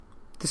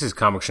This is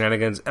Comic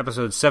Shenanigans,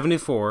 episode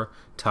 74,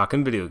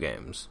 Talkin' Video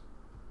Games.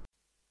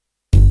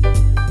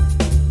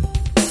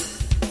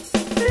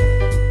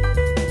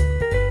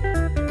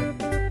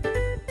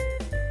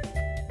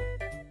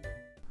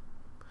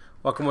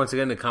 Welcome once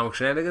again to Comic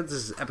Shenanigans.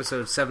 This is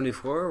episode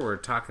 74. We're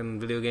talking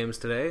video games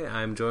today.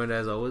 I'm joined,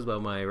 as always, by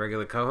my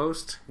regular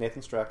co-host,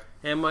 Nathan Struck,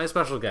 and my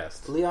special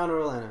guest, Leon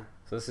Orlana.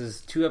 So this is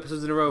 2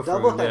 episodes in a row for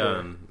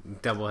Leon.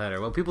 Doubleheader.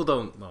 Well, people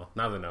don't... Well,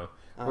 now they know.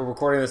 We're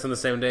recording this on the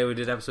same day we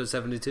did episode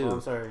 72. Oh,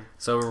 I'm sorry.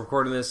 So we're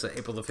recording this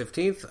April the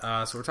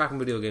 15th. So we're talking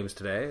video games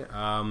today.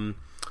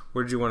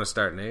 Where did you want to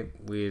start, Nate?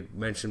 We had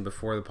mentioned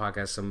before the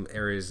podcast some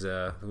areas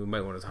that we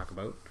might want to talk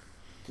about.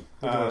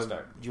 Where do you want to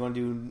start? Do you want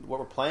to do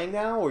what we're playing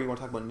now, or you want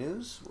to talk about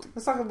news?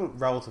 Let's talk about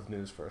relative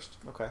news first.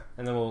 Okay.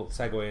 And then we'll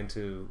segue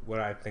into what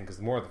I think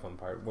is more of the fun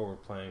part, what we're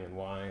playing and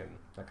why, and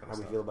that kind of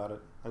stuff. How we feel about it.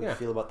 How we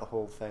feel about the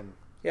whole thing.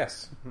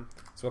 Yes.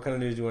 So what kind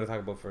of news do you want to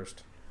talk about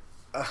first?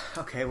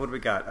 Okay, what do we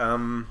got?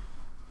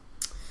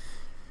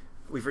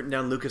 We've written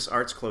down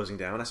LucasArts closing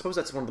down. I suppose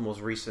that's one of the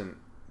most recent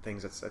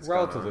things that's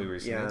relatively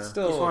recent. Yeah. It's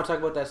still... You just want to talk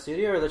about that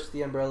studio, or just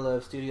the umbrella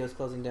of studios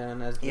closing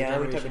down as the we talk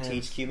generation about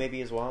THQ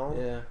maybe as well.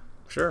 Yeah.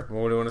 Sure.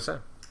 Well, what do you want to say?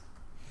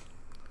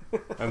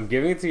 I'm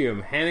giving it to you.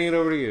 I'm handing it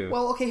over to you.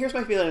 Well, okay, here's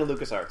my feeling on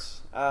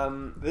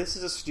LucasArts. This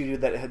is a studio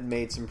that had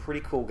made some pretty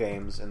cool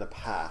games in the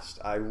past.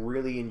 I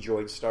really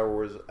enjoyed Star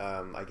Wars,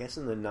 I guess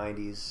in the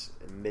 90s,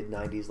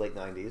 mid-90s, late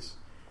 90s,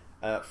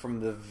 from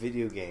the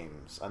video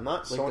games. I'm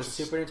not so much... the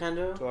Super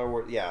Nintendo? Star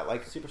Wars, yeah,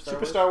 like Super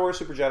Star Wars,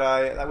 Super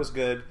Jedi, that was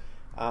good.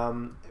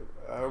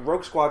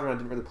 Rogue Squadron I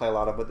didn't really play a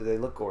lot of, but they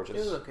look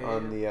gorgeous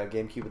on the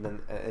GameCube and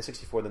then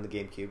 64, then the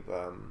GameCube.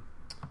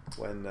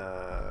 When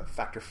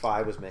Factor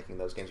 5 was making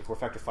those games before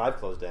Factor 5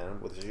 closed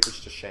down, which is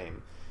just a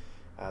shame.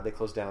 They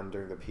closed down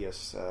during the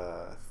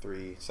PS3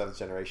 7th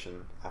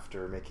generation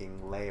after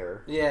making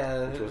Lair,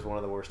 which was one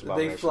of the worst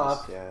abominations. Big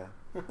flop. Yeah.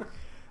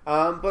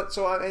 But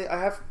so I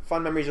have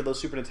fond memories of those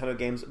Super Nintendo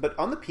games, but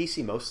on the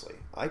PC mostly.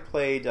 I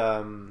played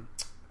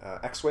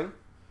X-Wing,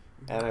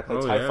 and I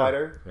played TIE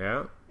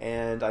Fighter,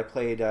 and I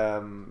played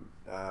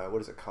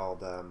what is it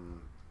called?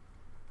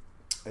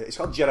 It's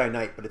called Jedi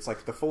Knight, but it's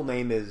like the full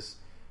name is.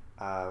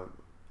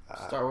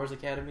 Star Wars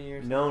Academy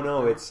or something?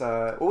 No, it's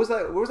what was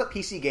that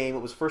PC game? It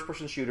was first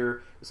person shooter.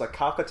 It was like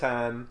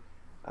Kal-Katan,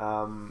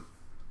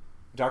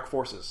 Dark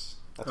Forces.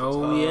 That's what it's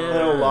called.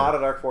 Yeah. A lot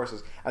of Dark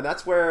Forces, and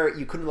that's where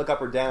you couldn't look up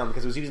or down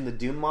because it was using the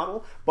Doom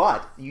model.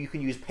 But you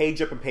can use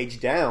page up and page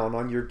down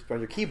on your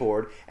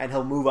keyboard, and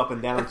he'll move up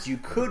and down. So you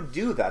could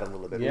do that a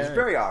little bit. It was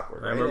very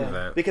awkward. I right? remember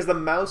that because the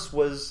mouse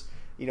was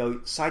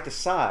side to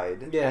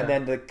side, and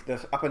then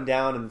the up and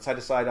down and side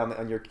to side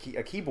on your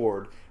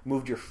keyboard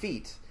moved your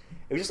feet.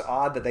 It was just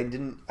odd that they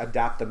didn't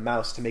adapt the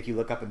mouse to make you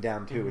look up and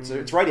down too. Mm-hmm.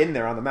 It's right in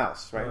there on the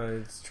mouse, right?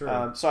 It's true.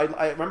 So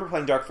I remember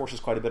playing Dark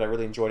Forces quite a bit. I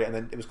really enjoyed it, and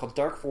then it was called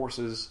Dark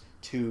Forces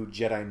 2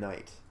 Jedi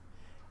Knight,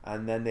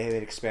 and then they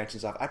made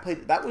expansions off.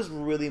 That was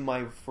really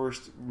my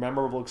first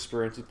memorable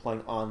experience with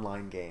playing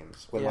online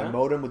games when my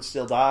modem would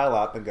still dial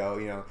up and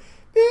go,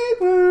 beep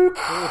boop.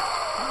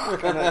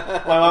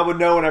 My mom would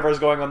know whenever I was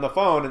going on the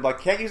phone and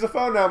can't use the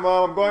phone now,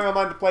 Mom. I'm going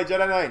online to play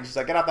Jedi Knight. And she's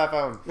like, get off that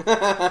phone.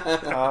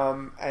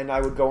 And I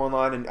would go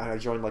online and I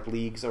joined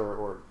leagues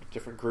or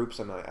different groups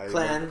and I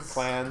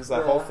clans,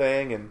 that whole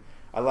thing. And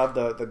I loved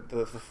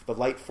the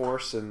light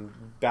force and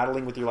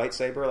battling with your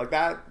lightsaber like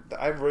that.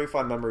 I have really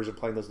fond memories of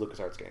playing those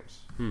LucasArts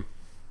games.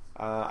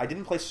 I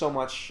didn't play so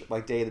much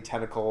like Day of the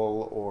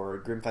Tentacle or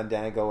Grim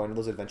Fandango and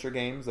those adventure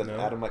games that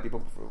Adam might be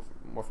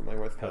more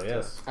familiar with. Hell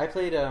yes. I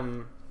played...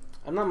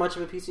 I'm not much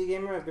of a PC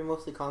gamer. I've been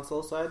mostly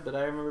console side, but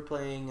I remember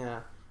playing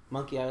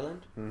Monkey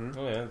Island. Mm-hmm.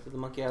 Oh, yeah. So the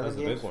Monkey Island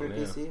games for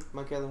PC.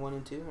 Monkey Island 1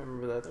 and 2. I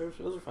remember that.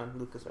 Those were fun.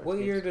 LucasArts What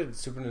games. year did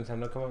Super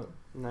Nintendo come out?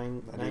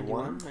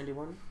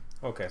 91.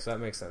 Okay, so that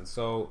makes sense.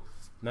 So,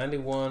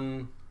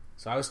 91...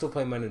 So I was still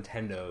playing my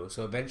Nintendo.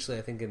 So eventually,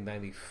 I think in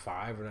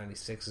 95 or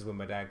 96 is when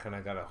my dad kind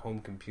of got a home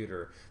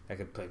computer that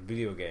could play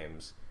video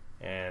games.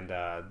 And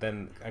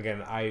then,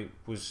 again, I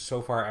was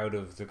so far out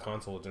of the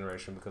console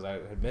generation because I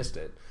had missed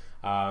it.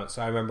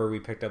 So I remember we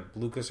picked up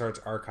LucasArts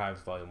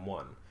Archives Volume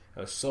 1. I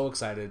was so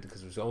excited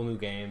because it was all new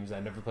games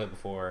I'd never played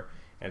before.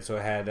 And so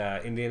it had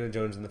Indiana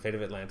Jones and the Fate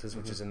of Atlantis,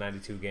 which is a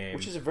 92 game.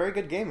 Which is a very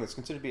good game. It's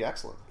considered to be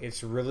excellent.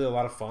 It's really a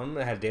lot of fun.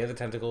 It had Day of the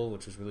Tentacle,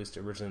 which was released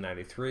originally in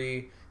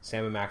 93.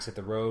 Sam and Max Hit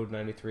the Road,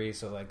 93.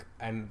 So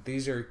and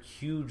these are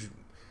huge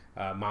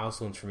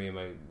milestones for me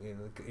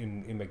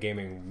in my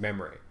gaming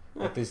memory.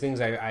 These things,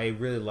 I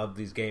really love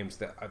these games.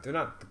 They're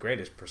not the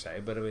greatest per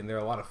se, but I mean they're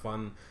a lot of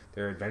fun.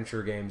 They're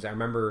adventure games. I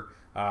remember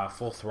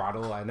Full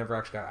Throttle. I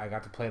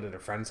got to play it at a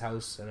friend's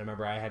house, and I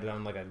remember I had it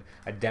on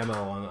a demo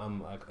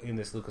on in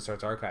this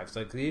LucasArts Archives.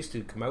 They used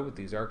to come out with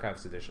these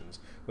Archives editions,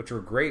 which were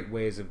great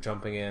ways of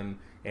jumping in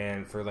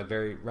and for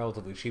very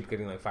relatively cheap,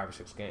 getting 5 or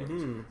 6 games.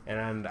 Mm-hmm.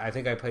 And I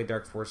think I played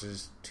Dark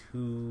Forces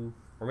 2,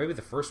 or maybe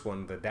the first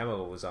one. The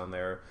demo was on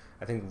there.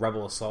 I think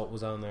Rebel Assault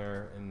was on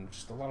there, and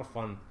just a lot of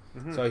fun.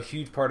 Mm-hmm. So a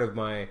huge part of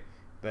my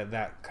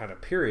that kind of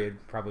period,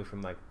 probably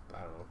from I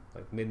don't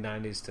know, mid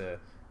 90s to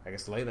I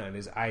guess the late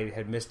 90s, I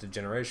had missed a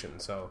generation.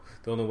 So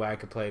the only way I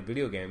could play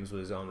video games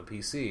was on the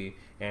PC,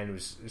 and it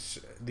was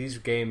these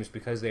games,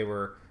 because they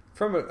were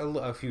from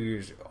a few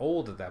years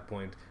old at that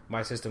point.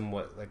 My system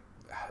was like,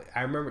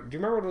 I remember. Do you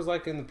remember what it was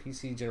like in the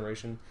PC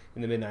generation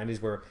in the mid '90s,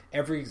 where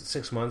every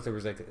 6 months there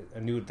was like a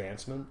new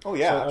advancement? Oh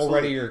yeah, so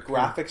already your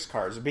graphics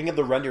cards, being able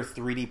to render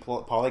 3D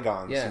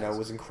polygons,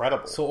 was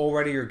incredible. So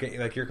already your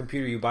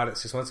computer you bought it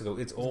 6 months ago,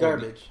 it's old.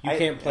 Garbage. You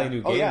can't play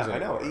new games. Oh yeah,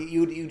 anymore. I know.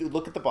 You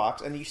look at the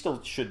box, and you still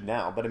should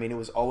now. But I mean, it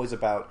was always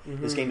about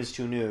this game is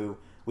too new.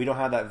 We don't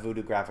have that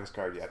Voodoo graphics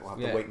card yet. We'll have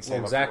to wait and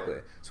save up for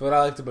it. So what I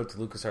liked about the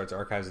LucasArts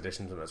Archives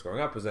editions when I was growing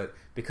up was that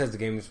because the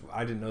games,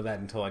 I didn't know that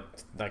until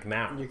like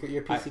now.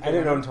 Your PC I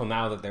didn't know until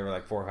now that they were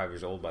like 4 or 5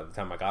 years old by the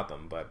time I got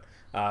them. But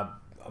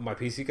my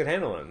PC could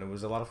handle it, and it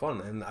was a lot of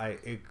fun. And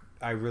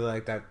I really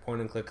like that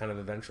point and click kind of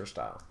adventure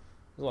style.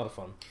 It was a lot of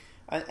fun.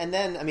 And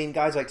then, I mean,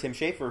 guys like Tim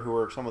Schafer, who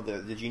are some of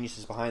the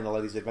geniuses behind a lot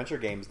of these adventure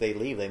games, they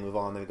leave, they move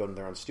on, they go to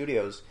their own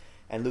studios.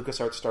 And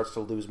LucasArts starts to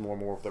lose more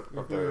and more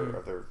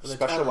of their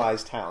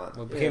specialized talent.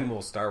 Well, it became a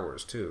little Star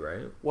Wars too,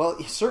 right? Well,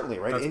 certainly,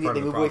 right? That's They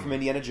move away from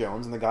Indiana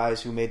Jones, and the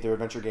guys who made their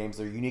adventure games,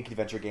 their unique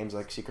adventure games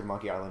like Secret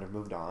Monkey Island, have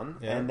moved on.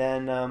 Yeah. And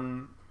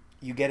then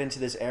you get into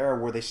this era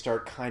where they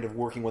start kind of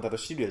working with other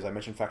studios. I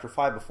mentioned Factor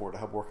 5 before to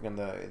help working on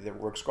the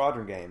Rogue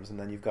Squadron games, and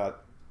then you've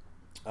got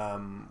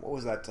what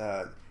was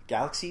that?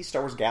 Galaxies,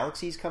 Star Wars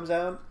Galaxies comes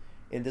out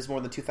in this more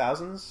than the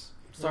 2000s.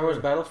 Star Wars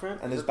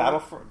Battlefront? And there's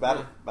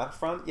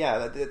Battlefront.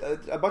 Yeah,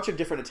 a bunch of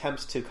different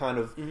attempts to kind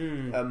of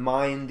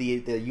mine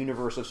the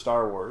universe of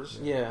Star Wars.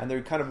 Yeah. And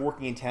they're kind of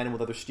working in tandem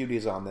with other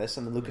studios on this,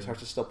 and then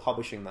LucasArts is still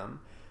publishing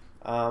them.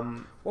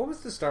 What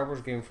was the Star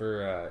Wars game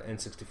for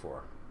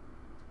N64?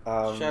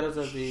 Shadows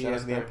of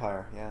the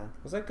Empire. Yeah.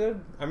 Was that good?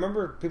 I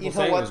remember people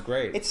saying it was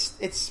great. It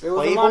was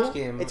playable. A launch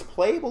game. It's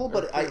playable,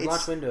 but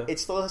it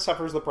still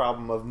suffers the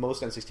problem of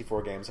most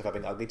N64 games of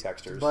having ugly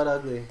textures. But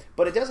ugly.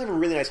 But it does have a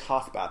really nice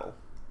Hoth battle.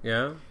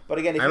 Yeah, but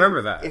again, I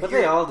remember that. But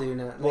they all do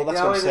now. Well,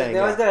 that's what I'm saying. They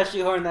always gotta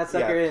shoehorn that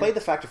sucker in. Play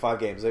the Factor 5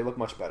 games; they look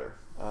much better.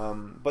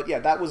 But yeah,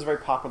 that was very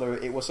popular.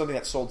 It was something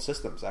that sold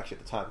systems actually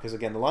at the time because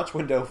again, the launch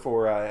window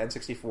for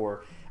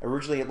N64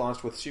 originally it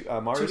launched with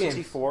Mario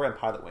 64 and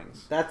Pilot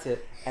Wings. That's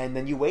it. And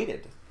then you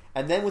waited.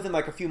 And then within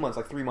like a few months,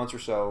 like 3 months or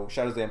so,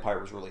 Shadows of the Empire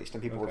was released,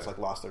 and people were just like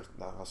lost their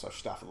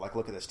stuff. And like,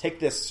 look at this, take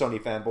this,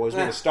 Sony fanboys, we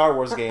made a Star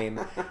Wars game,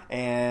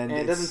 and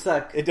it doesn't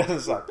suck. It doesn't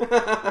suck.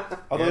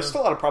 Although there's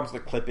still a lot of problems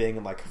with the clipping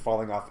and like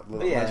falling off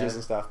little ledges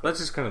and stuff. That's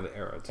just kind of the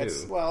era too.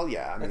 I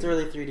mean, it's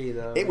early 3D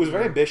though. It was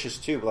very ambitious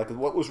too, but like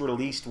what was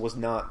released was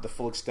not the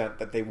full extent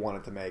that they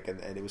wanted to make,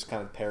 and it was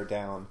kind of pared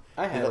down.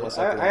 I had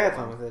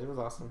fun with it. It was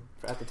awesome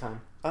at the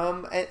time.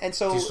 And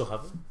so do you still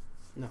have it?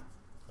 No.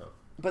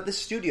 But this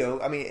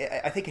studio, I mean,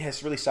 I think it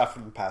has really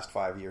suffered in the past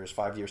 5 years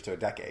to a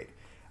decade.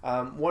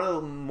 One of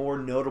the more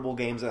notable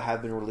games that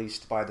have been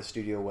released by the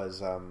studio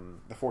was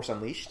The Force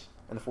Unleashed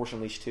and The Force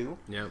Unleashed 2.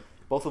 Yeah.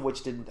 Both of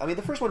which did... I mean,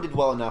 the first one did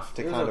well enough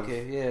to kind of...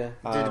 yeah.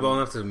 Did well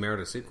enough to merit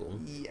a sequel.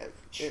 Yeah,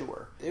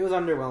 sure. It was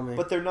underwhelming.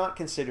 But they're not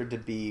considered to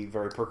be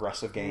very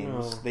progressive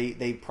games. No.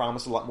 They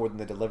promised a lot more than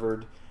they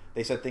delivered.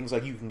 They said things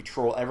like you can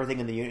control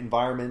everything in the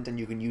environment and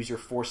you can use your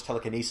Force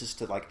telekinesis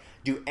to like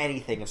do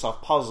anything and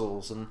solve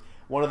puzzles. And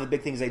one of the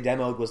big things they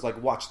demoed was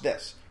like, watch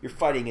this. You're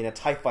fighting in a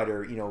TIE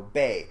fighter,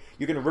 bay.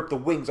 You're going to rip the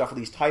wings off of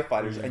these TIE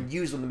fighters and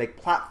use them to make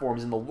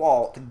platforms in the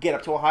wall to get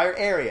up to a higher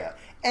area.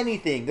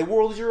 Anything. The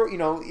world is your,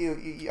 under your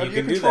control. You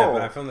can do that,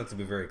 but I found that to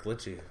be very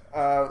glitchy.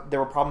 There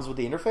were problems with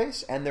the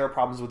interface, and there were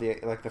problems with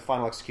the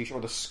final execution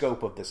or the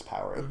scope of this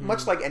power.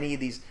 Much like any of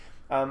these.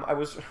 I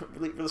was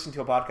listening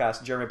to a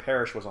podcast Jeremy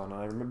Parrish was on,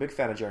 and I'm a big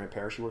fan of Jeremy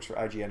Parrish. He works for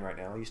IGN right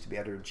now. He used to be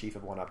editor-in-chief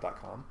of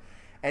OneUp.com.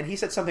 And he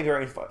said something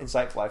very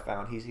insightful I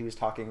found. He was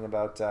talking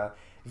about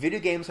video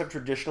games have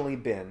traditionally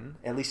been,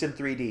 at least in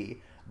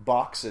 3D,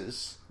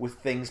 boxes with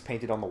things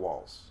painted on the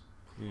walls.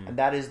 And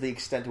that is the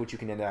extent to which you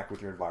can interact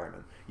with your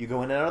environment. You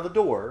go in and out of the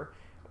door,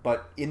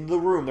 but in the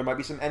room there might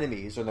be some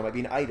enemies or there might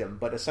be an item,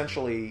 but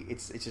essentially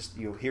it's just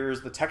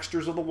here's the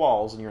textures of the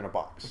walls and you're in a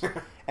box.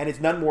 And it's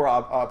none more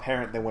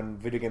apparent than when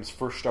video games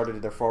first started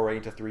their foray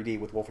into 3D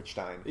with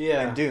Wolfenstein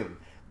and Doom.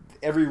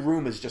 Every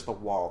room is just a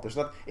wall. There's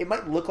not. It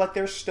might look like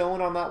there's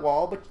stone on that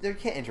wall, but you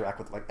can't interact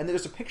with and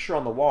there's a picture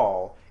on the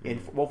wall in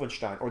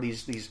Wolfenstein or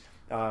these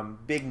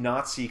big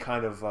Nazi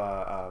kind of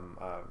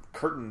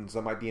curtains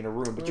that might be in a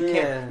room, but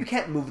you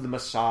can't move them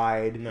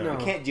aside. No. You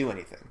can't do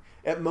anything.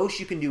 At most,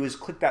 you can do is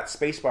click that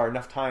spacebar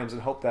enough times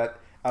and hope that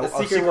a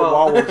secret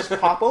wall will just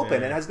pop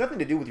open. It has nothing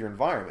to do with your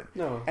environment.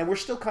 No. And we're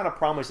still kind of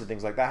promised that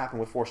things like that happen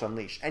with Force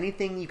Unleashed.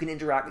 Anything you can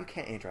interact, you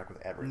can't interact with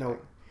everything. No.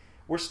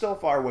 We're still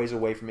far ways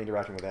away from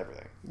interacting with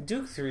everything.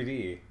 Duke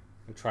 3D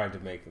tried to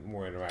make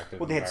more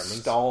interactive they had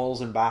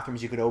stalls and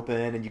bathrooms you could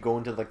open, and you go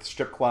into like the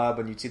strip club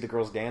and you'd see the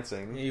girls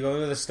dancing. You go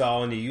into the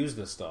stall and you use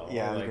the stall.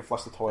 Yeah, you can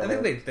flush the toilet.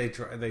 I think they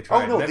tried.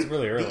 Oh, no, that's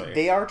really early.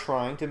 They are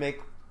trying to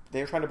make...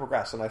 They're trying to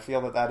progress, and I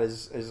feel that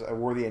is a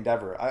worthy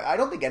endeavor. I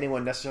don't think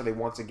anyone necessarily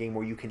wants a game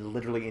where you can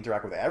literally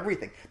interact with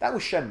everything. That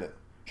was Shenmue.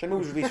 Shenmue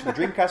was released for the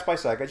Dreamcast by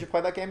Sega. Did you play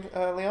that game,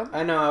 Leon?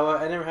 I know.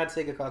 I never had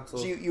Sega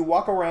consoles. So you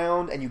walk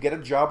around and you get a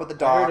job at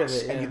the I heard docks,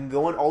 of it, and yeah. you can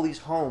go in all these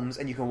homes,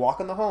 and you can walk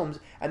in the homes,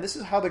 and this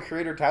is how the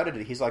creator touted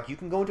it. He's like, you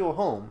can go into a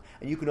home,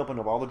 and you can open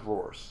up all the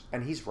drawers.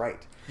 And he's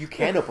right. You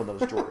can open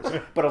those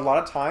drawers. But a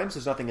lot of times,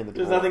 there's nothing in the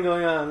drawer. There's nothing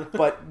going on.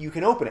 But you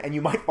can open it, and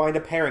you might find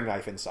a paring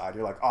knife inside.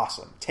 You're like,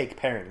 awesome, take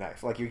paring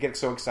knife. Like, you get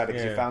so excited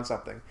because you found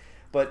something.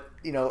 But,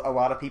 you know, a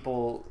lot of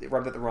people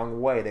rubbed it the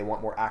wrong way. They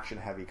want more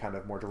action-heavy, kind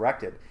of more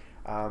directed.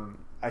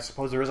 I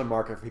suppose there is a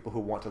market for people who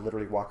want to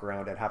literally walk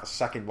around and have a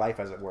second life,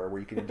 as it were, where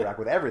you can interact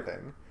with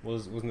everything.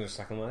 Wasn't there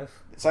Second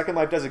Life? Second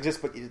Life does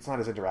exist, but it's not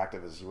as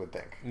interactive as you would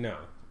think. No.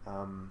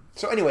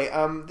 So anyway,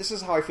 this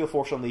is how I feel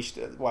Force Unleashed.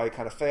 Why it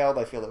kind of failed.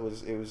 I feel it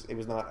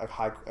was not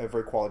a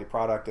very quality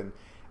product, and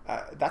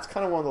that's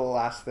kind of one of the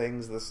last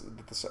things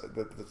that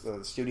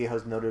the studio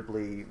has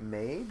notably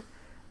made.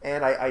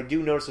 And I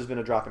do notice there's been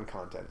a drop in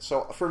content.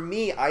 So for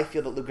me, I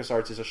feel that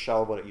LucasArts is a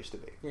shell of what it used to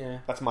be. Yeah,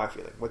 that's my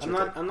feeling. What's your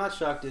take? I'm not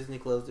shocked Disney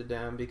closed it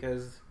down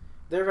because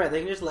they're right. They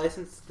can just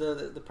license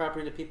the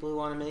property to people who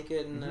want to make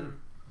it, and then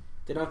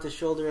they don't have to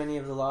shoulder any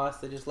of the loss.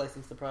 They just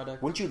license the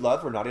product. Wouldn't you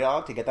love for Naughty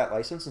Dog to get that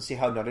license and see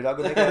how Naughty Dog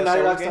would make a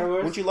Naughty Dog game? Star Wars?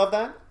 Wouldn't you love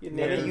that?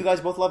 You guys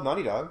both love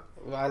Naughty Dog.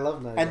 Well, I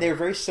love that. And they're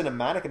very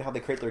cinematic in how they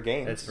create their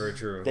games. That's very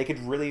true. They could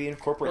really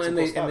incorporate some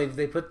and cool stuff. And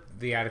they put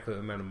the adequate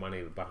amount of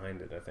money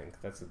behind it, I think.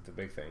 That's the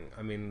big thing.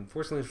 I mean,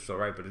 Force Unleashed was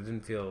alright, but it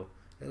didn't feel...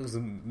 It was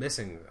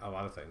missing a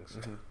lot of things.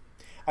 Mm-hmm.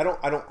 I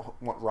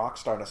don't want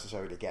Rockstar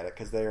necessarily to get it,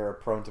 because they're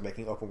prone to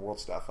making open world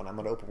stuff, and I'm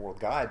not an open world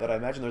guy, but I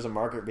imagine there's a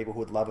market for people who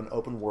would love an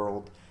open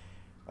world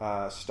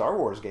Star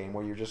Wars game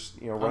where you're just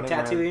running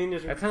Tatooine, around.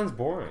 just That sounds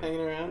boring. hanging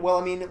around. Well,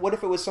 I mean, what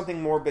if it was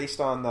something more based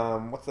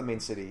on what's the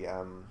main city?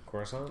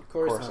 Coruscant?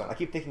 Coruscant. I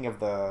keep thinking of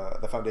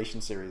the Foundation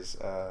series.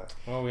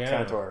 Oh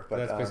yeah, Trantor, but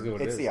that's basically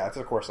what it is. Yeah, it's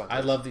a Coruscant. I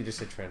love that you just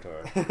said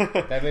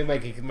Trantor. That made my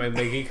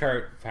geek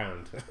heart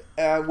pound.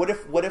 What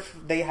if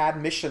they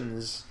had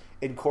missions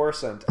in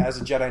Coruscant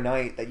as a Jedi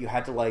Knight that you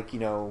had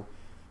to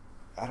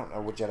I don't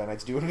know what Jedi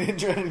Knights do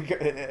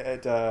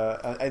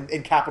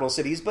in capital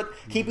cities, but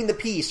keeping the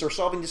peace or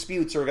solving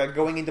disputes or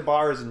going into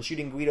bars and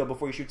shooting Guido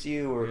before he shoots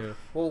you. Or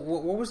Well,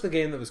 what was the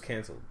game that was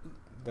cancelled?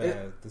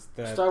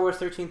 Star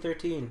Wars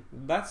 1313.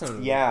 That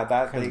sounds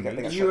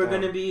You were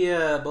going to be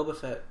Boba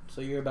Fett, so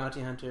you're a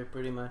bounty hunter,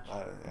 pretty much.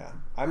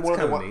 I'm one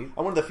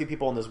of the few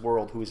people in this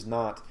world who is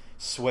not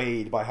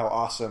swayed by how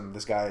awesome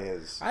this guy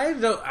is.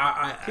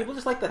 People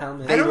just like the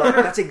helmet.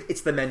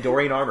 It's the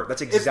Mandalorian armor.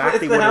 That's exactly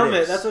it's the what helmet.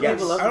 it is. That's what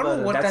people love I don't about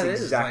know it. what That's that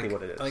is. exactly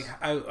what it is. Like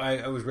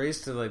I was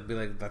raised to be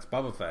like that's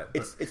Boba Fett.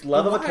 It's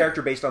love of a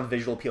character based on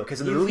visual appeal,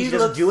 because in the movie he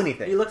doesn't do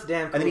anything. He looks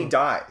damn cool. And then he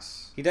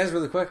dies. He dies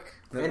really quick.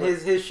 And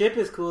his ship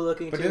is cool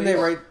looking, but too. didn't they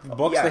write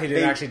books that he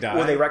didn't actually die?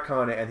 Well, they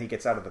retcon it and he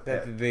gets out of the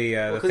pit.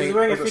 Because he's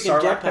wearing a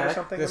freaking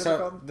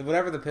jetpack.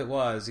 Whatever the pit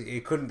was,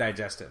 it couldn't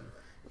digest him.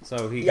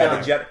 So he's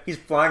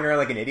flying around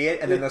like an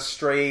idiot, and then the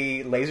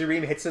stray laser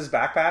beam hits his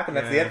backpack, and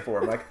that's the end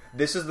for him. Like,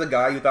 this is the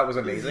guy you thought was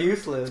amazing. He's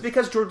useless. It's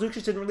because George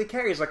Lucas didn't really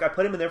care. He's like, I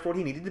put him in there for what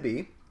he needed to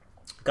be.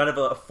 Kind of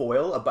a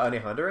foil, a bounty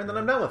hunter, and then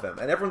I'm done with him.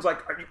 And everyone's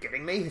like, "Are you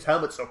kidding me? His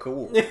helmet's so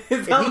cool." If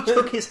he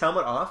took his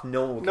helmet off,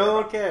 no one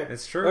would care.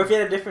 It's true. Or if he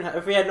had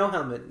if he had no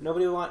helmet,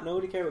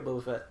 nobody cared about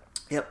Boba Fett.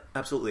 Yep,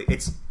 absolutely.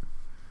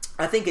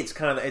 I think it's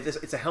kind of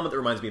it's a helmet that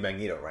reminds me of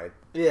Magneto, right?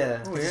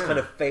 Yeah, It's kind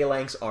of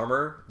phalanx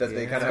armor that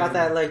they kind of got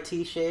that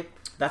T shape.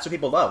 That's what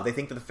people love. They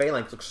think that the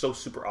phalanx looks so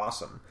super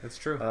awesome. That's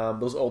true.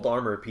 Those old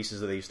armor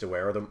pieces that they used to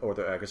wear, or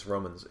the I guess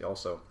Romans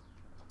also.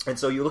 And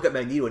so you look at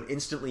Magneto, and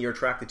instantly you're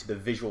attracted to the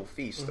visual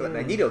feast that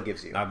Magneto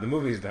gives you. Not in the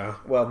movies, though.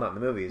 Well, not in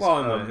the movies.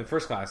 Well, in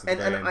First Class.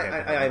 And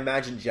I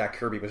imagine Jack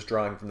Kirby was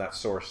drawing from that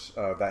source,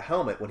 that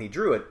helmet, when he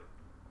drew it.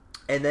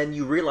 And then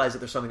you realize that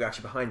there's something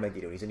actually behind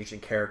Magneto. He's an interesting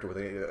character with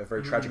a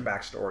very tragic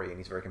backstory, and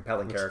he's a very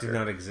compelling character. Did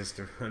not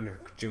exist under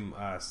Jim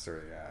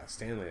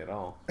Stanley at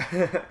all.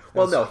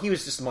 Well, no, he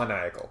was just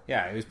maniacal.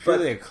 Yeah, it was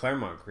purely a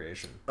Claremont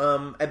creation.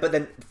 But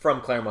then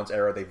from Claremont's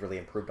era, they've really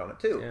improved on it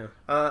too.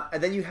 Yeah.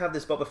 And then you have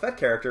this Boba Fett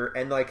character,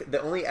 and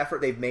the only effort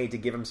they've made to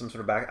give him some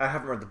sort of back. I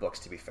haven't read the books,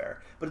 to be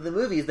fair, but in the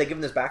movies they give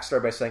him this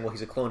backstory by saying, well,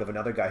 he's a clone of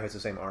another guy who has the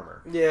same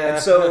armor. Yeah.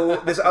 And so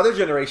this other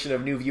generation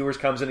of new viewers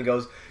comes in and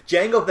goes,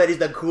 Jango Fett is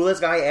the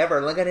coolest guy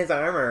ever. Look at his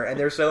armor, and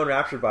they're so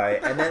enraptured by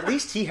it. And then at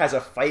least he has a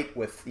fight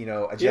with a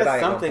Jedi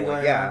at one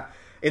point. Yeah.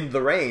 In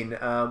the rain,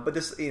 but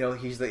this,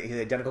 he's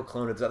the identical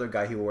clone of this other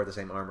guy who will wear the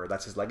same armor.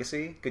 That's his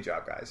legacy. Good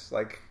job, guys.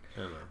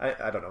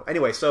 I don't know.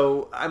 Anyway,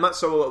 so I'm not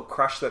so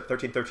crushed that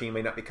 1313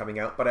 may not be coming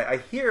out, but I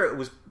hear it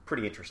was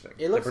pretty interesting.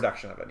 The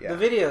production of it, yeah.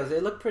 The videos,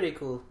 it looked pretty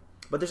cool.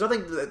 But there's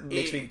nothing that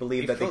makes me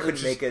believe that they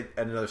couldn't make it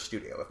at another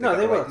studio. No,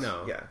 they will.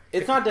 No, yeah,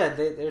 it's not dead.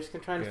 They're just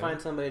trying to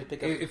find somebody to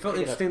pick up. It felt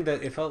interesting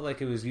that it felt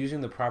like it was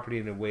using the property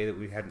in a way that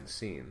we hadn't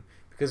seen.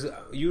 Because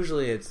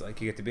usually it's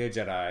like you get to be a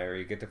Jedi, or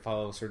you get to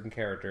follow certain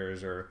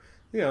characters, or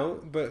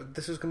but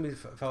this was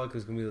felt like it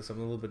was going to be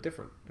something a little bit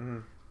different. Mm-hmm.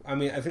 I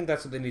mean, I think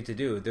that's what they need to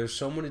do. There's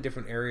so many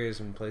different areas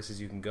and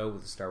places you can go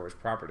with the Star Wars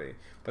property,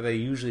 but they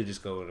usually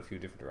just go in a few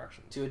different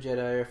directions. To a Jedi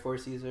or a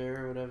Force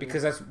user or whatever.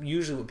 Because that's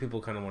usually what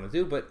people kind of want to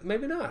do, but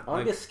maybe not. I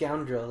want to be a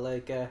scoundrel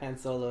like Han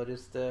Solo,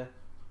 just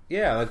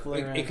yeah, like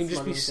fooling it around can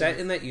just be smuggling set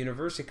things. in that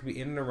universe. It could be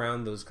in and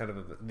around those kind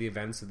of the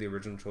events of the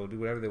original trilogy,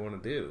 whatever they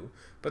want to do.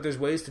 But there's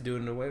ways to do it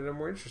in a way that are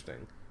more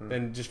interesting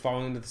than just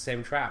falling into the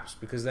same traps.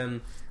 Because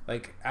then,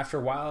 like after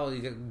a while,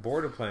 you get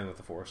bored of playing with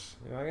the Force.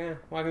 You're like,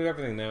 well, I can do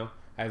everything now.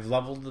 I've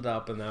leveled it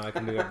up, and now I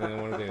can do everything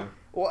I want to do.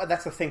 Well,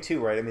 that's the thing too,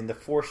 right? I mean, the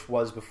Force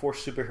was before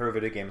superhero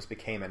video games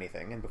became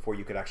anything, and before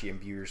you could actually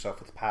imbue yourself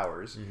with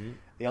powers. Mm-hmm.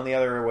 The only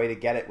other way to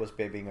get it was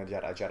by being a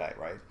Jedi,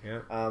 right?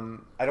 Yeah.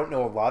 I don't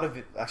know a lot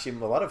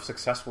of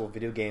successful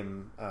video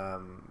game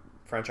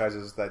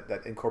franchises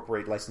that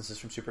incorporate licenses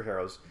from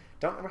superheroes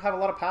don't ever have a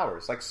lot of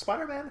powers. Like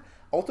Spider-Man,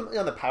 ultimately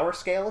on the power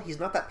scale, he's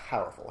not that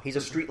powerful. He's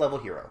a street level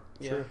hero.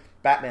 Yeah. Sure.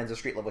 Batman's a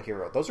street level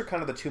hero. Those are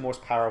kind of the two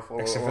most powerful,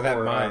 Except for that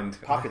mind.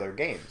 popular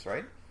games,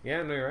 right?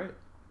 Yeah, no, you're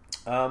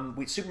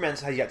right.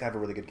 Superman's has yet to have a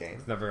really good game.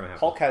 It's never going to happen.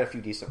 Hulk had a few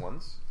decent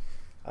ones.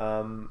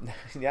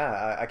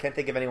 I can't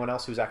think of anyone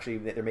else who's actually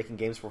they're making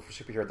games for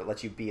superhero that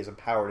lets you be as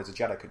empowered as a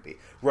Jedi could be.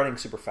 Running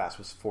super fast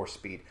with force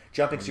speed,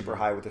 jumping super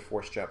high with a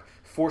force jump,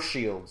 force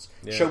shields,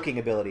 choking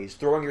abilities,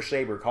 throwing your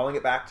saber, calling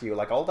it back to you.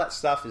 Like all that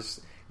stuff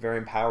is very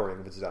empowering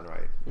if it's done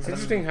right. It's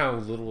interesting how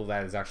little of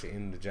that is actually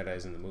in the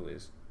Jedis in the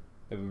movies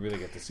that we really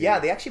get to see. Yeah,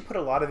 they actually put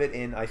a lot of it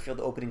in. I feel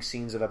the opening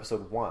scenes of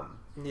Episode 1.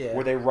 Yeah.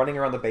 Where they're running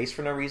around the base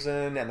for no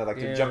reason, and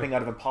they're jumping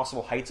out of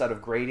impossible heights out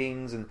of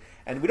gratings, and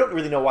we don't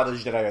really know why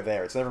those Jedi are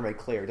there. It's never made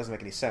clear. It doesn't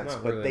make any sense.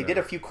 Not But really, they did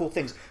a few cool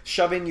things.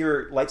 Shoving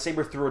your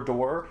lightsaber through a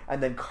door,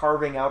 and then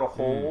carving out a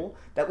hole.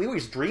 That we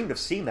always dreamed of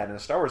seeing that in a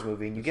Star Wars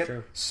movie, and you get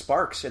true.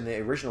 Sparks in the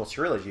original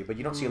trilogy, but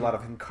you don't see a lot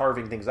of him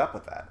carving things up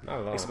with that.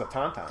 Not at all. Except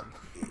Tauntaun.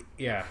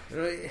 Yeah.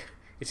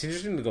 It's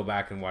interesting to go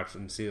back and watch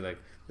and see like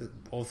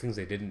all the things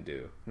they didn't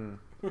do,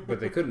 but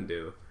they couldn't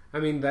do. I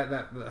mean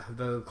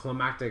the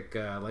climactic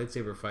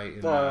lightsaber fight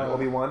in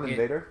Obi-Wan and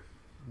Vader?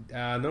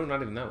 no,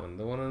 not even that one.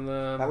 The one in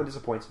the That one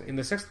disappoints me. in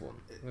the sixth one.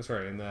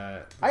 Sorry, in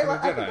the I Return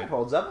of think Jedi. it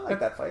holds up. I like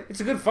that fight.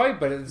 It's a good fight,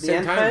 but at the The same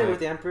end time, fight like, with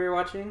the Emperor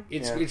watching.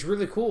 it's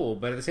really cool.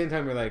 But at the same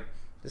time, you're like,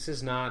 this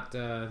is not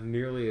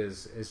nearly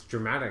as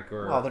dramatic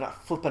or Well, they're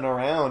not flipping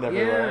around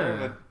everywhere.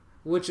 yeah. But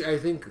Which I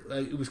think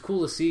it was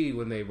cool to see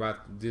when they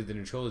did the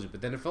new trilogy,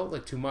 but then it felt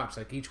like too much.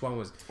 Like each one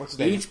was What's his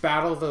name? each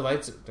battle of the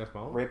lights.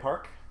 Ray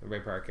Park? Ray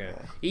Park, yeah.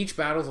 Each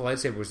battle of the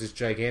lightsaber was this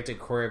gigantic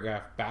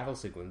choreographed battle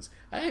sequence.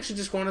 I actually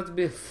just wanted to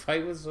be a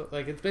fight with,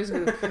 like, it's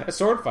basically a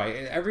sword fight.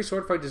 Every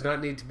sword fight does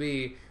not need to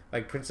be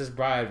like Princess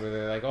Bride, where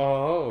they're like,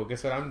 oh,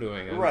 guess what I'm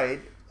doing? And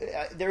Right.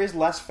 There is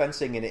less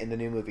fencing in the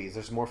new movies.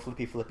 There's more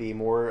flippy,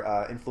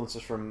 more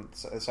influences from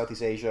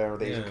Southeast Asia or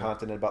the Asian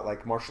continent, but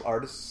like martial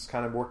artists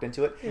kind of worked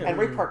into it. Yeah. And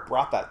Ray Park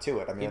brought that to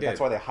it. I mean, He that's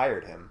did. why they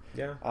hired him.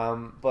 Yeah.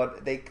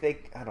 But they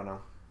I don't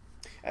know.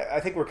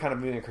 I think we're kind of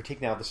moving a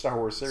critique now of the Star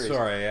Wars series.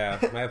 Sorry, yeah.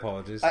 My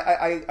apologies.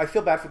 I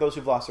feel bad for those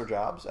who've lost their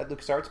jobs at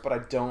LucasArts, but I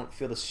don't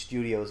feel the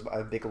studio's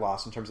a big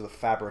loss in terms of the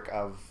fabric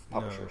of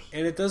publishers. No.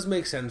 And it does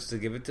make sense to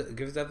give it to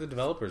the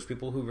developers,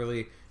 people who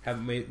really have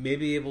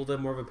maybe able to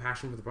have more of a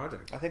passion for the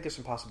project. I think there's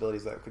some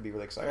possibilities that could be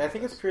really exciting. I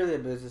think it's purely a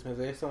business move.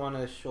 They just don't want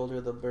to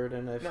shoulder the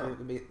burden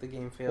if the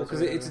game fails.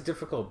 Because it's a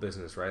difficult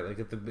business, right? Like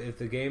if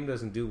the game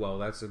doesn't do well,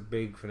 that's a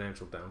big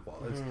financial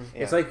downfall.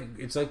 It's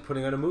like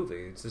putting out a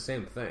movie. It's the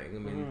same thing. I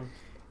mean.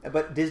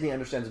 But Disney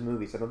understands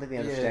movies. I don't think they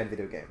understand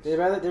video games.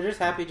 They're just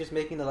happy just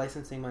making the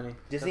licensing money.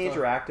 Disney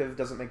Interactive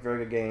doesn't make very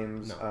good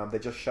games. No. They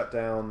just shut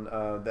down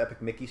the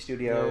Epic Mickey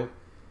studio.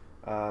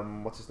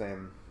 What's his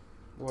name?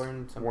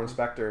 Warren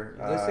Spector.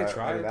 At least they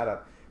tried. heading that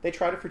up. They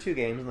tried it for 2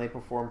 games and they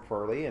performed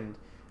poorly. And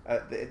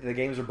the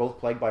games are both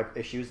plagued by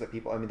issues that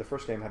people. I mean, the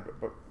first game had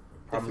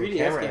problems with 3DS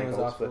camera game was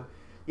angles, awful. but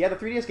yeah, the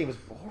 3DS game was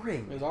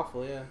boring. It was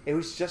awful. Yeah. It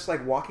was just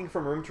like walking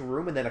from room to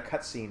room and then a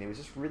cutscene. It was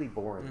just really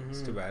boring.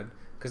 It's too bad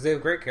because they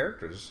have great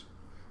characters.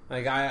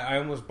 Like I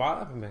almost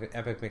bought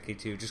Epic Mickey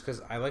 2 just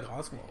because I like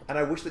Oswald. And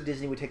I wish that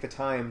Disney would take the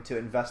time to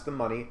invest the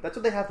money. That's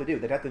what they have to do.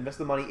 They'd have to invest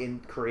the money in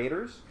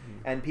creators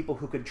and people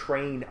who could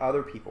train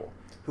other people.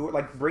 Who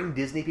like bring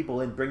Disney people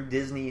in, bring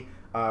Disney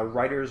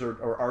writers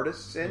or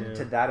artists in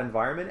to that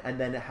environment, and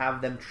then have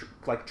them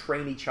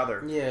train each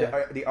other.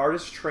 Yeah. The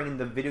artists train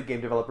the video game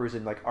developers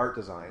in like art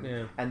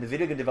design, and the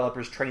video game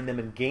developers train them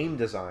in game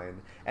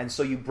design. And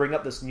so you bring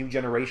up this new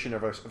generation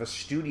of a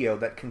studio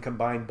that can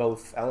combine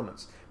both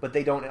elements. But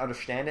they don't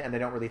understand it, and they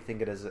don't really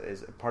think it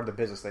is part of the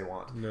business they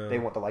want. No. They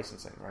want the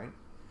licensing, right?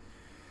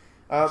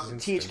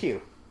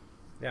 THQ.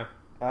 Yeah.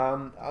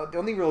 The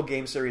only real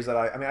game series that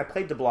I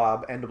played The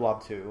Blob and The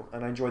Blob 2,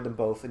 and I enjoyed them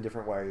both in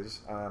different ways,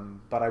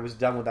 but I was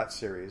done with that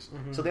series.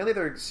 So the only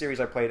other series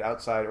I played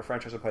outside, or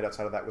franchise I played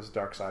outside of that, was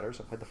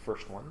Darksiders. I played the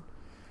first one.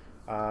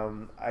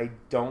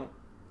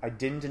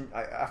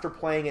 After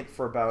playing it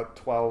for about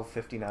 12,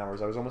 15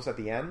 hours, I was almost at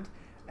the end,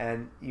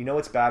 and you know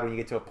it's bad when you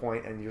get to a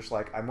point and you're just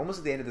like, I'm almost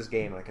at the end of this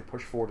game and I can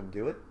push forward and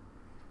do it.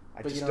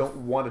 I just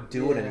don't want to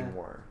do it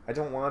anymore. I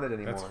don't want it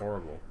anymore. That's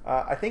horrible.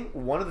 I think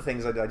one of the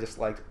things I just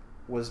liked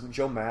was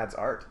Joe Mad's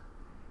art.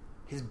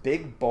 his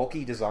big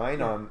bulky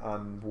design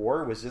on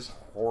War was just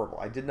horrible.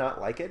 I did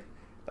not like it.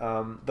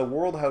 The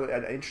world had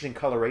an interesting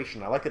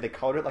coloration. I like that they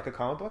colored it like a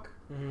comic book.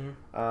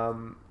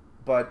 Mm-hmm.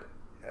 But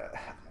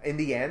in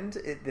the end,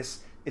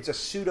 it's a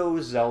pseudo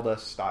Zelda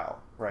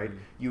style, right?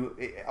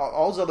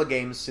 All Zelda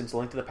games since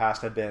Link to the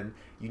Past have been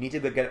you need to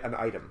go get an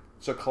item.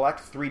 So collect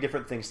 3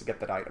 different things to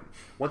get that item.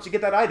 Once you get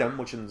that item,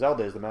 which in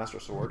Zelda is the Master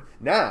Sword,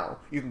 now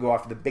you can go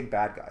after the big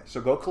bad guy. So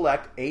go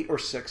collect 8 or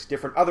 6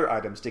 different other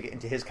items to get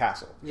into his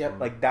castle. Yep.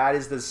 Like that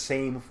is the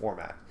same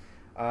format.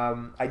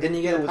 Then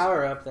you get a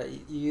power up that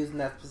you use in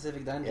that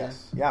specific dungeon.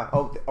 Yes. Yeah.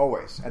 Oh,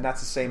 always. And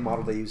that's the same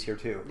model they use here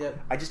too. Yep.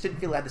 I just didn't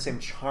feel it had the same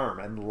charm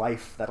and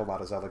life that a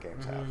lot of Zelda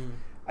games have.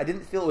 I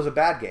didn't feel it was a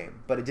bad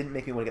game, but it didn't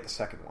make me want to get the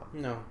second one.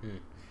 No.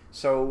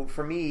 So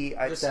for me,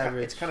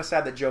 it's kind of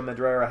sad that Joe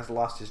Madureira has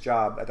lost his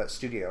job at that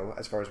studio,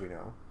 as far as we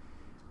know.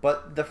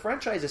 But the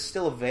franchise is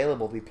still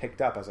available to be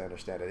picked up, as I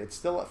understand it. It's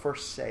still up for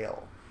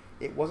sale.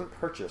 It wasn't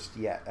purchased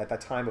yet at that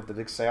time of the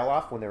big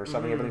sale-off when they were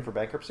selling everything for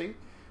bankruptcy.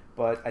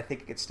 But I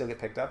think it could still get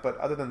picked up. But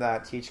other than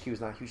that, THQ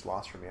is not a huge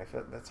loss for me. I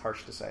feel that's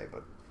harsh to say,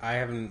 but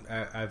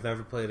I've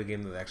never played a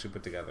game that they actually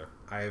put together.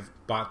 I've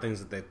bought things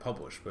that they've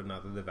published, but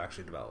not that they've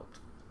actually developed.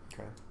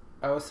 Okay.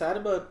 I was sad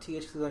about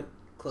THQ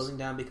closing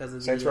down because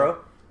of Saints Row?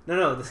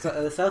 No,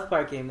 the South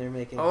Park game they're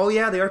making. Oh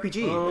yeah, the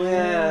RPG. Oh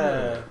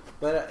yeah,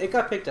 but it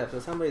got picked up, so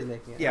somebody's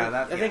making it.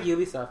 Yeah, I think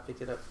Ubisoft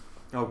picked it up.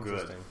 Oh,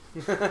 good.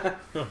 I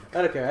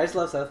don't care. I just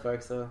love South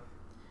Park, so. Do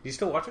you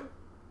still watch it?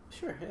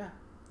 Sure, yeah.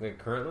 Like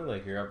currently,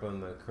 like you're up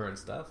on the current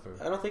stuff?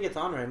 Or? I don't think it's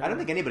on right now. I don't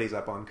think anybody's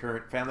up on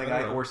current Family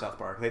Guy or South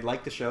Park. They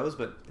like the shows,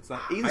 but it's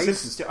not. Even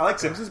Simpsons too. I like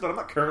Simpsons, but I'm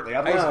not currently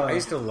up. I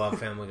used to love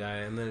Family Guy,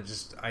 and then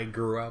I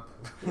grew up.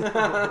 Oh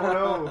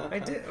no! I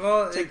did.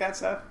 Well, take that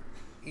step.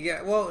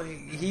 Yeah, well,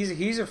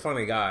 he's a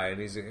funny guy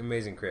and he's an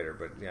amazing creator,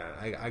 but yeah,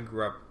 I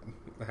grew up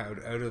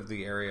out of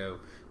the area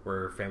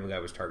where Family Guy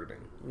was targeting.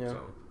 Yeah.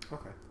 So.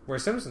 Okay. Where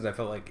Simpsons, I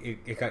felt like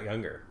it got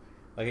younger.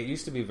 Like it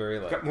used to be very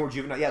like got more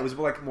juvenile. Yeah, it was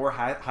more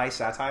high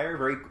satire,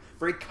 very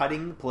very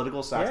cutting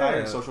political satire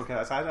and social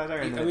satire.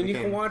 And I mean, you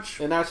can watch,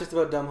 and now it's just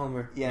about dumb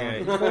Homer. Yeah,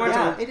 you can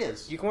watch it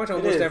is. You can watch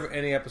almost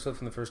any episode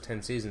from the first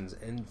 10 seasons,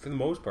 and for the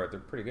most part, they're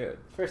pretty good.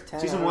 First 10.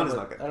 Season 1 is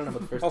not good. I don't know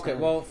about the first. Okay,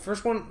 10. well,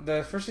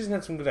 the first season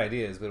had some good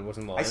ideas, but it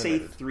wasn't well. I say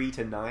 3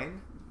 to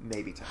 9,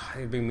 maybe 10.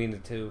 You're being mean to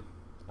 2.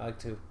 I like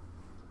 2.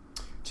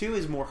 2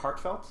 is more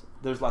heartfelt.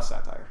 There's less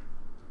satire.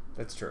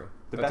 That's true.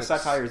 The best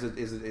satire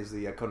is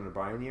the Conan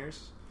O'Brien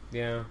years.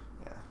 Yeah.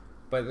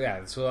 But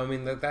yeah, so I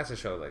mean that's a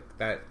show like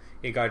that.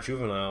 It got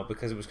juvenile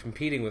because it was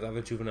competing with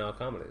other juvenile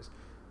comedies.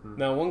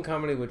 Now, one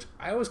comedy which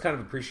I always kind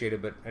of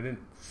appreciated, but I didn't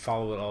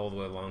follow it all the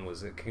way along,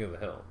 was King of the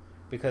Hill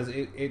because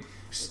it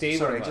stayed.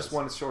 Sorry, just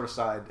one short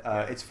aside.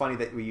 It's funny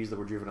that we use the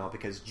word juvenile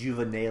because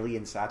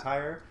juvenalian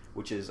satire,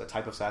 which is a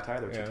type of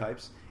satire, there are 2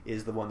 types,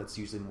 is the one that's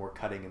usually more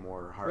cutting and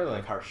more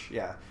harsh.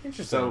 Yeah.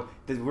 Interesting. So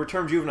the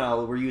term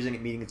juvenile, we're using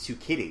it meaning it's too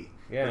kiddie.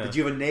 Yeah. But the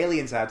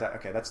juvenalian satire.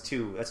 Okay, that's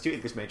too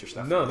English major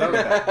stuff. No, that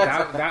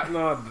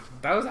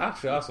was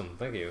actually awesome.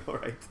 Thank you. All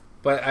right.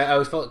 But I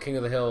always felt King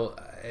of the Hill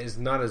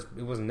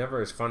it was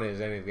never as funny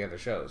as any of the other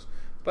shows.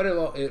 But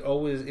it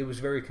was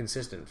very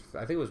consistent. I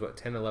think it was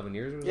 10, 11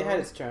 years. It had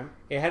its charm.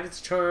 It had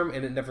its charm,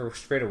 and it never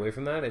strayed away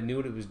from that. It knew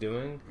what it was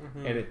doing,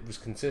 and it was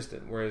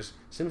consistent. Whereas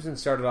Simpsons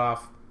started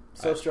off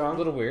so strong, a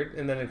little weird,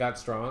 and then it got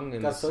strong.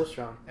 And so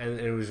strong, and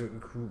it was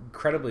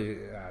incredibly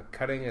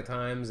cutting at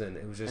times, and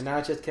it was just. And now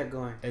it just kept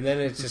going. And then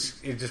it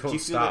just won't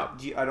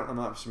stop. I'm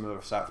not familiar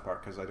with South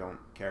Park because I don't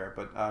care.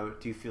 But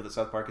do you feel that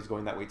South Park is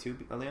going that way too,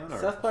 Leon? Or?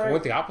 South Park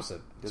went the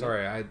opposite.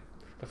 Sorry,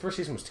 the first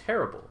season was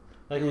terrible.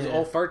 Like it was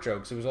all fart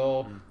jokes. It was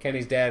all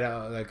Kenny's dead.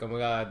 Like, oh my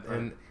god!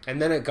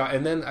 And then I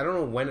don't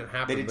know when it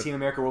happened. They did Team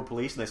America World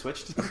Police and they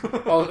switched.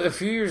 A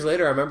few years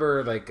later, I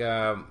remember like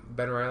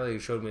Ben Reilly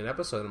showed me an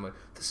episode. And I'm like,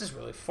 this is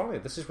really funny.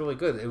 This is really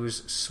good. It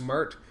was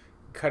smart,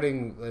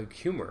 cutting like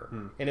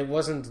humor, and it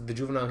wasn't the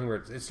juvenile humor.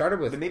 It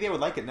started with. But maybe I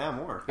would like it now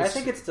more. I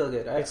think it's still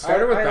good. It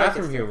started with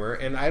bathroom humor,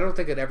 and I don't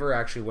think it ever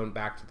actually went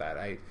back to that.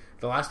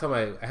 The last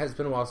time it's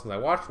been a while since I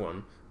watched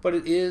one. But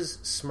it is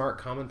smart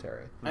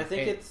commentary. I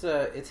think it's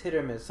hit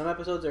or miss. Some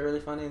episodes are really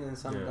funny, and then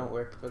some don't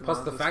work. But plus,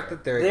 the fact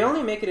that they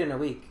only make it in a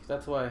week.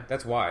 That's why.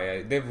 That's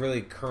why they have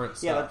really current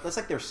stuff. Yeah, that's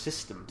like their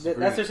system.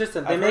 That's their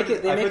system. They make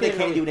it. They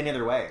can't do it any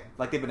other way.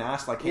 Like they've been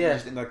asked, like,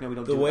 hey, no, we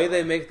don't. The way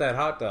they make that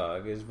hot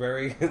dog is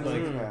very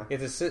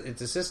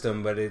it's a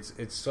system, but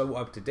it's so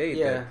up to date.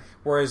 Yeah.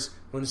 Whereas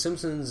when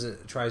Simpsons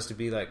tries to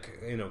be like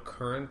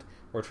current.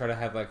 Or try to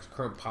have like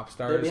current pop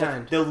stars. They're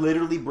behind. They'll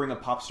literally bring a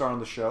pop star on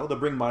the show. They'll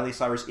bring Miley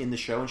Cyrus in the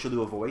show, and she'll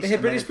do a voice. They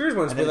had Britney Spears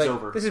once, but like,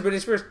 over. This is Britney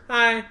Spears.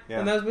 Hi,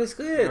 and that was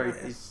basically it.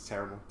 It's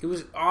terrible. It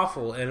was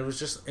awful, and it was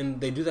just,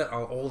 and they do that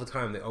all the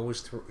time. They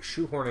always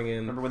shoehorning in.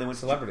 Remember when they went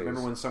celebrities?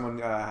 Remember when someone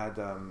had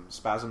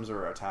spasms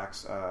or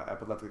attacks,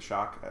 epileptic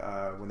shock,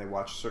 when they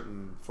watched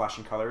certain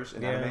flashing colors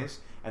in animes,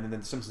 and then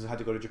the Simpsons had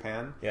to go to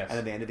Japan, and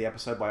then they ended the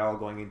episode by all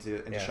going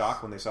into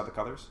shock when they saw the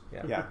colors.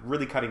 Yeah,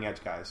 really cutting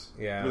edge guys.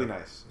 Yeah, really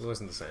nice. It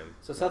wasn't the same.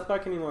 So South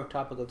Park can be more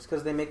topical, just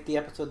because they make the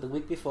episode the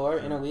week before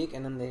in a week,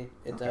 and then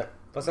it's Okay. up.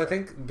 Plus, I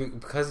think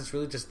because it's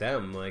really just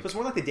them, like, So it's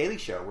more like the Daily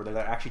Show, where they're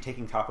actually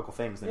taking topical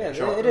things. Yeah,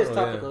 show it is Oh,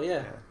 topical.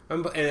 Yeah,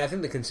 and I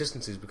think the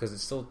consistency is because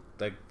it's still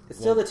like it's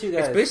still the two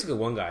guys. It's basically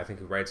one guy, I think,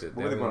 who writes it.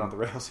 We're really going off the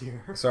rails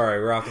here. Sorry,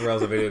 we're off the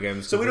rails of video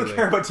games. So we don't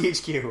care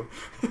completely. about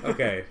THQ.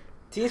 Okay.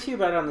 THQ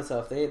brought it on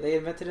themselves. They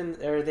invested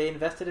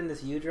in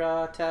this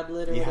UDraw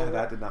tablet or Yeah, whatever,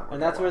 that did not work.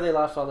 and that's out where well. they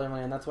lost all their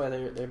money, and that's why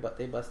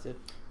they busted.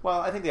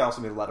 Well, I think they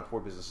also made a lot of poor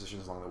business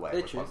decisions along the way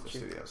with True, lots of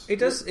true. studios. It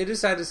does. It is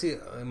sad to see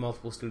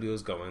multiple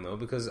studios going though,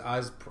 because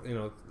as you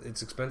know,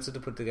 it's expensive to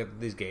put together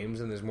these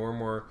games, and there's more and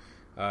more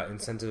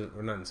incentive,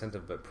 or not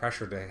incentive, but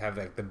pressure to have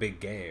like the big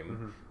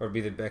game or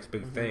be the next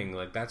big thing.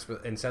 Like that's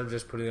instead of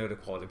just putting out a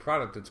quality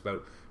product, it's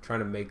about trying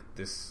to make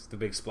this the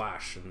big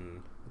splash,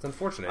 and it's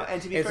unfortunate.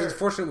 And to be it's fair,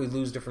 unfortunate we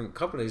lose different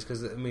companies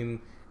because I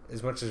mean.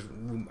 As much as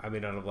I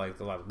may not have liked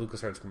a lot of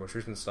LucasArts most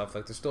recent stuff,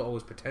 like there's still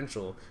always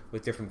potential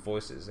with different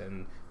voices,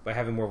 and by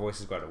having more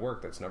voices go out at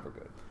work, that's never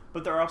good.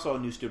 but there are also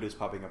new studios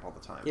popping up all the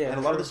time. Yeah, and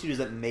a lot of sure. the studios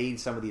that made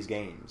some of these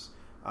games,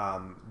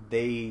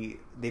 they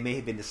may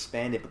have been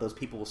disbanded, but those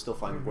people will still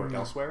find work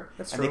elsewhere,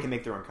 That's and true. they can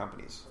make their own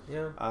companies.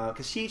 Yeah.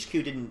 Because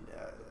THQ didn't.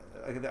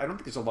 I don't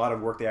think there's a lot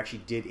of work they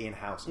actually did in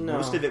house. No.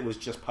 Most of it was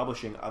just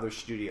publishing other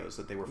studios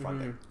that they were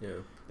funding. Yeah.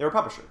 They were a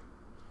publisher,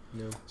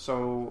 Yeah.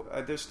 so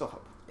there's still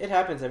hope. It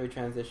happens every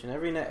transition,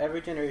 every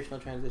generational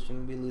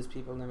transition. We lose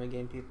people and then we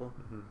gain people.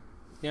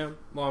 Yeah,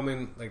 well, I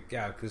mean, like,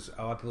 yeah, because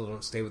a lot of people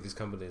don't stay with these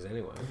companies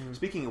anyway.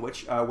 Speaking of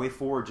which,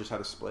 WayForward just had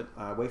a split.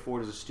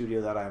 WayForward is a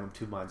studio that I'm of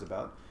two minds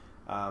about.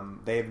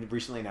 They have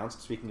recently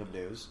announced, speaking of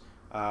news,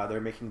 they're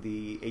making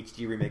the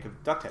HD remake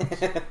of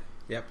DuckTales.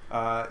 Yep.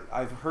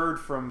 I've heard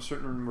from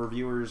certain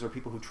reviewers or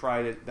people who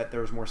tried it that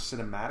there's more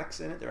cinematics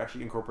in it. They're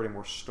actually incorporating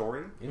more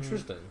story.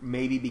 Interesting.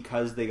 Maybe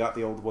because they got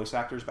the old voice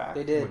actors back.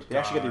 They did. They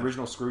actually got the God.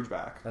 original Scrooge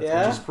back, That's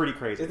Yeah? which is pretty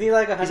crazy. Isn't he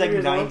like He's 100 like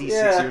years 96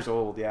 old? Yeah. years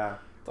old, yeah.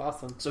 It's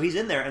awesome. So he's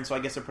in there, and so I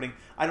guess they're putting...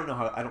 I don't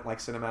like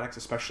cinematics,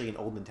 especially in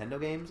old Nintendo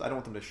games. I don't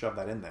want them to shove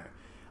that in there.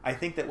 I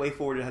think that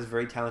WayForward has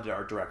very talented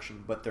art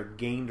direction, but their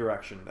game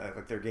direction,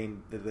 like their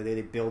game, the way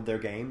they build their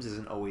games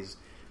isn't always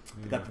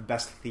got the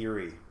best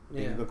theory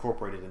being Yeah.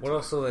 incorporated into What it.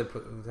 else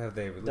have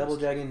they released? Double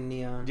Dragon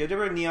Neon. The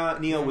other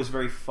Neo was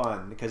very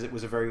fun because it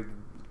was a very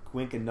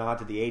wink and nod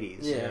to the 80s.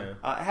 Yeah.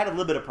 It had a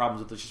little bit of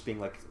problems with it just being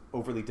like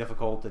overly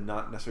difficult and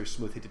not necessarily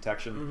smooth hit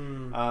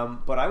detection.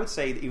 But I would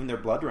say that even their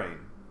Blood Rain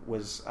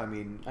was, I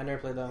mean, I never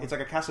played that one. it's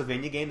like a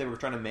Castlevania game they were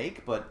trying to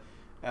make, but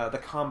the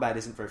combat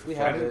isn't very We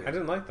fulfilling. have I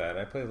didn't like that.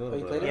 I played a little Oh,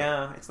 you bit played of it?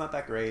 that. Yeah, it's not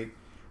that great.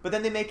 But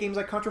then they make games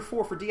like Contra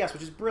 4 for DS,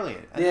 which is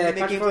brilliant. And Yeah, then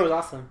they make Contra games 4 was like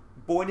awesome.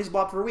 Boy and His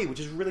Blob for Wii, which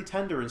is really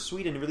tender and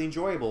sweet and really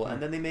enjoyable. Hmm.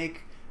 And then they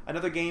make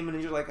another game,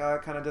 and you're like,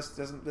 kind of just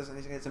doesn't.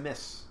 It's a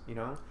miss, you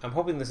know. I'm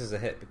hoping this is a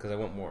hit because I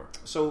want more.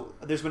 So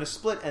there's been a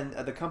split, and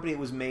the company that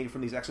was made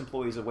from these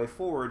ex-employees of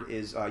WayForward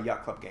is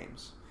Yacht Club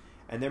Games,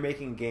 and they're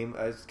making a game.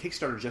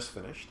 Kickstarter just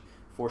finished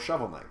for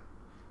Shovel Knight.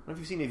 I don't know if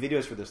you've seen any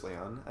videos for this,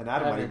 Leon. And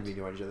Adam might even be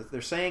doing it.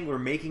 They're saying we're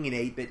making an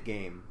 8-bit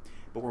game,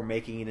 but we're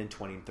making it in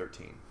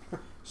 2013.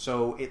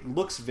 So it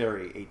looks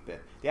very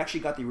 8-bit. They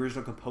actually got the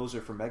original composer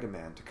for Mega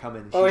Man to come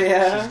in.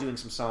 And she's doing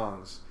some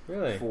songs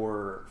Really?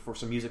 for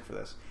some music for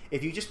this.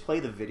 If you just play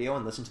the video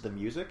and listen to the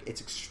music,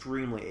 it's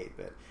extremely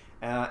 8-bit.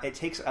 It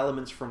takes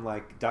elements from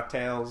like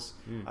DuckTales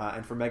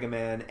and from Mega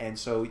Man, and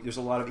so there's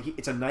a lot of...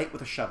 It's a knight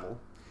with a shovel.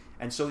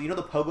 And so, you know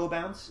the pogo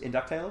bounce in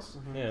DuckTales?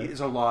 Yeah. There's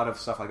a lot of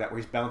stuff like that where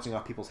he's bouncing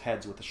off people's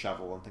heads with a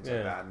shovel and things like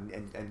Yeah. that,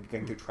 and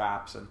getting through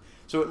traps. And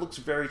so it looks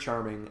very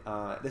charming.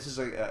 This is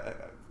a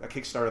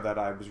Kickstarter that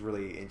I was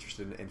really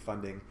interested in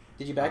funding.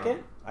 Did you back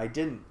it? I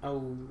didn't, Oh.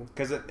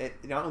 because it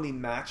not only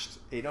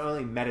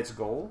met its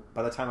goal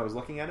by the time I was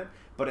looking at it,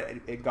 but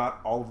it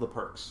got all of the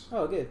perks.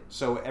 Oh, good.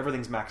 So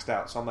everything's maxed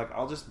out. So I'm like,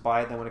 I'll just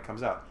buy it then when it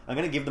comes out. I'm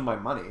going to give them my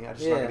money. I'm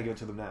just not going to give it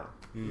to them now.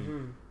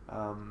 Mm-hmm.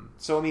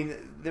 So I mean,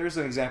 there's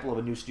an example of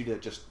a new studio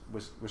that just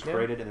was Yeah.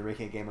 created, and they're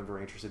making a game I'm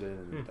very interested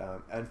in.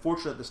 And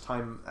unfortunately, this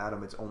time,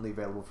 Adam, it's only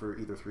available for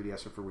either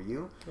 3DS or for Wii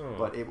U. Oh.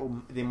 But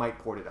they might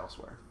port it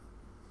elsewhere.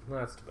 Well,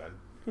 that's too bad.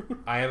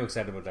 I am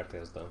excited about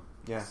DuckTales though.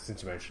 Yeah.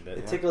 Since you mentioned It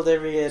it. tickled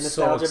every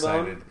So nostalgia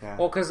excited. bone. Yeah.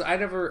 Well, because I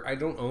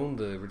don't own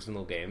the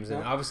original games, and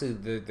No. obviously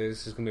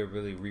this is going to be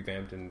really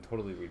revamped and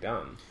totally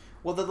redone.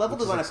 Well, the level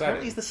Which is design exciting.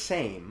 apparently is the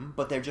same,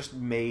 but they're just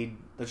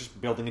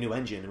building a new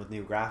engine with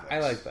new graphics. I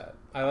like that.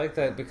 I like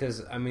that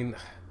because I mean,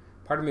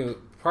 part of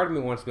me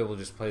wants to be able to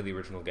just play the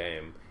original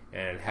game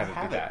and have it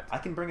be that. I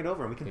can bring it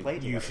over and we can play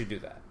it You together. should do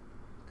that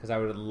because I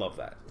would love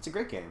that. It's a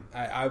great game.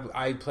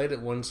 I played it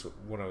once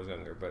when I was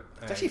younger, but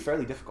It's actually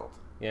fairly difficult.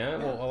 yeah.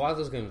 Well, a lot of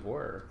those games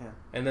were. Yeah.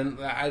 And then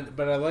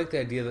but I like the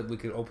idea that we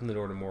could open the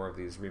door to more of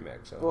these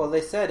remakes. So. Well,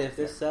 they said if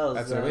this sells,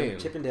 That's what I mean.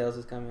 Chippendales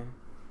is coming.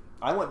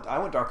 I want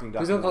Darkwing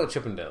Duck. please don't call it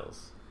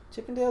Chippendales.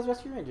 Chip and Dale's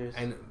Rescue Rangers.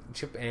 And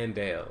Chip and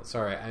Dale.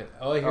 Sorry,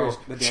 all I hear is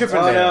the Chip dance. and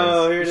Oh, Dale.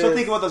 no, here You're it still is.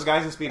 thinking about those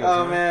guys in Speedos. Oh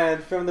you know?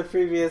 man, from the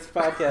previous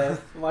podcast,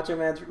 Macho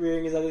Man's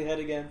rearing his ugly head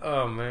again.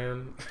 Oh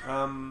man.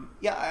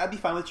 Yeah, I'd be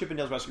fine with Chip and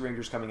Dale's Rescue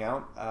Rangers coming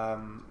out.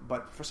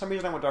 But for some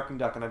reason, I want Darkwing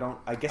Duck, and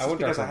I guess it's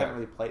because I haven't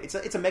really played.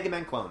 It's a Mega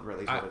Man clone,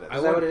 really. Is what it is.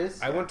 Is that what it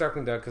is? I want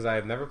Darkwing Duck because I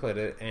have never played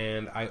it,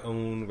 and I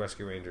own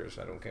Rescue Rangers.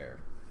 I don't care,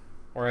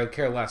 or I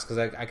care less because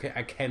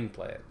I can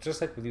play it. Just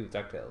like with you with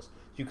DuckTales,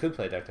 you could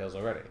play DuckTales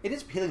already. It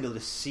is appealing though to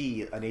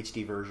see an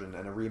HD version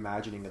and a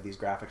reimagining of these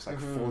graphics, like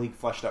fully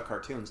fleshed out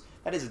cartoons.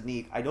 That is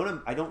neat. I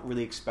don't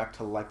really expect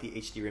to like the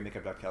HD remake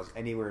of DuckTales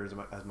anywhere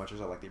as much as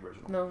I like the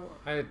original. No,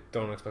 I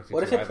don't expect you What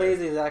to. if it either.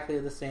 plays exactly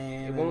the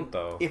same? It won't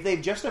though. If they've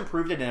just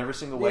improved it in every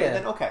single way, Yeah.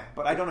 then okay.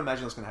 But I don't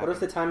imagine that's going to happen. What if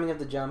the timing of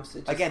the jumps?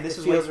 It just, Again, this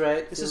it is feels way,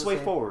 right. This feels is the way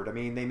same. forward. I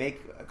mean, they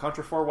make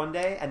Contra 4 one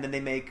day, and then they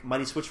make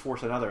Mighty Switch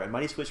Force another, and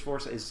Mighty Switch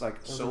Force is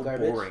like Was so it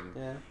garbage? boring.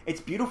 Yeah. It's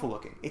beautiful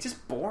looking. It's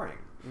just boring.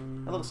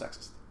 A little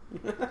sexist.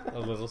 A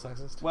little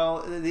sexist.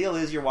 Well, the deal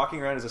is you're walking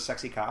around as a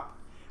sexy cop,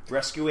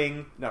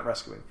 bringing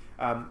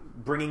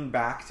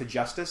back to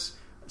justice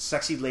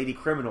sexy lady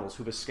criminals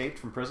who've escaped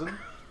from prison,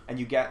 and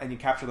you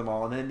capture them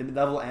all, and then the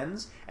level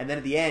ends, and then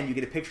at the end you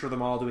get a picture of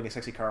them all doing a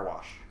sexy car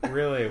wash.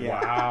 Really? Yeah.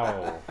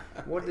 Wow.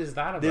 What is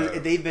that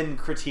about? They've been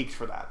critiqued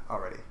for that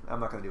already. I'm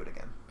not going to do it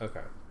again.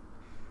 Okay.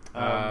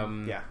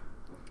 Yeah.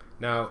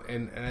 Now,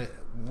 and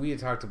we had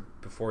talked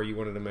before. You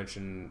wanted to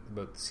mention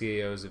about the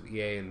CEOs of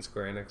EA and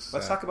Square Enix.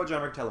 Let's talk about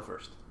John Riccatello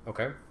first.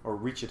 Okay. Or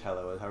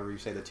Riccatello, however you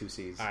say the two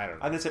C's. I don't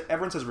know. I'm gonna say,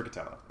 everyone says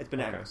Riccatello. It's been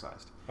Okay.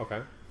 anglicized.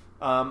 Okay.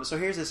 So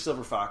here's this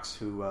Silver Fox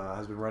who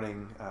has been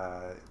running.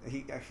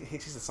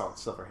 He's a solid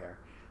silver hair,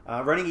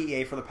 running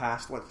EA for the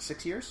past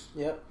 6 years,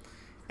 Yep.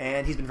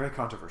 and he's been very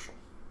controversial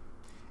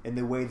in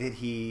the way that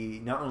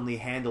he not only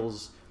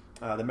handles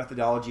the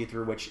methodology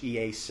through which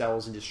EA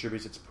sells and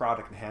distributes its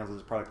product and handles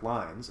its product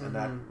lines, and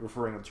that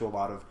referring to a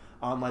lot of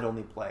online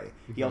only play.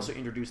 He also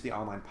introduced the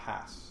online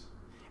pass.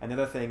 And the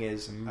other thing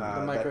is The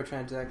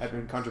microtransactions. have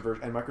been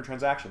controversial, and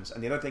microtransactions.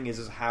 And the other thing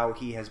is how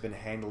he has been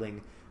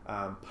handling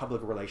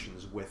public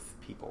relations with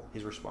people,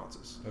 his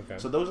responses. Okay.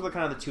 So those are the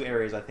kind of the two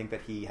areas I think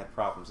that he had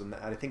problems, and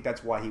I think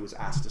that's why he was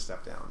asked to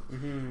step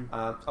down.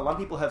 A lot of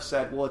people have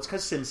said, well, it's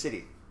because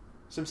SimCity.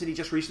 SimCity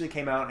just recently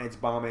came out and it's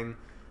bombing.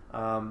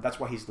 That's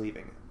why he's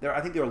leaving.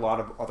 I think there are a lot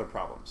of other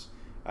problems.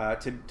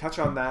 To touch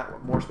on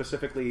that more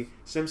specifically,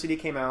 SimCity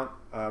came out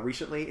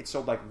recently. It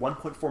sold like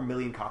 1.4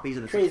 million copies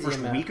in the Crazy first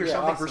amount. week or Yeah,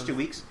 something, awesome. first 2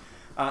 weeks.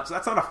 So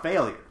that's not a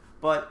failure.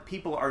 But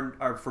people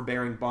are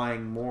forbearing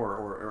buying more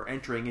or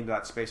entering into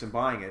that space and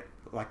buying it,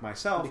 like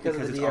myself, because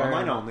of it's the DRM.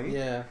 online only.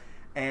 Yeah.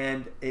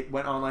 And it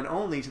went online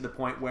only to the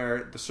point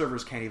where the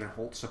servers can't even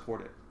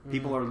support it.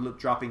 People are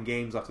dropping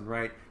games left and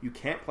right. You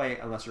can't play it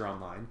unless you're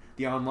online.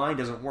 The online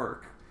doesn't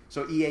work.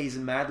 So EA is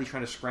madly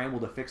trying to scramble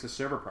to fix the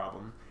server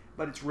problem,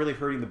 but it's really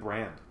hurting the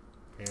brand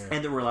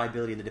and the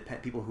reliability and the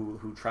people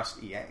who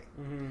trust EA.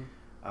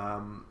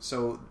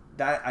 So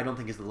that I don't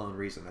think is the lone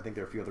reason. I think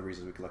there are a few other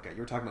reasons we could look at.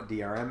 You were talking about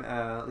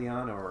DRM,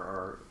 Leon,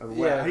 or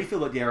Yeah. how do you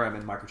feel about DRM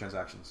and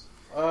microtransactions?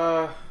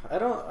 I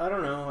don't know. I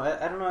don't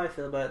know how I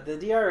feel about it.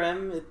 The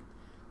DRM.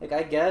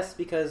 I guess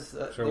because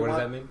Sure. they What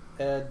does want,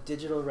 that mean?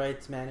 Digital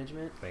rights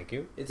management. Thank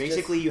you. It's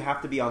Basically, you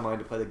have to be online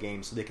to play the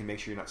game so they can make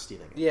sure you're not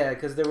stealing it. yeah,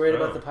 because they're worried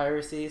Oh. about the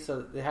piracy,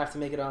 so they have to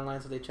make it online,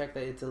 so they check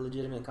that it's a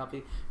legitimate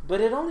copy. But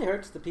it only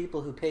hurts the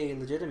people who pay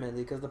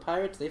legitimately, because the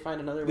pirates, they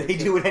find another way They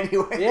to... do it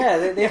anyway.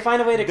 Yeah, they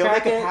find a way to They'll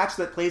crack make a it. patch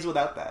that plays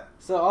without that.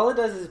 So all it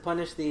does is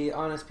punish the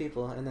honest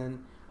people, and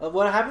then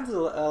what happens a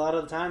lot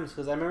of the times,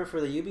 because I remember for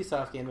the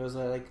Ubisoft game, there was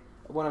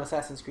one of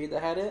Assassin's Creed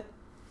that had it,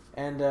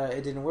 and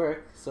it didn't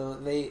work, so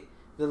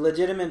the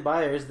legitimate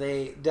buyers,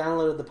 they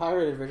downloaded the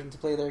pirated version to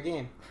play their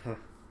game.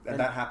 And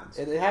that happens.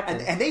 It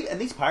happens. And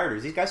these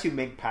pirators, these guys who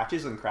make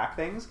patches and crack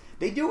things,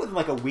 they do it within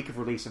like a week of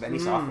release of any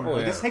software. Oh,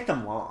 Like, yeah. this take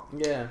them long.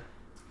 Yeah.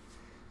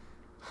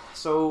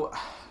 So,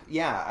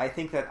 yeah, I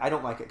think that I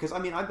don't like it because I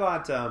mean I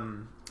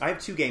have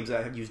two games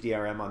that have used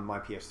DRM on my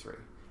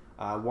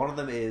PS3. One of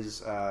them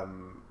is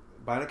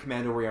Bionic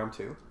Commando Rearm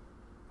 2.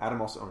 Adam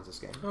also owns this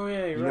game. Oh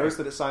yeah, You notice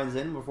that it signs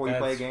in before you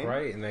play a game.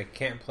 Right, and they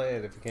can't play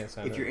it if you can't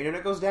sign If in. your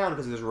internet goes down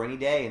because there's a rainy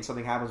day and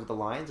something happens with the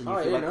lines and you Oh,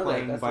 I feel didn't like know that.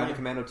 playing That's Bionic fine.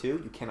 Commando 2,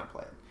 you cannot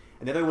play it.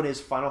 And the other one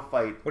is Final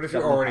Fight. What if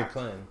you're Double already Impact.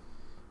 playing?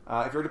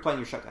 If you're already playing,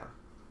 you're shut down.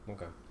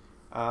 Okay.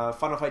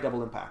 Final Fight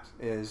Double Impact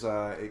is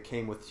it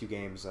came with two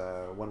games.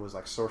 One was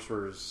like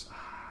Sorcerer's,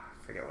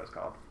 I forget what it's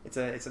called. It's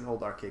an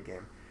old arcade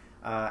game,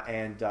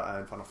 and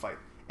Final Fight.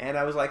 And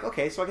I was like,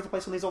 okay, so I get to play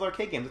some of these old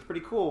arcade games. It's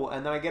pretty cool.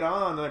 And then I get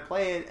on and I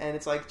play it, and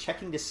it's like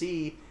checking to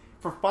see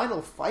for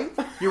Final Fight.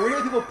 You're worried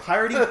about people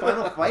pirating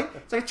Final Fight?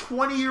 It's like a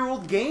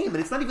 20-year-old game, and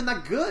it's not even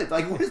that good.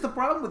 Like, what is the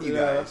problem with you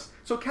guys?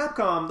 So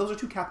Capcom, those are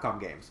two Capcom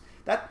games.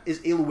 That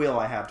is ill will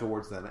I have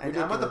towards them, and I'm at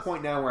the Ridiculous.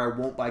 point now where I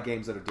won't buy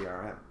games that are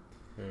DRM.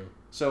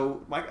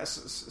 So,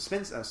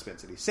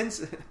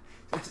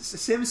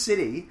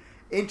 SimCity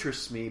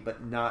interests me,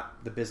 but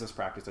not the business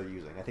practice they're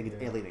using. I think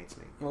it alienates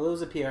me. Well, it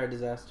was a PR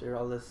disaster,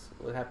 all this,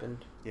 what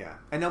happened. Yeah,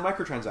 and now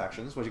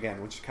microtransactions,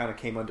 which kind of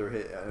came under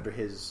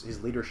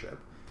his leadership.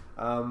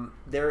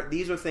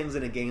 These are things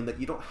in a game that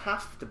you don't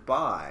have to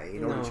buy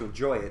in order to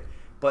enjoy it,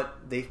 but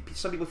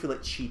some people feel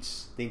it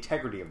cheats the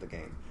integrity of the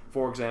game.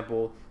 For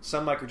example,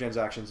 some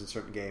microtransactions in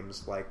certain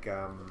games, like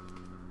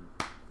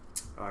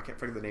I can't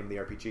forget the name of the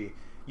RPG.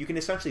 You can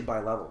essentially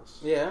buy levels.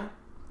 Yeah.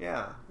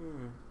 Yeah. How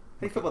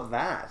do you feel about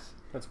that?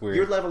 That's weird.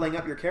 You're leveling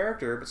up your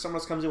character, but someone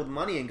else comes in with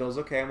money and goes,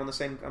 "Okay, I'm on the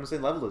same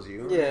level as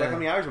you." Yeah. Like, how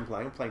many hours I'm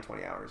playing? I'm playing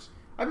 20 hours.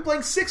 I've been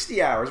playing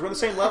 60 hours. We're on the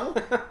same level.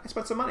 I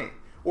spent some money.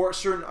 Or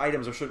certain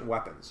items or certain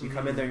weapons. You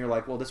come in there and you're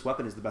like, "Well, this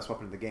weapon is the best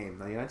weapon in the game.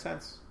 99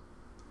 cents.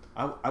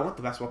 I want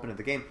the best weapon in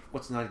the game.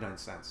 What's 99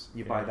 cents?"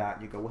 You buy that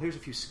and you go, "Well, here's a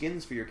few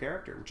skins for your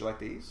character. Would you like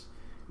these?"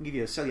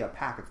 Sell you a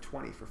pack of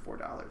 20 for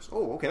 $4.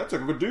 Oh, okay, that's a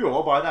good deal.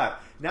 I'll buy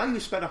that. Now you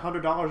spent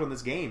 $100 on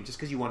this game just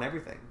because you want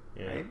everything,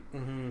 right?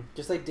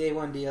 Just like day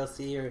one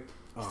DLC or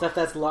stuff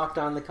that's locked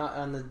on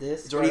the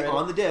disc. It's already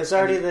on the disc. It's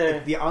already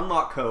there. The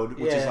unlock code,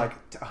 which is like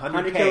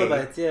 100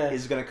 kilobytes,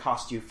 is going to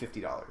cost you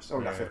 $50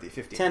 or not 50,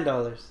 $15.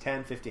 $10.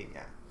 10, 15,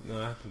 yeah. No,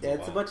 that happens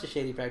it's a bunch of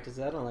shady practices.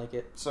 I don't like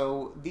it.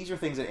 So these are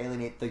things that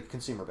alienate the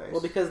consumer base.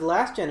 Well, because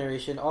last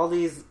generation, all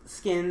these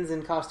skins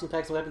and costume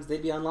packs and weapons,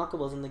 they'd be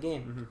unlockables in the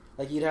game.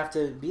 Like you'd have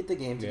to beat the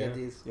game to get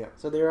these. Yeah.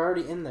 So they're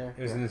already in there.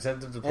 There's an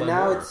incentive to play and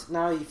now more.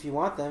 now if you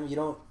want them, you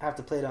don't have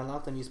to play to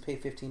unlock them. You just pay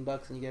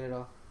 $15 and you get it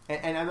all.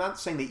 And I'm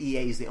not saying that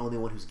EA is the only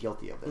one who's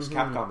guilty of this.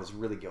 Capcom is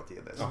really guilty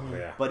of this. Oh,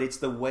 yeah. But it's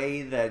the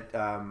way that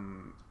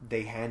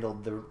they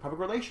handled the public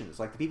relations.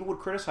 Like, the people would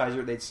criticize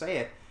it, they'd say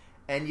it,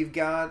 and you've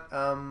got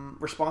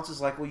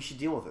responses like, "Well, you should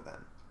deal with it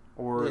then,"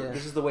 or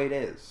 "This is the way it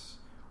is,"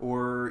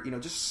 or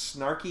just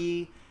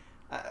snarky.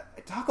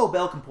 Taco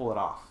Bell can pull it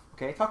off.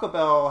 Okay, Taco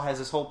Bell has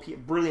this whole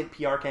brilliant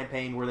PR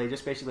campaign where they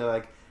just basically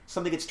like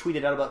something gets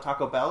tweeted out about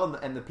Taco Bell,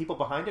 and the people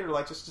behind it are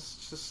like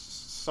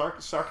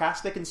just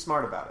sarcastic and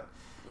smart about it.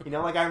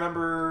 Like I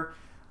remember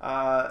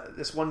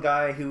this one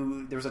guy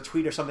who there was a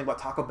tweet or something about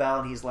Taco Bell,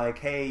 and he's like,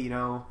 "Hey,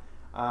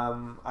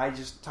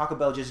 Taco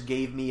Bell just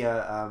gave me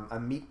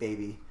a meat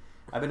baby.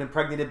 I've been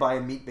impregnated by a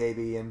meat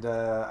baby, and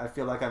I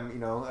feel like I'm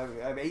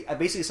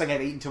basically saying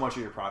I've eaten too much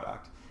of your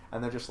product."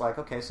 And they're just like,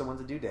 "Okay, so when's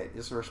the due date?"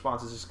 This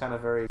response is just kind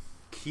of very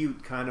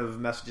cute kind of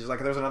messages. Like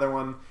there's another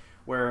one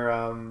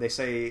where they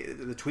say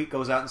the tweet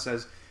goes out and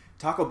says,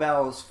 "Taco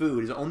Bell's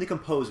food is only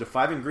composed of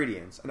 5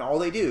 ingredients, and all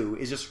they do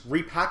is just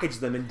repackage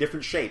them in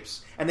different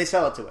shapes, and they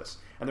sell it to us."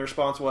 And the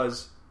response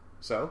was,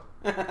 "So?"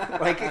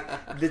 Like,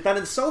 it's not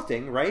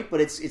insulting, right?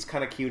 But it's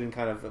kind of cute and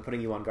kind of putting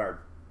you on guard.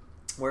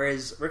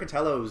 Whereas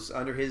Riccatello's,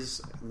 under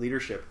his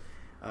leadership,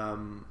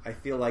 I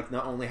feel like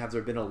not only have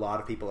there been a lot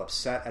of people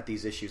upset at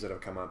these issues that have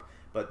come up,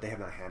 but they have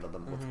not handled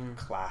them with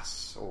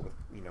class or with,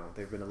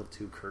 they've been a little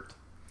too curt.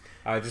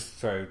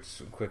 Just a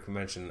quick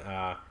mention.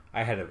 I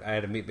had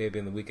a meat baby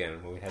in the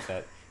weekend when we had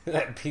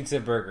that pizza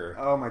burger.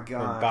 Oh my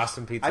god,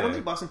 Boston Pizza. I don't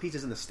think Boston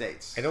Pizza's in the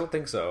States. I don't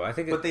think so. I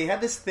think, but they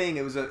had this thing.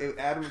 It was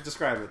Adam,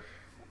 describe it.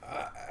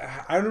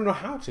 I don't know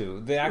how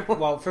to.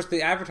 First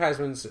the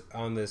advertisements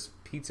on this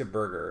pizza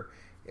burger.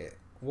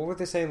 What were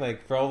they saying?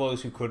 Like, for all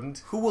those who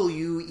couldn't, who will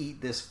you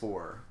eat this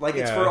for? Like,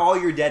 it's for all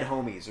your dead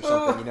homies or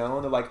something,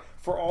 And they're like,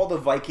 for all the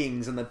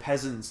Vikings and the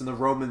peasants and the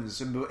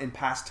Romans in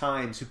past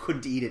times who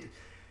couldn't eat it.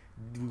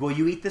 Will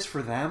you eat this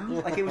for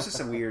them? Like, it was just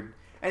a weird.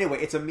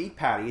 Anyway, it's a meat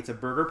patty. It's a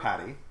burger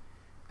patty,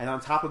 and on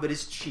top of it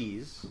is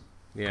cheese.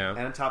 Yeah. And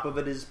on top of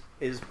it is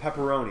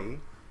pepperoni,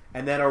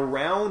 and then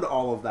around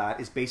all of that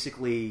is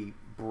basically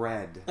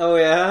bread. Oh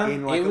yeah,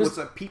 it was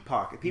a pita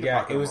pocket.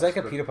 It was like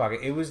a pita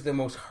pocket. It was the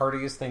most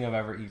heartiest thing I've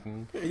ever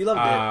eaten. You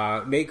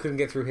loved it. Nate couldn't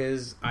get through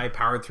his. I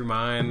powered through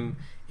mine.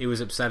 It was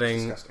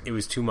upsetting. It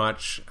was too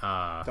much.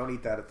 Don't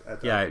eat that.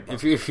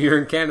 If you're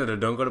in Canada,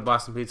 don't go to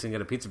Boston Pizza and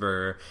get a pizza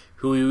burger.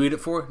 Who will you eat it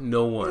for?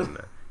 No one.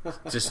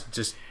 just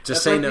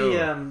That's say like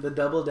no. The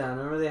double down.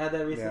 Remember they had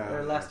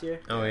that last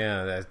year? Oh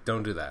yeah,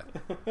 don't do that.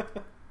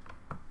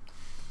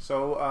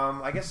 So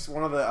I guess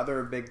one of the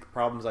other big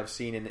problems I've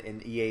seen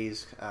in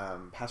EA's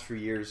past few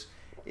years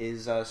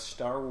is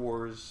Star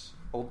Wars: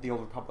 The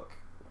Old Republic.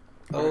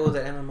 Oh, the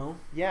MMO?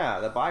 Yeah,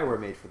 that Bioware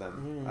made for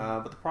them.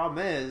 But the problem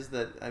is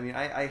that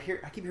I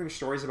keep hearing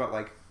stories about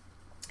like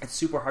it's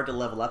super hard to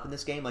level up in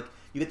this game. Like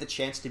you get the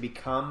chance to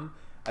become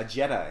a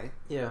Jedi,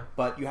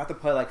 but you have to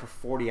play like for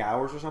 40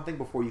 hours or something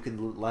before you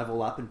can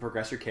level up and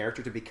progress your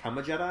character to become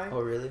a Jedi.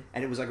 Oh, really?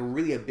 And it was like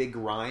a big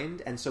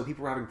grind, and so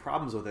people were having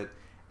problems with it.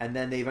 And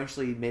then they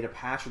eventually made a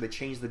patch where they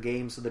changed the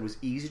game so that it was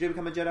easier to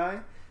become a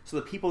Jedi. So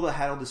the people that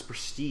had all this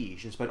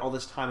prestige and spent all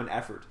this time and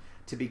effort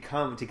to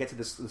get to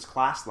this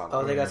class level.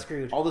 Oh, they got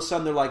screwed. All of a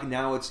sudden, they're like,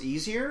 now it's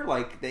easier.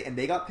 Like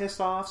they got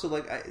pissed off. So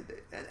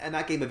and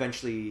that game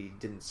eventually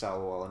didn't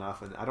sell well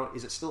enough. And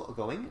is it still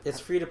going? It's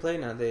free to play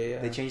now.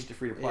 They changed it to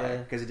free to play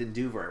because it didn't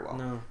do very well.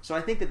 No. So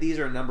I think that these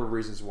are a number of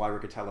reasons why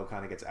Riccatello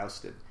kind of gets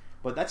ousted.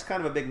 But that's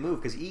kind of a big move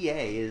because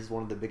EA is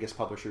one of the biggest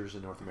publishers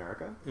in North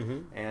America,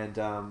 and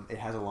it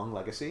has a long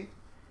legacy.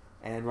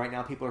 And right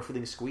now, people are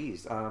feeling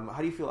squeezed. How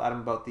do you feel,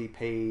 Adam, about the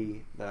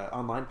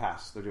online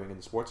pass they're doing in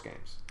the sports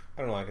games?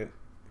 I don't like it.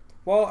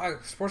 Well,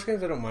 sports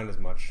games I don't mind as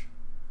much.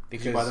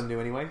 Because you buy them new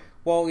anyway?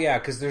 Well, yeah,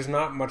 because there's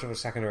not much of a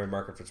secondary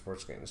market for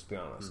sports games, to be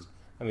honest.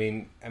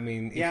 I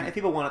mean, if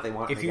people want it, they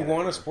want it. If you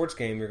want a sports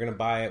game, you're going to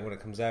buy it when it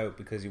comes out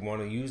because you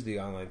want to use the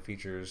online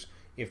features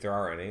if there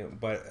are any.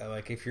 But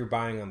like if you're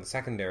buying on the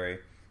secondary, you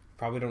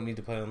probably don't need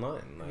to play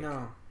online. Like,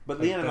 No. But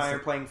Leon and I are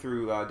playing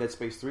through Dead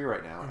Space 3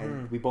 right now,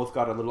 and we both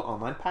got a little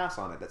online pass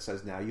on it that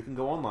says now you can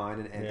go online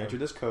and enter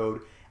this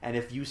code, and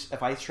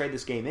if I trade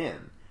this game in,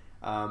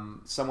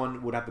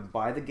 someone would have to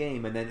buy the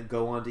game and then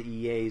go onto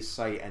EA's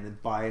site and then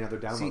buy another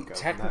download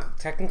code.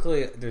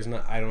 Technically,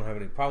 I don't have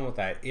any problem with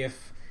that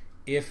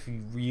if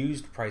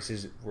used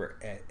prices were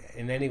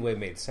in any way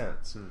made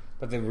sense.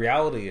 But the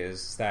reality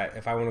is that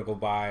if I want to go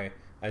buy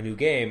a new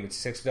game,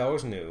 it's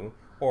 $60 new.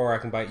 Or I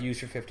can buy it used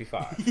for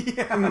 $55.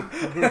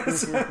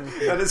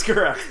 That is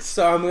correct.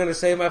 So I'm going to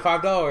save my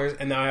 $5,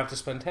 and now I have to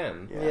spend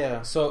 $10.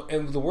 Yeah. So,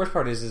 and the worst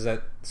part is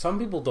that some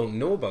people don't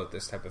know about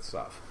this type of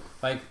stuff.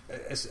 Like,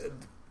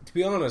 to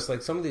be honest,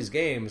 like some of these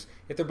games,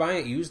 if they're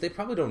buying it used, they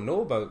probably don't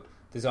know about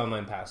these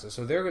online passes.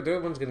 So they're the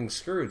ones getting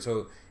screwed.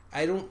 So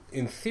I don't.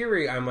 In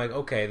theory, I'm like,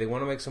 okay, they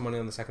want to make some money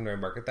on the secondary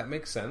market. That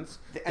makes sense,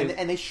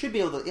 and they should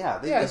be able to.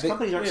 These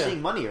companies aren't seeing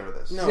money out of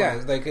this. No.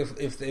 Yeah, like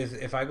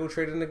if I go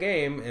trade in a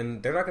game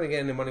and they're not going to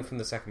get any money from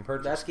the second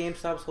purchase. That's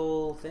GameStop's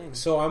whole thing.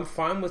 So I'm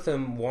fine with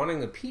them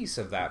wanting a piece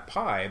of that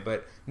pie,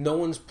 but no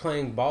one's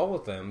playing ball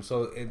with them.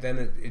 So then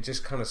it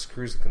just kind of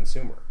screws the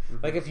consumer.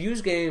 Like if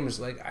used games,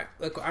 like I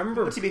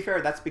remember. But to be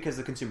fair, that's because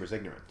the consumer's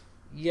ignorant.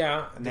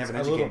 Yeah, and they haven't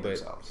bit. educated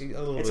themselves.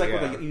 It's like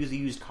when you use a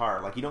used car.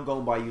 Like you don't go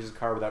and buy a used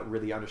car without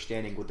really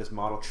understanding what this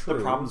model,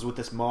 the problems with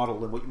this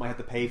model, and what you might have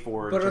to pay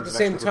for. But at the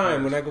same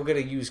time, when I go get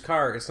a used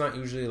car, it's not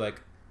usually like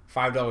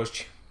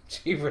 $5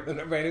 cheaper than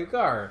a brand new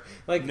car.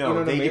 Like no, you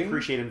know they what I mean?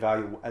 depreciate in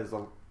value as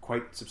a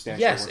quite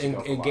substantial. Yes,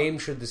 and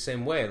games should the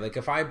same way. Like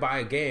if I buy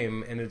a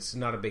game and it's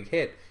not a big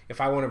hit,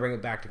 if I want to bring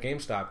it back to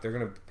GameStop, they're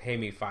going to pay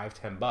me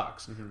 $5-10,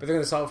 but they're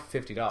going to sell it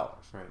for $50.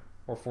 Right.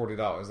 Or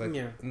 $40,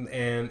 like,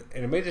 and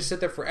it may just sit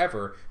there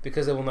forever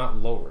because they will not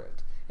lower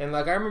it. And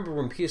like I remember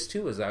when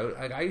PS2 was out,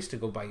 like I used to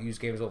go buy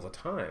used games all the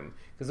time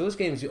because those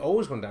games you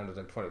always went down to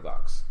like $20.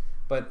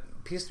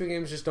 But PS3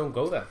 games just don't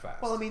go that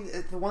fast. Well, I mean,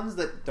 the ones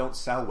that don't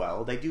sell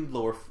well, they go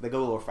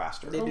lower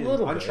faster. They do.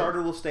 Little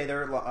Uncharted bit. will stay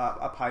there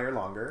up higher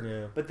longer.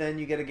 Yeah. But then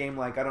you get a game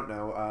like, I don't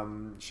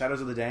know,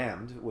 Shadows of the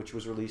Damned, which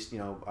was released,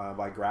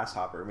 by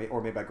Grasshopper,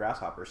 or made by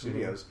Grasshopper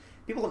Studios.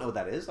 People don't know what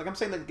that is. Like, I'm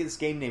saying that this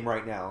game name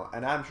right now,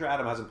 and I'm sure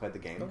Adam hasn't played the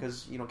game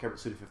because you don't care about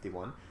Suda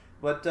 51.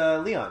 But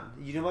Leon,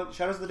 you know about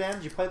Shadows of the Damned?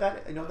 Did you play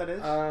that? You know what that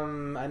is?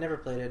 I never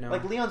played it. No.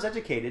 Like Leon's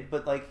educated,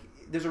 but like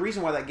there's a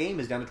reason why that game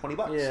is down to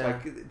 $20. Yeah.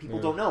 Like people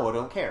don't know or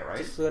don't care, right?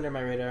 It just flew under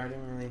my radar. I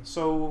didn't really.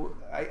 So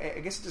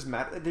I guess it doesn't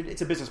matter.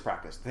 It's a business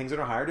practice. Things that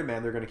are higher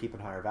demand, they're going to keep in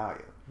higher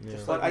value. Yeah.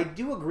 But I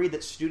do agree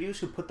that studios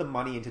who put the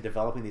money into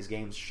developing these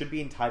games should be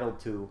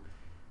entitled to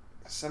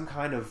some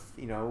kind of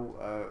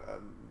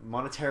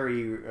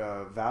monetary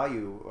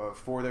value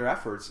for their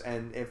efforts.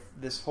 And if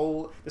the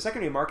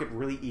secondary market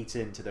really eats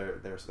into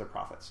their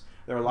profits,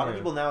 there are a lot of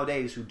people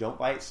nowadays who don't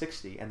buy at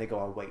 $60 and they go,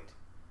 I'll wait.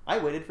 I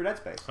waited for Dead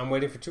Space. I'm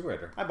waiting for Tomb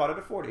Raider. I bought it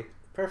at $40.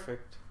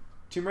 Perfect.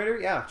 Tomb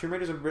Raider, Tomb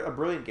Raider's a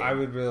brilliant game. I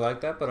would really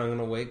like that, but I'm going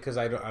to wait because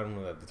I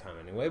don't know at the time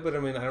anyway. But I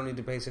mean, I don't need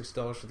to pay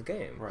 $60 for the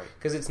game, right?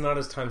 Because it's not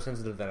as time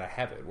sensitive that I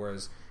have it.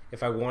 Whereas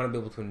if I want to be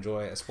able to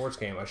enjoy a sports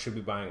game, I should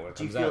be buying it when it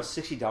comes out. Do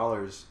you feel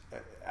 $60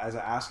 as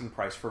an asking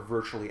price for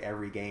virtually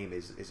every game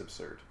is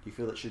absurd? Do you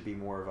feel it should be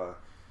more of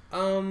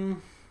a?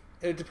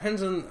 It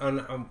depends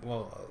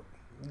on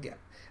yeah.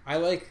 I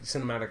like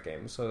cinematic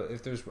games, so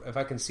if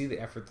I can see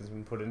the effort that's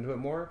been put into it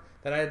more,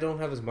 then I don't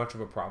have as much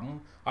of a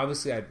problem.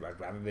 Obviously, I'd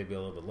rather they be a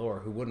little bit lower.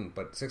 Who wouldn't?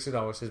 But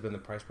 $60 has been the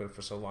price point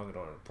for so long, I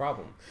don't have a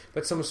problem.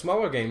 But some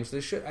smaller games,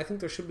 I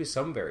think there should be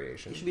some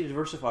variation. It should be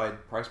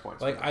diversified price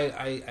points. Like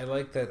I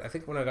like that. I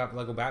think when I got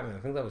Lego Batman, I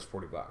think that was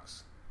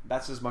 $40.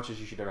 That's as much as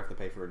you should ever have to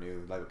pay for a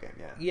new Lego game.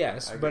 Yeah.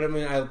 Yes, but I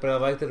mean, I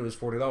liked that it was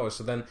 $40.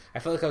 So then I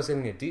felt like I was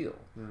getting a deal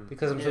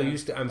because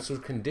I'm so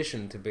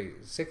conditioned to be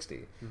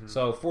 $60.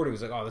 So $40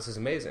 was like, oh, this is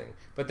amazing.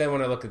 But then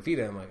when I look at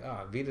Vita, I'm like,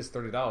 oh, Vita's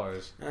 $30.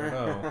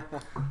 No,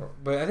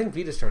 but I think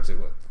Vita starts at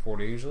what,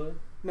 $40 usually.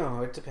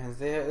 No, it depends.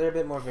 They're a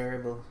bit more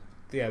variable.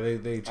 Yeah, they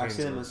change. I've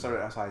seen them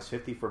start at size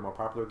 50 for more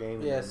popular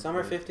games. Yeah, some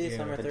are 50,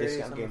 some are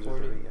 30, some are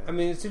 40. 30, I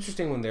mean, it's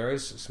interesting when there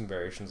is some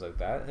variations like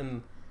that.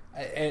 And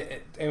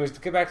anyways,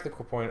 to get back to the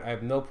core point, I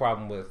have no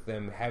problem with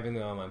them having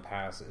the online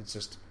pass. It's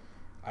just,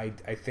 I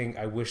think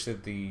I wish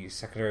that the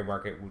secondary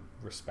market would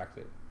respect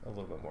it a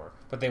little bit more.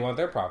 But they want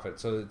their profit,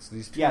 so it's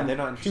these they're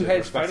not interested two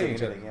heads in fighting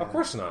each other. anything, Of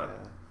course not.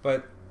 Yeah.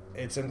 But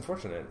it's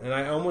unfortunate, and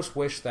I almost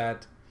wish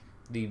that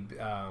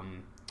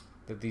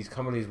that these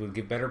companies would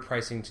give better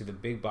pricing to the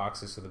big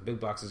boxes, so the big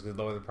boxes could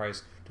lower the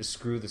price to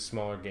screw the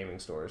smaller gaming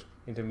stores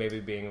into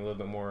maybe being a little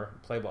bit more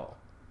play ball.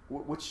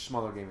 Which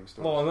smaller gaming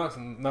stores? Well,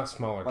 not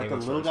smaller. Like gaming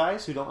the little stores.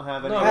 guys who don't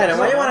have any. No, Adam,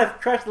 why do you want to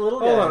crush the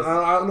little guys? Hold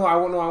on, I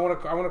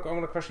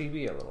want to crush EB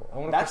a little. I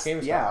want to crush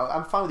GameStop. Yeah,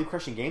 I'm fine with you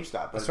crushing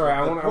GameStop. But sorry,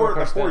 I want to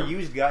crush the poor them.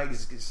 used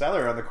guy's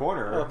seller on the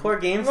corner. Oh,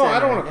 poor GameStop. No, I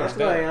don't want to crush What's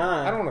them. going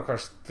on? I don't want to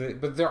crush,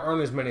 but there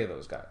aren't as many of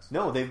those guys.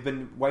 No, they've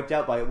been wiped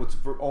out by what's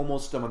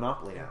almost a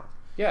monopoly now.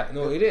 Yeah,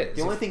 no, it is.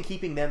 The only thing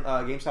keeping them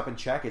GameStop in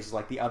check is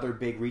like the other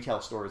big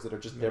retail stores that are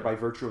just there by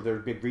virtue of their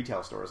big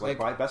retail stores, like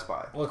Best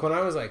Buy. Like when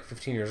I was like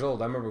 15 years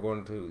old, I remember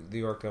going to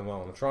the Yorkdale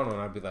Mall in Toronto,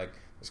 and I'd be like,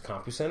 "There's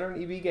CompuCenter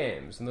and EB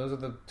Games, and those are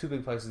the two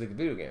big places that get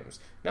video games."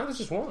 Now there's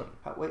just one.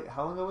 How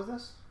long ago was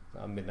this?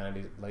 Mid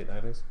 90s, late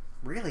 90s.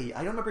 Really? I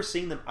don't remember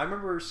seeing them. I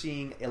remember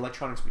seeing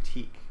Electronics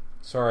Boutique.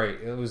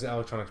 Sorry, it was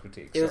Electronics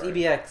Boutique. It was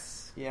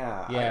EBX.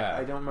 Yeah.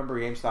 I don't remember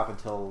GameStop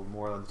until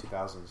more than the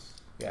 2000s.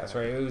 Yeah, that's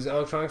right. It was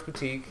Electronics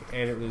Boutique,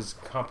 and it was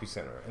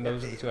CompuCenter, and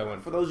those are the two I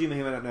went for. For those of you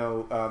who may not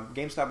know,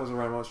 GameStop was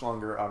around much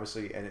longer,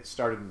 obviously, and it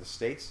started in the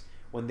States.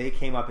 When they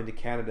came up into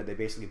Canada, they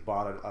basically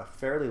bought a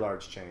fairly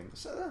large chain,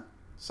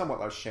 somewhat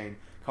large chain,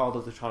 called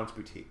Electronics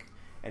Boutique.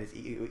 And it's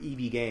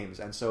EB Games,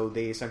 and so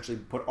they essentially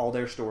put all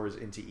their stores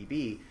into EB.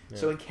 Yeah.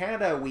 So in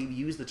Canada, we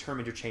use the term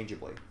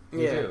interchangeably.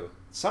 We do.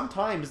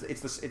 Sometimes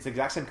it's the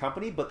exact same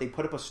company, but they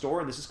put up a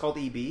store, and this is called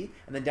EB,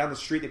 and then down the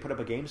street they put up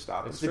a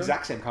GameStop. It's the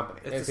exact same company.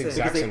 It's the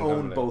because they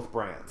own both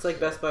brands. It's like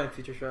Best Buy and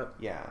Future Shop.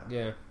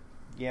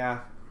 Yeah.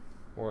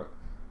 Or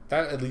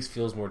that at least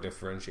feels more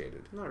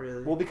differentiated. Not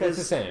really. Well, because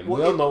it's the same.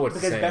 We all know what's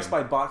the same. Because Best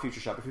Buy bought Future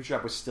Shop, but Future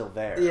Shop was still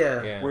there.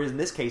 Yeah. Whereas in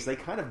this case, they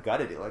kind of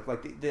gutted it.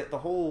 Like the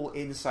whole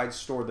inside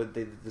store,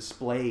 the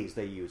displays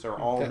they use are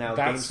all now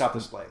GameStop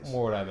displays.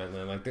 More what I meant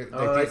then. Like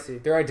I see.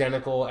 They're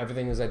identical.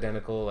 Everything is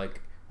identical.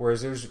 Like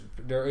whereas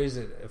there is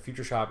a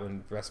Future Shop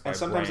and Best Buy. And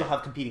sometimes brand. they'll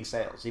have competing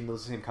sales, even though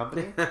it's the same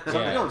company.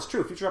 Yeah. No, it's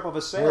true. Future Shop will have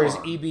a sale. Whereas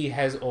EB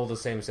has all the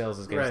same sales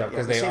as GameStop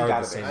because they are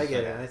the same. I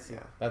get it. I see.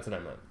 That's what I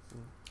meant.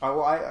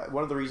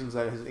 One of the reasons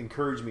that has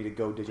encouraged me to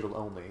go digital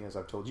only, as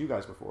I've told you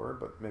guys before,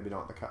 but maybe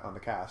not on the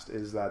cast,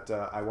 is that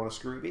I want to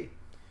screw EB.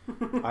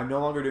 I'm no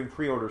longer doing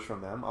pre-orders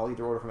from them. I'll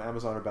either order from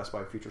Amazon or Best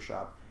Buy, Future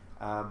Shop.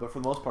 But for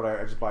the most part,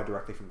 I just buy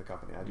directly from the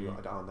company. I do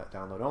on that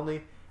download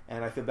only,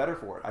 and I feel better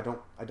for it.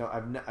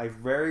 I've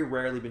very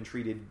rarely been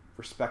treated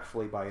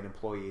respectfully by an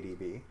employee at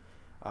EB.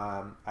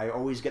 I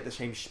always get the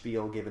same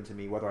spiel given to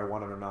me, whether I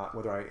want it or not.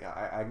 Whether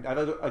I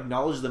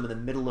acknowledge them in the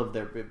middle of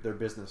their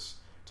business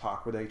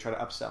talk, where they try to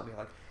upsell me,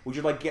 like, would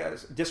you like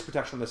disc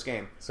protection on this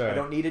game? Sorry. I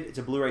don't need it. It's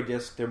a Blu-ray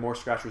disc. They're more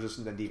scratch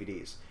resistant than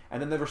DVDs.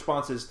 And then the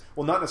response is,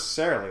 well, not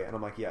necessarily. And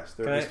I'm like, yes,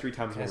 they're at least 3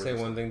 times more resistant. Can I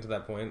say one thing to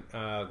that point?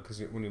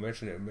 Because when you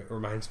mentioned it, it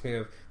reminds me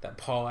of that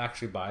Paul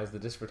actually buys the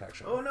disc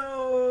protection. Oh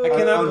no!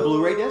 On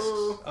Blu-ray discs?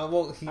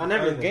 Well, on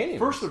everything. Games.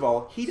 First of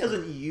all, he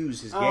doesn't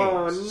use his games.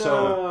 Oh,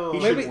 no.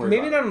 So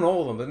maybe not on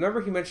all of them, but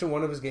remember he mentioned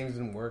one of his games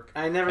didn't work.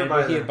 I never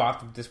buy buy he them. had bought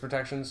the disc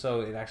protection,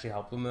 so it actually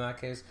helped him in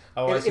that case.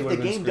 If the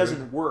game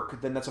doesn't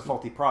work, then that's a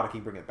faulty product. He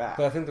bring it back.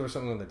 But I think there was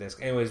something on the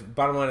disc. Anyways,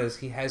 bottom line is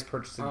he has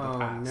purchased it in the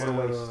past. What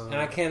a waste. And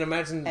I can't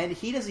imagine. And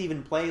he doesn't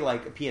even play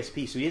like a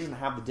PSP, so he doesn't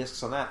have the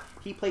discs on that.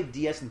 He played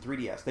DS and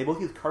 3DS. They both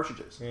use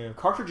cartridges. Yeah.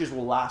 Cartridges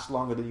will last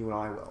longer than you and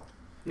I will.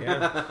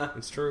 Yeah,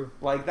 it's true.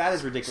 Like, that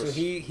is ridiculous.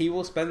 So he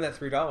will spend that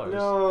 $3.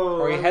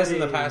 No, or he has in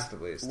the past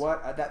at least.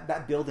 What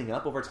that building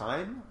up over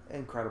time,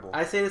 incredible.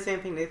 I say the same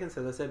thing Nathan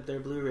said. I said they're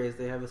Blu-rays.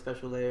 They have a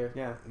special layer.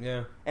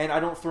 Yeah. And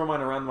I don't throw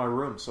mine around my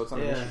room, so it's not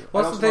an issue.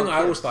 Well, that's the thing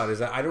I always thought is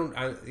that I don't.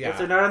 If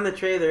they're not on the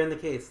tray, they're in the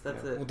case.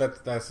 That's it. Well,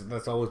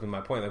 that's always been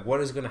my point. Like,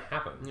 what is going to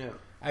happen? Yeah.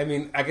 I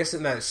mean, I guess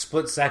in that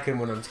split second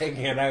when I'm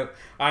taking it out,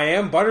 I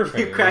am Butterfingers.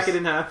 You crack it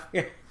in half.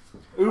 Yeah.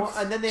 Well,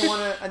 and then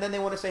they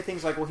want to say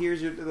things like, "Well,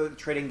 here's the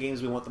trading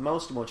games we want the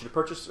most. We want you to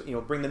purchase.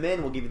 Bring them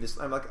in. We'll give you this."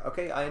 I'm like,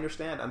 "Okay, I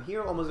understand. I'm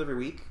here almost every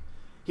week.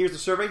 Here's the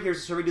survey. Do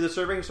the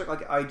survey. It's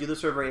like I do the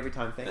survey every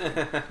time. Thank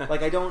you.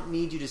 Like, I don't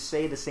need you to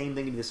say the same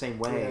thing to me the same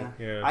way.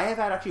 Yeah. I have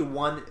had actually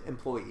one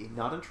employee,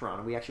 not in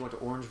Toronto. We actually went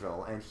to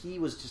Orangeville, and he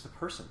was just a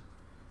person.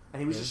 And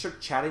he was just sort of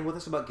chatting with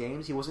us about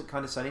games. He wasn't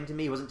condescending to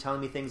me. He wasn't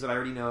telling me things that I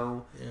already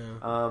know.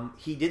 Yeah.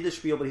 He did the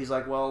spiel, but he's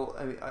like, well,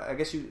 I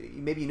guess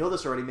maybe you know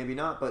this already, maybe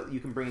not, but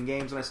you can bring in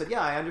games. And I said, yeah,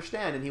 I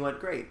understand. And he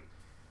went, great.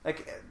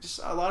 Like,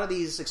 just a lot of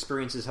these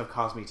experiences have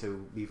caused me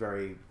to be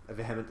very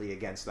vehemently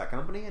against that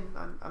company, and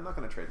I'm not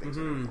going to trade things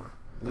anymore.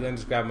 And then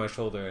just grabbed my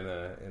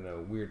shoulder in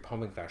a weird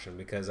pumping fashion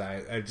because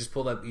I just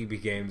pulled up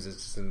EB Games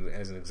as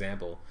an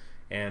example.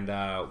 And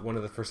one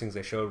of the first things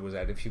they showed was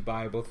that if you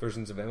buy both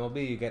versions of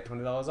MLB, you get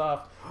 $20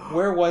 off.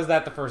 Where was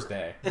that the first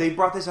day? They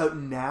brought this out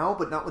now,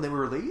 but not when they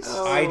were released?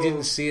 Oh. I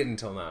didn't see it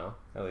until now,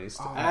 at least.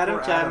 Oh, Adam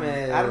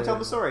Chapman. Adam, tell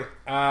the story.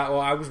 Well,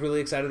 I was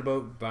really excited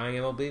about buying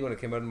MLB when it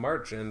came out in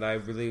March, and I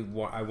really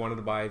I wanted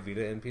to buy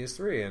Vita and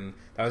PS3, and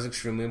that was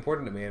extremely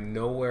important to me. And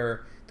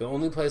nowhere, the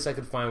only place I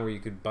could find where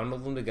you could bundle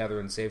them together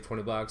and save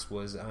 $20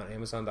 was on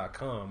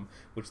Amazon.com,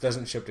 which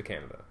doesn't ship to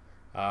Canada.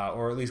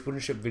 Or at least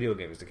wouldn't ship video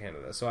games to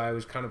Canada. So I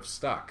was kind of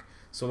stuck.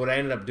 So what I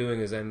ended up doing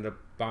is I ended up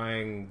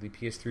buying the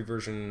PS3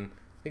 version,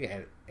 I think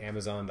at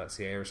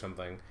Amazon.ca or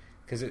something,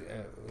 because it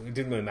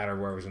didn't really matter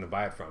where I was going to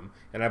buy it from.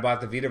 And I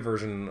bought the Vita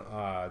version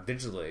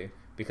digitally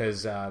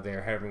because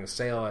they're having a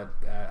sale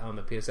on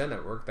the PSN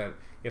network that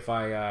if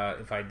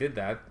I did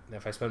that,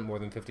 if I spent more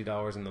than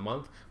 $50 in the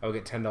month, I would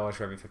get $10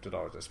 for every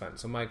 $50 I spent.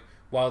 So I'm like,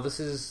 well,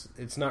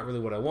 it's not really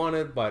what I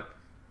wanted, but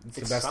it's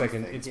the best I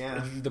can. It's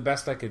the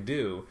best I could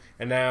do.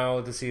 And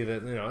now to see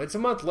that it's a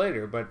month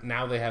later, but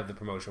now they have the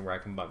promotion where I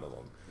can bundle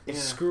them.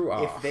 Screw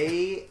off. If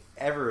they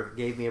ever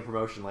gave me a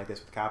promotion like this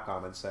with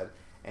Capcom and said,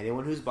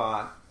 anyone who's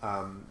bought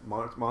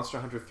Monster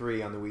Hunter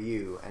 3 on the Wii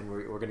U and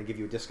we're going to give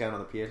you a discount on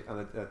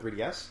the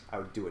 3DS, I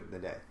would do it in a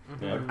day.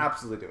 Mm-hmm. I would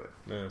absolutely do it.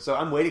 Yeah. So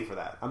I'm waiting for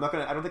that. I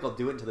don't think I'll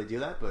do it until they do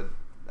that, but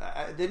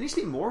there needs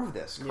to be more of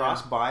this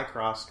cross-buy,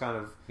 cross kind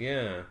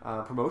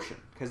of promotion,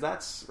 because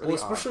that's really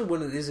especially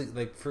when it is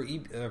like for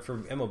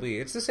MLB,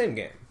 it's the same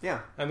game.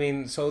 Yeah, I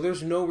mean, so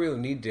there's no real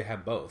need to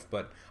have both,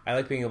 but I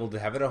like being able to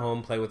have it at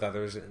home, play with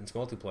others, and it's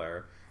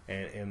multiplayer.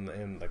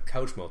 And the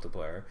couch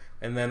multiplayer,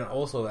 and then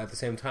also at the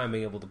same time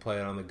being able to play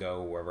it on the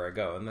go wherever I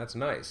go, and that's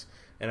nice.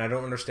 And I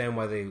don't understand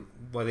why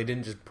they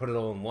didn't just put it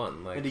all in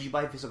one. Like, and did you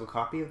buy a physical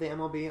copy of the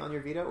MLB on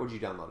your Vita, or did you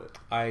download it?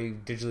 I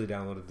digitally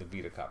downloaded the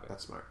Vita copy.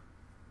 That's smart.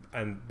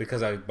 And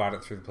because I bought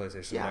it through the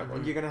PlayStation Network.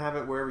 And you're going to have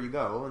it wherever you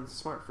go, and it's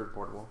smart for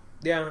portable.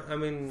 Yeah, I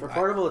mean, for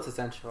portable, it's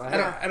essential.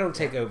 I don't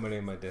take out many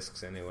of my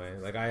discs anyway.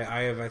 Like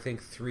I have, I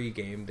think, 3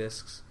 game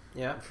discs.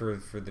 Yeah. For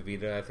the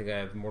Vita, I think I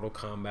have Mortal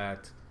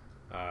Kombat.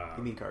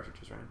 You mean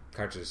cartridges, right?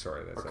 Cartridges,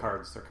 sorry. That's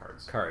cards. They're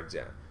cards. Cards,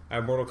 yeah. I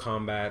have Mortal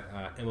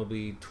Kombat,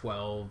 MLB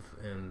 12,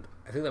 and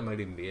I think that might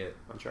even be it.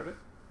 Uncharted?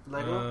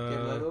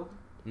 Lego?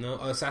 No,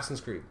 Assassin's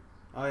Creed.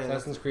 Oh yeah,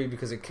 Assassin's Creed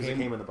because it came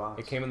in the box.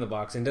 It came in the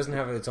box and doesn't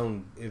have its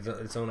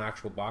own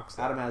actual box.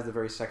 Adam has the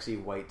very sexy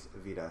white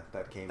Vita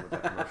that came with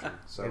that promotion.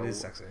 So it is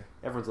sexy.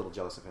 Everyone's a little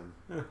jealous of him.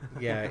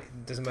 Yeah,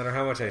 it doesn't matter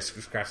how much I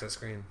scratch that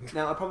screen.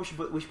 Now, we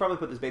should probably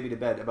put this baby to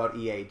bed about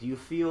EA. Do you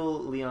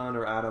feel, Leon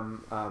or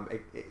Adam,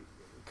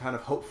 kind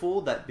of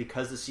hopeful that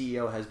because the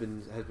CEO has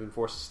been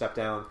forced to step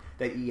down,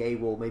 that EA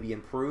will maybe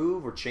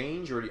improve or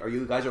change, or are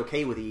you guys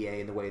okay with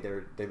EA in the way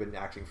they've been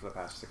acting for the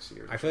past 6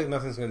 years? I feel like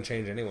nothing's going to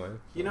change anyway.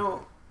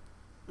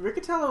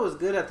 Riccatello was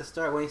good at the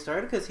start when he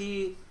started because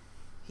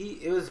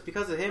it was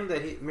because of him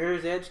that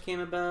Mirror's Edge came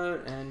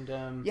about, and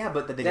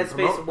but they Dead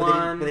Space 1.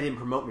 But they didn't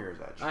promote Mirror's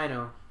Edge. I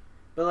know,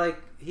 but like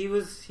he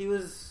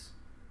was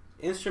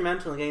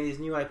instrumental in getting these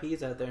new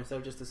IPs out there instead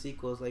of just the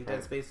sequels like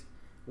Dead Space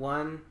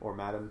 1 or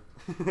Madden.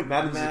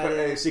 Madden's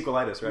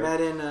sequelitis, right?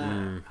 Madden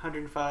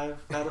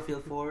 105,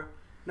 Battlefield 4.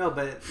 No,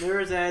 but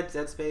Mirror's Edge,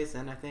 Dead Space,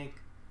 and I think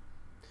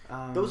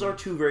those are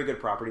 2 very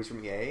good properties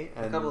from EA,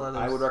 and a couple others.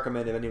 I would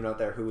recommend if anyone out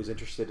there who is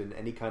interested in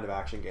any kind of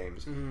action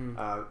games,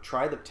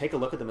 take a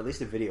look at them, at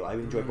least a video. I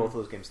enjoyed both of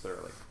those games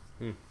thoroughly,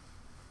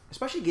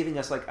 especially giving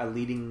us like a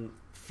leading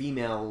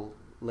female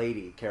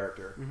lady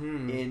character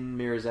in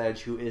Mirror's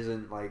Edge who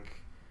isn't like,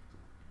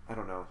 I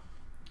don't know,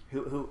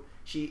 who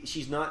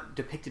she's not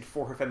depicted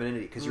for her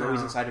femininity because you're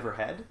always inside of her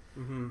head.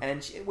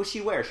 And what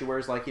she wears? She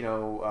wears like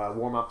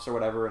warm ups or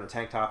whatever, and a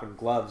tank top and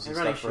gloves and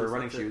stuff for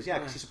running shoes. Yeah,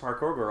 because she's a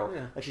parkour girl.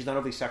 Yeah. Like she's not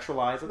overly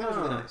sexualized. That was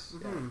really nice.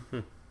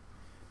 Yeah.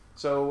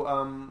 So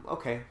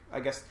okay, I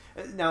guess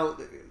now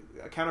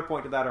a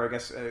counterpoint to that, or I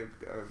guess a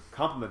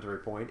complimentary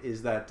point,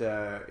 is that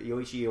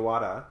Yoichi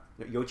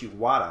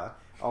Wada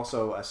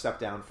also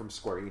stepped down from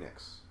Square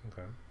Enix.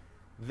 Okay.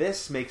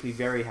 This makes me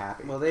very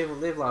happy. Well,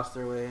 they've lost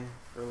their way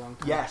for a long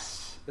time.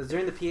 Yes. Because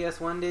during the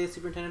PS1 days,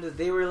 Super Nintendo,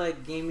 they were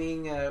like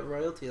gaming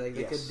royalty. Like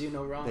they could do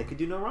no wrong. They could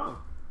do no wrong.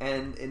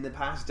 And in the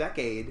past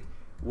decade,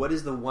 what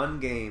is the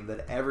one game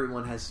that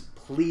everyone has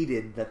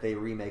pleaded that they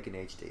remake in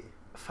HD?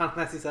 Final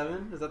Fantasy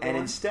VII? Is that the one? one?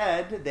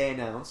 Instead, they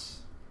announce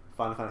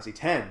Final Fantasy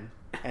X,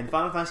 and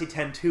Final Fantasy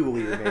X-2 will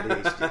be remade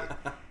in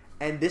HD.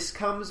 And this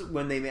comes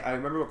when I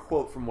remember a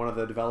quote from one of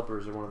the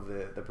developers or one of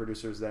the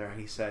producers there.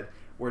 He said,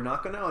 "We're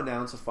not going to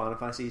announce a Final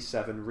Fantasy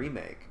VII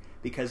remake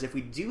because if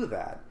we do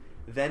that,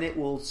 then it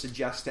will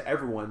suggest to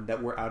everyone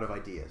that we're out of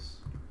ideas."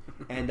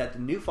 And that the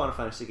new Final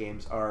Fantasy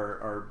games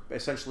are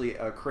essentially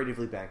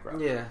creatively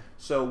bankrupt. Yeah.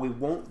 So we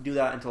won't do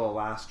that until a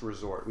last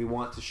resort. We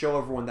want to show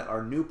everyone that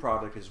our new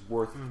product is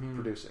worth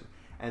producing.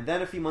 And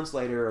then a few months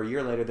later, or a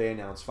year later, they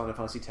announced Final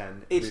Fantasy X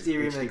HD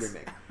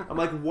remake. I'm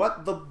like,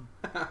 what the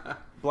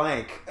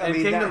blank?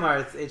 Kingdom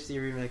Hearts HD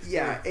remix.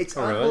 Yeah, it's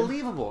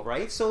unbelievable,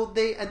 right? So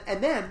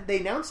and then they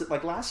announced it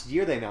like last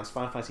year. They announced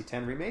Final Fantasy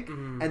X remake,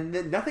 and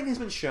then nothing has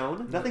been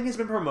shown. Nothing has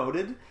been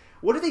promoted.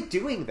 What are they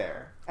doing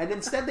there? And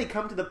instead, they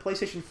come to the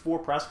PlayStation 4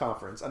 press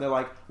conference, and they're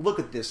like, "Look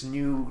at this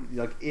new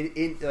like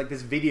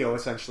this video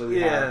essentially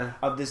we have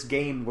of this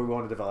game we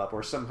want to develop,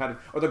 or some kind of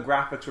or the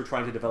graphics we're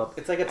trying to develop."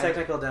 It's like a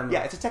technical demo.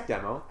 Yeah, it's a tech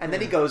demo. And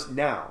then he goes,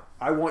 "Now,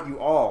 I want you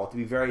all to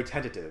be very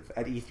tentative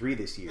at E3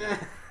 this year.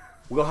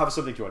 We'll have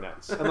something to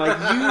announce." I'm like,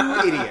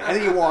 "You idiot!" And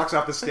then he walks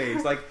off the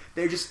stage. Like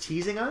they're just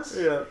teasing us,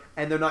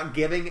 and they're not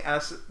giving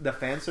us the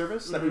fan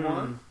service that we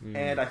want.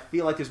 And I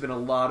feel like there's been a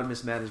lot of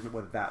mismanagement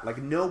with that. Like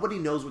nobody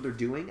knows what they're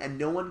doing, and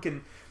no one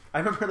can. I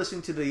remember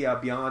listening to the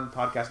Beyond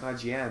podcast on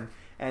IGN,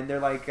 and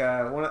they're like,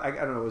 I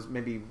don't know, it was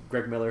maybe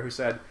Greg Miller who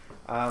said,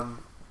 "I'm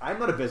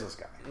not a business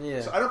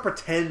guy, so I don't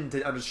pretend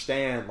to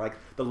understand like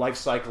the life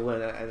cycle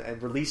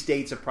and release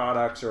dates of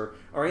products or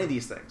any of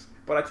these things.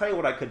 But I tell you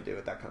what I could do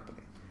at that company.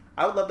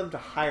 I would love them to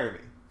hire me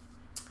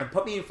and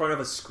put me in front of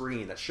a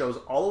screen that shows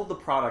all of the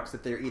products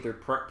that they're either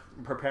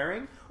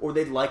preparing or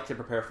they'd like to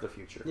prepare for the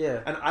future.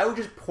 Yeah. And I would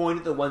just point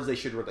at the ones they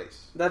should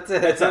release. That's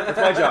it. That's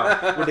my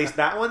job. Release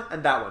that one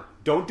and that one.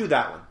 Don't do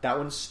that one. That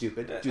one's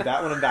stupid. Do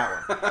that one and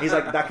that one. And he's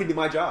like, that could be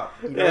my job.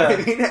 You know what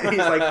I mean? And he's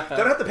like,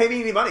 don't have to pay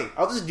me any money.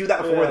 I'll just do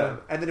that for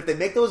them. And then if they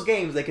make those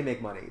games, they can make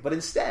money. But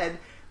instead,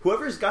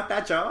 whoever's got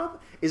that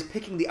job is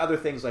picking the other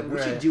things. Like, we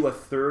should do a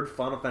third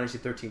Final Fantasy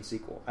 13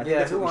 sequel. I think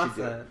that's what we should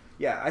do. That?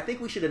 Yeah, I think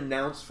we should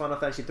announce Final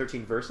Fantasy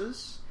 13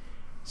 Versus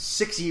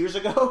 6 years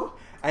ago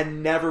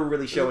and never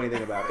really show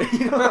anything about it.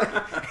 You know, like,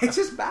 it's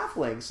just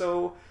baffling.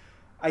 So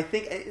I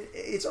think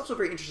it's also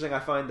very interesting. I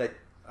find that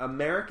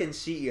American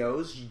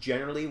CEOs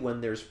generally,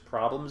 when there's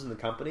problems in the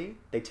company,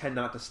 they tend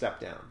not to step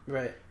down.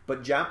 Right.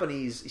 But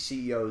Japanese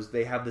CEOs,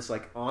 they have this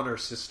like honor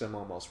system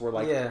almost, where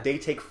like they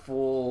take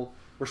full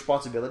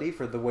responsibility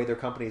for the way their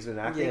company is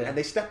enacting, and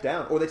they step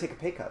down or they take a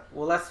pay cut.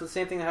 Well, that's the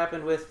same thing that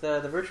happened with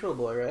the Virtual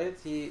Boy, right?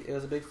 It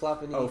was a big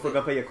flop. And for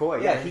Gunpei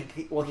Yokoi. Yeah,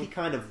 he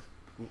kind of.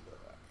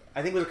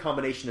 I think it was a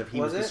combination of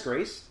he was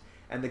disgraced,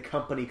 and the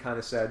company kind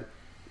of said,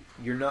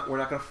 we're not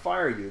going to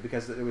fire you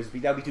because that would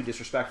be too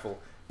disrespectful.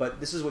 But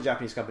this is what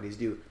Japanese companies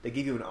do. They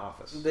give you an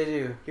office. They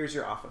do. Here's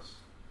your office.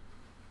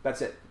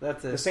 That's it.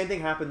 That's it. The same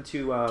thing happened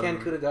to Ken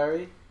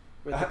Kutagari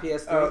with the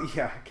PS3. Oh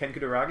yeah, Ken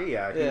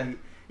Kutaragi.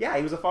 Yeah,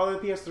 he was the father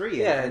of the PS3.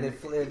 Yeah, and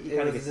it was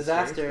a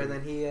disaster, and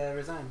then he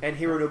resigned. And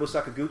Hironobu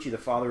Sakaguchi, the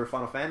father of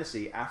Final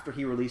Fantasy, after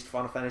he released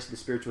Final Fantasy: The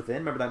Spirits Within,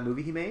 remember that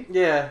movie he made?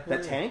 Yeah.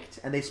 That tanked,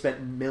 and they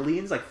spent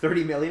millions, like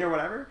 30 million or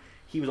whatever.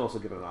 He was also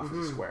given an office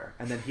at Square,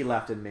 and then he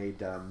left and made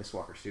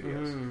Mistwalker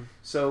Studios.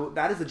 So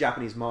that is the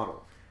Japanese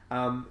model.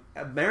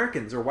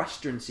 Americans or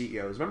Western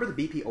CEOs, remember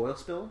the BP oil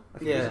spill a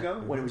few years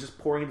ago when it was just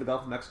pouring into the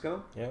Gulf of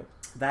Mexico? Yep.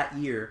 That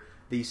year,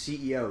 the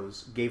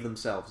CEOs gave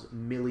themselves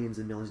millions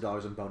and millions of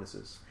dollars in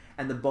bonuses.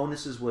 And the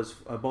bonuses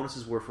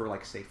were for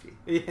like safety.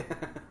 Yeah.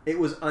 It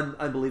was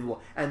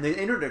unbelievable. And the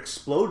internet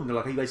exploded. And they're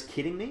like, "Are you guys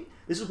kidding me?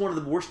 This is one of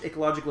the worst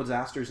ecological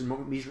disasters in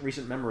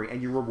recent memory,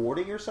 and you're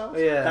rewarding yourselves."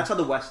 Yeah. That's how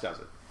the West does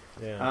it.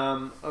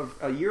 Yeah.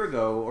 A year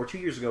ago or 2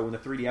 years ago, when the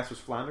 3DS was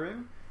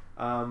floundering,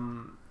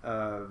 Iwata,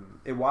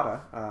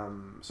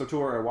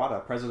 Satoru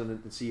Iwata,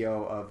 president and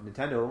CEO of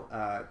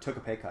Nintendo, took a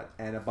pay cut,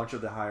 and a bunch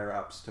of the higher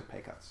ups took pay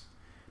cuts.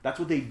 That's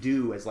what they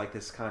do as like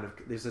this kind of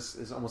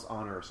there's almost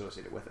honor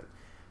associated with it.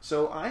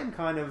 So I am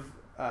kind of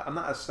I'm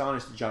not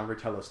astonished that John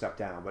Ritello stepped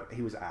down, but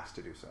he was asked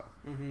to do so.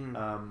 Mm-hmm.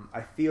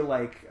 I feel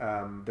like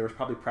there was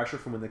probably pressure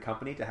from within the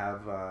company to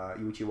have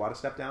Yuichi Iwata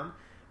step down.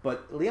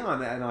 But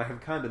Leon and I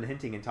have kind of been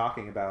hinting and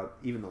talking about,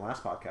 even the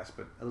last podcast,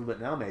 but a little bit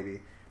now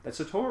maybe, that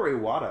Satoru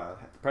Iwata,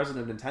 the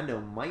president of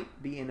Nintendo,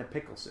 might be in a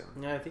pickle soon.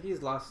 Yeah, I think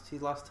he's lost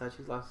touch.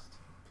 He's lost.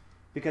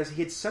 Because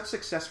he had such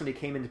success when he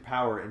came into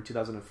power in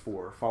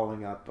 2004,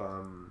 following up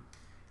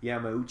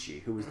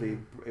Yamauchi, who was the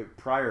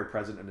prior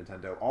president of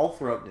Nintendo, all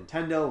throughout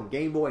Nintendo and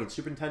Game Boy and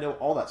Super Nintendo,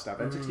 all that stuff.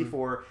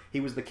 N64,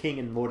 he was the king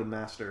and lord and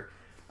master.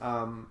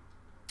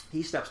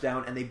 He steps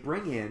down, and they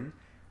bring in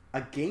a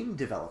game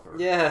developer.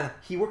 Yeah.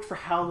 He worked for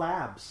HAL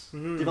Labs,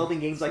 developing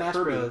games Smash like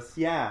Kirby. Bros.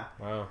 Yeah.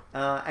 Wow.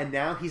 And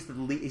now he's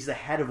the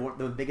head of one of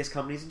the biggest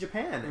companies in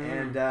Japan.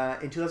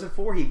 And in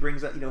 2004, he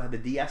brings out, the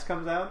DS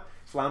comes out,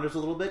 flounders a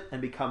little bit,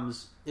 and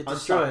becomes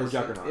unstoppable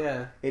juggernaut.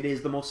 Yeah. It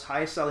is the most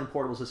highest selling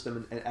portable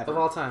system ever. Of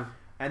all time.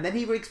 And then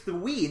he makes the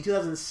Wii in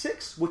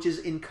 2006, which is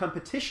in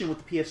competition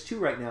with the PS2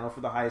 right now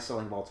for the highest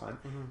selling of all time.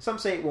 Some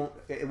say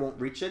it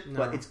won't reach it,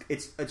 but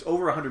it's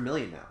over 100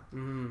 million now.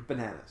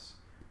 Bananas.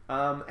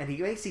 And he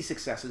makes these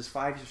successes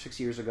 5 or 6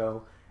 years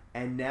ago,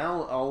 and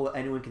now all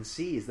anyone can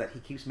see is that he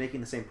keeps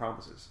making the same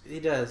promises. He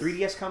does.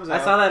 3DS comes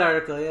out. I saw that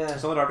article, yeah. You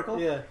saw that article?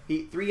 Yeah.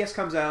 3DS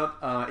comes out,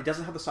 it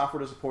doesn't have the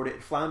software to support it,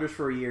 it flounders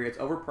for a year, it's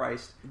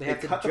overpriced. They have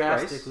to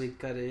drastically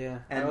cut it, yeah.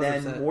 And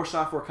then more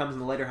software comes in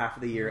the later half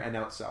of the year, and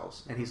now it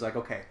sells. And he's like,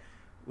 okay,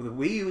 with the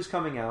Wii U is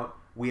coming out,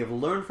 we have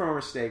learned from our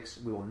mistakes,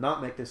 we will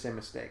not make the same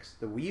mistakes.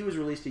 The Wii U was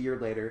released a year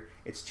later,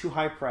 it's too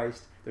high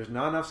priced, there's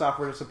not enough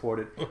software to support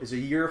it, there's a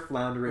year of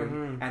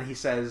floundering, and he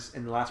says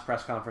in the last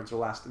press conference, or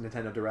last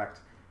Nintendo Direct,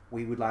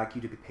 we would like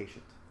you to be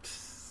patient.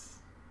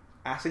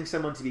 Asking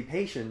someone to be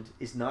patient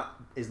is not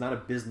a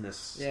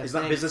business. Yeah, it's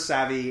not business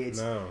savvy. It's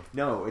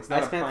no, it's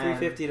not I spent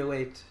 $350 to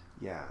wait.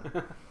 Yeah.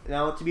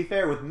 Now, to be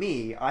fair with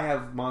me, I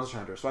have Monster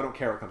Hunter, so I don't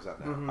care what comes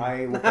out now.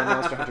 I will play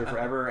Monster Hunter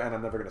forever, and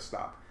I'm never going to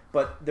stop.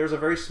 But there's a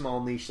very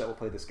small niche that will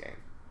play this game.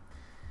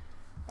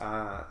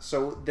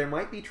 So there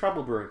might be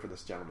trouble brewing for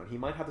this gentleman. He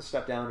might have to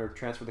step down or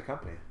transfer the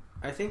company.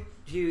 I think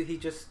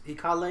he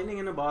caught lightning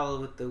in a bottle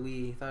with the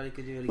Wii. He thought he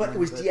could do it again. But it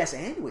was DS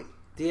and Wii.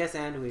 DS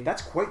and Wii.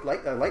 That's quite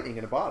lightning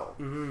in a bottle.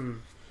 Mm-hmm.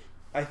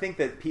 I think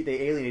that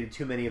they alienated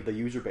too many of the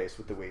user base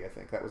with the Wii. I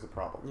think that was the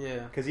problem.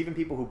 Yeah. Because even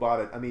people who bought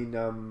it, I mean,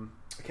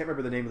 I can't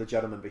remember the name of the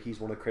gentleman, but he's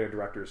one of the creative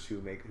directors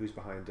who's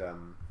behind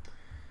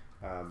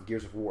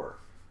Gears of War.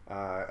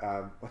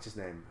 What's his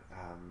name?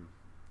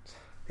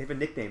 They have a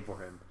nickname for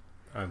him.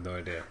 I have no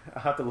idea.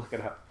 I'll have to look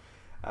it up.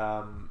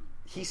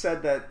 He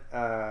said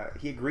that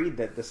he agreed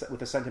that with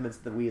the sentiments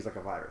that the Wii is like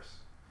a virus.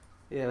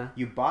 Yeah.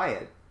 You buy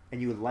it,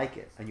 and you like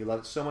it, and you love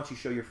it so much you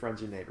show your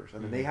friends and neighbors,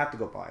 and then they have to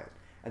go buy it.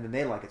 and then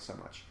they like it so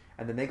much,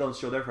 and then they go and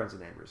show their friends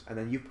and neighbors, and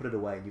then you've put it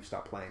away and you've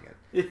stopped playing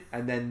it,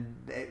 and then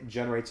it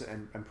generates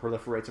and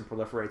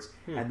proliferates,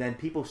 and then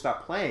people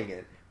stop playing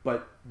it,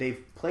 but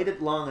they've played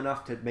it long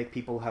enough to make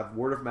people have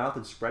word of mouth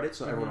and spread it,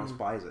 so everyone else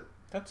buys it.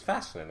 That's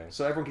fascinating.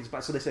 So everyone keeps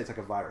buying. So they say it's like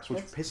a virus,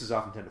 which pisses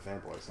off Nintendo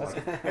fanboys. Like,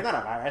 it's not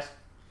a virus.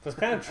 That's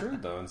kind of true,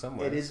 though, in some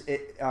ways. It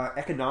is.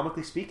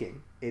 Economically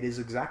speaking, it is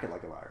exactly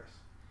like a virus.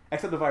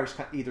 Except the virus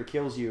either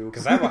kills you...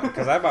 Because I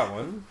bought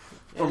one.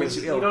 Or makes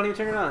you ill. You don't even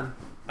turn it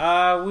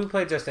on. We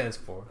played Just Dance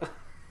 4.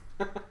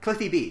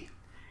 Cliffy B.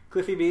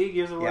 Cliffy B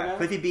gives a war guy?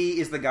 Cliffy B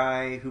is the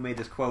guy who made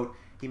this quote.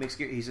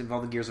 He's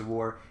involved in Gears of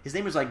War. His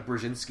name is like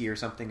Brzezinski or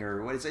something,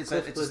 or it's a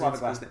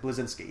Slavic last name.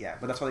 Blazinski, yeah.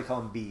 But that's why they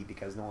call him B,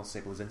 because no one wants to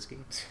say Blazinski.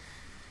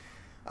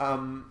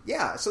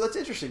 So that's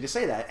interesting to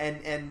say that.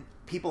 And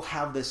people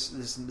have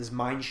this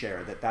mind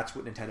share that's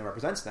what Nintendo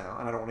represents now,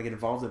 and I don't want to get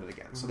involved in it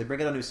again. So they bring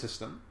in a new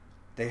system.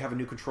 They have a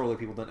new controller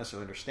people don't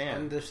necessarily understand.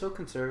 And they're so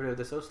conservative.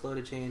 They're so slow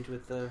to change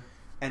with the...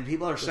 And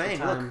people are saying,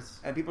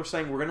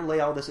 we're going to lay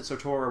all this at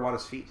Satoru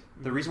Iwata's feet.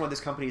 The reason why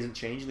this company isn't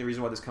changing, the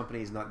reason why this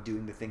company is not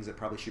doing the things it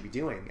probably should be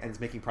doing, and it's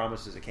making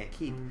promises it can't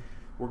keep,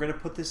 we're going to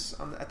put this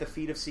at the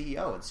feet of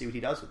CEO and see what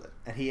he does with it.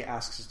 And he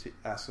asks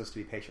us to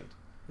be patient.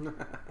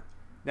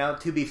 Now,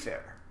 to be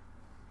fair,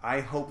 I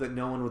hope that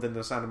no one within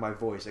the sound of my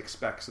voice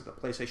expects that the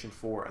PlayStation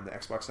 4 and the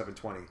Xbox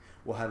 720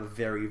 will have a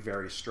very,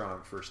 very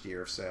strong first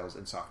year of sales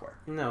in software.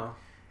 No.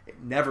 It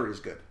never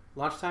is good.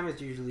 Launch time is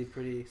usually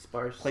pretty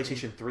sparse.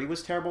 PlayStation 3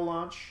 was terrible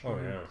launch. Oh,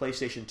 yeah.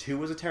 PlayStation 2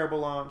 was a terrible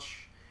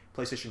launch.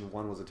 PlayStation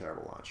 1 was a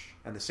terrible launch.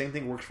 And the same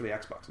thing works for the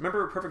Xbox.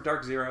 Remember Perfect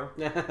Dark Zero?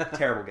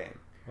 Terrible game.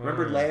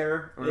 Remember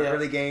Lair?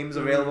 Early games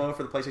available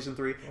for the PlayStation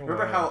 3?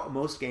 Remember how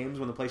most games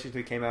when the PlayStation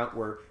 3 came out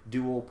were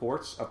dual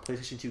ports of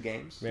PlayStation 2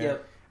 games? Yeah.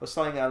 Yep. I was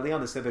telling Leon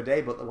this the other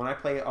day, but when I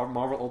play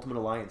Marvel Ultimate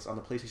Alliance on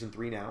the PlayStation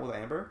 3 now with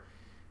Amber,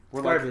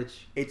 it's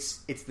garbage.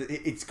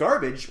 It's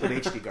garbage, but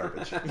HD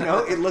garbage. You know,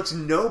 it looks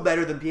no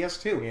better than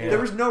PS2. Yeah. There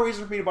was no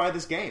reason for me to buy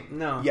this game.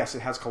 No. Yes, it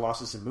has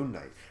Colossus and Moon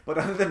Knight, but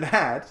other than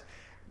that,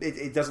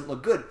 it doesn't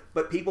look good.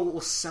 But people will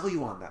sell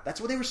you on that.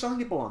 That's what they were selling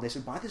people on. They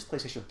said, buy this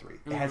PlayStation 3.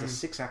 It has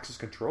a 6-axis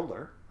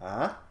controller.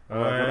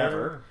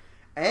 Whatever.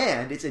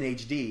 And it's in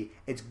HD.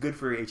 It's good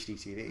for HD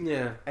TV.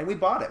 Yeah. And we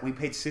bought it. We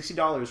paid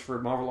 $60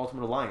 for Marvel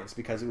Ultimate Alliance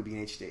because it would be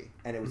in HD.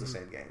 And it was the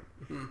same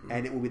game.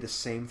 And it will be the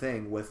same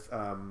thing with...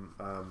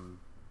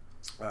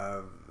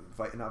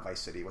 not Vice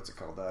City, what's it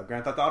called?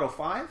 Grand Theft Auto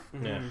 5?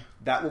 Yeah.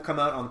 That will come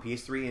out on the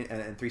PS3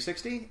 and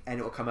 360, and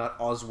it will come out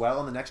as well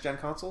on the next-gen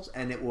consoles,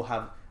 and it will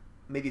have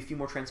maybe a few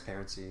more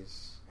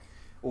transparencies,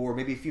 or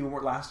maybe a few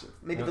more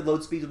maybe the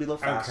load speeds will be a little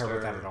faster. I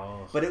don't care about that at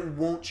all. But it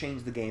won't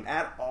change the game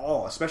at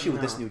all, especially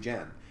with this new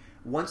gen.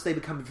 Once they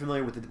become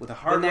familiar with the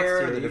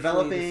hardware, they're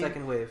developing. The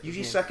second wave.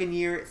 Usually second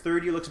year,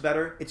 third year looks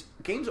better.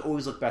 Games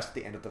always look best at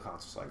the end of the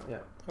console cycle. Yeah.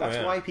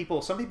 That's why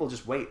some people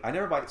just wait. I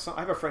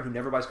have a friend who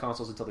never buys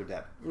consoles until they're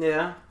dead.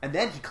 Yeah. And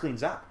then he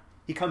cleans up.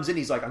 He comes in,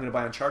 he's like, I'm going to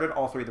buy Uncharted,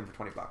 all 3 of them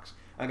for $20.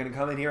 I'm going to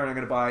come in here and I'm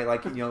going to buy,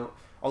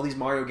 all these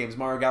Mario games,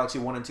 Mario Galaxy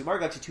 1 and 2. Mario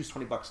Galaxy 2 is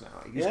 $20 now.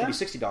 It used to be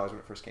 $60 when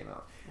it first came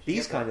out.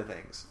 These kind of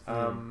things.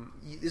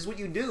 This is what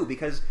you do,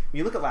 because when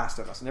you look at Last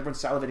of Us, and everyone's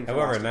salivating for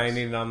Last of Us. However, I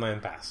need an online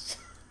pass.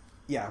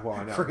 Yeah, well,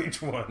 I know. For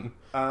each one.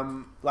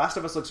 Last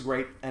of Us looks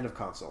great, end of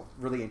console.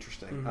 Really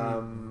interesting.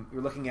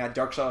 We're looking at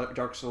Dark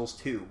Souls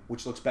 2,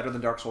 which looks better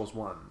than Dark Souls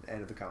 1,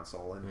 end of the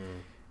console.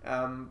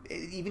 And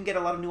even get a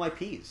lot of new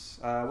IPs.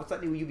 What's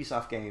that new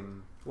Ubisoft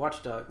game?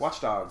 Watch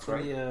Dogs.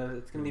 Right?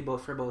 It's going to be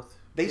both for both.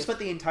 They spent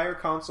the entire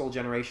console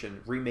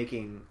generation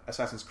remaking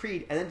Assassin's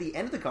Creed, and then at the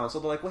end of the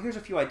console, they're like, well, here's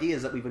a few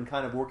ideas that we've been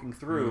kind of working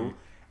through,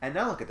 and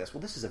now look at this.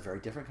 Well, this is a very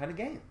different kind of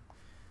game.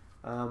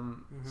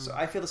 So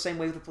I feel the same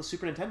way with the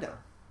Super Nintendo.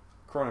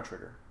 Chrono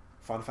Trigger,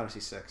 Final Fantasy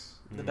VI.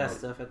 The best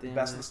stuff at the end.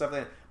 Best of the stuff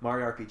at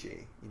Mario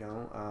RPG,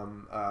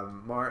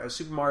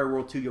 Super Mario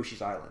World 2,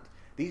 Yoshi's Island.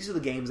 These are the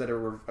games that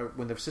are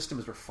when their system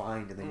is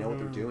refined and they know what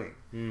they're doing.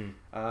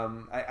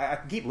 I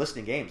can keep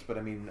listing games, but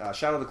I mean,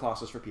 Shadow of the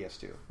Colossus for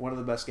PS2, one of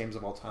the best games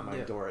of all time. I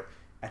adore it.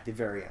 At the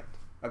very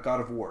end, God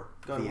of War.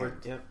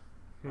 Yep.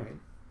 Right.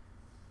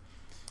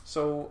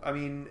 So I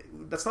mean,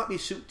 let's not be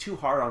too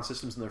hard on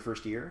systems in their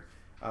first year.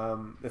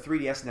 The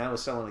 3DS now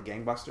is selling at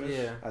gangbusters.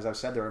 Yeah. As I've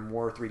said, there are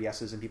more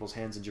 3DSs in people's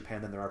hands in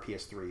Japan than there are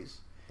PS3s.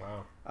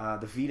 Wow.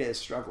 The Vita is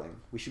struggling.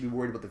 We should be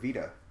worried about the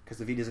Vita because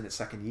the Vita's in its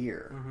second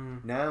year.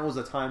 Now is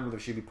the time where they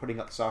should be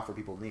putting up the software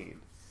people need.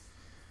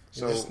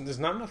 So there's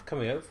not enough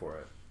coming out for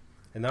it,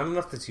 and not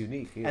enough that's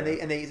unique either.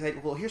 And they say,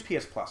 well, here's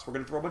PS Plus. We're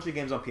going to throw a bunch of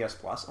games on PS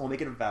Plus, and we'll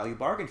make it a value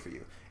bargain for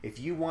you. If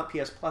you want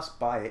PS Plus,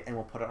 buy it, and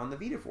we'll put it on the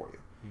Vita for you.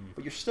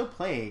 But you're still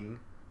playing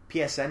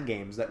PSN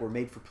games that were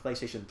made for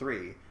PlayStation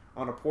 3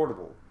 on a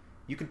portable.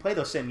 You can play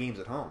those same games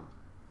at home.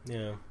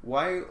 Yeah.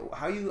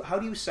 How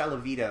do you sell a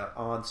Vita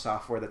on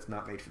software that's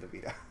not made for the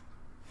Vita?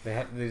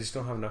 They just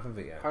don't have enough of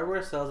it yet.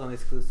 Hardware sells on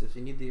exclusives.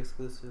 You need the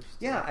exclusives.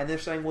 Yeah, and they're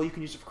saying, well, you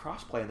can use it for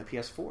crossplay on the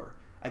PS4.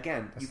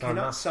 Again, you cannot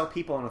enough. sell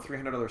people on a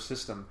 $300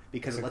 system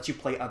because it lets you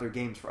play other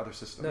games for other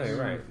systems. No,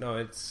 you're right.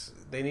 No,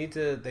 they need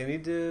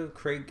to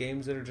create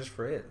games that are just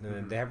for it,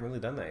 and they haven't really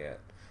done that yet.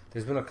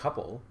 There's been a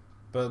couple,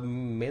 but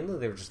mainly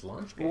they were just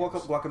launch games. Well,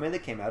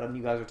 Guacamelee came out, and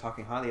you guys are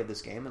talking highly of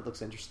this game. It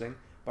looks interesting,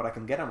 but I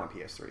can get it on my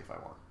PS3 if I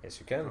want. Yes,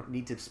 you I can. don't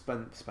need to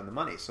spend the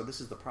money. So this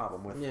is the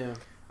problem with. Yeah.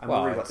 I'm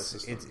worried about the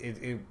system.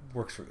 It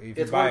works. If It's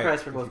you buy one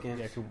price it, for both if you- games.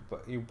 yeah,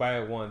 if you buy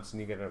it once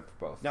and you get it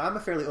for both. Now, I'm a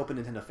fairly open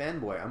Nintendo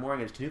fanboy. I'm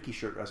wearing a Tanuki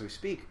shirt as we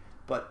speak,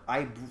 but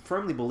I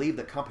firmly believe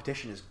that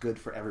competition is good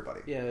for everybody.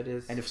 Yeah, it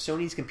is. And if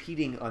Sony's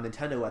competing on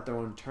Nintendo at their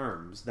own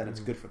terms, then it's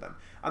good for them.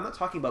 I'm not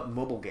talking about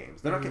mobile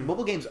games. They're not.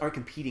 Mobile games aren't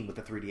competing with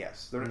the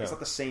 3DS. They're not, It's No. not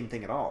the same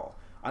thing at all.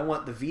 I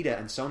want the Vita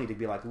and Sony to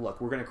be like, look,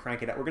 we're going to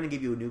crank it out. We're going to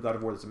give you a new God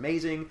of War that's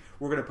amazing.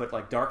 We're going to put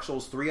like Dark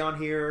Souls 3 on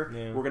here.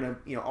 Yeah. We're going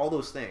to, all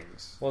those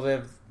things. Well, they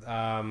have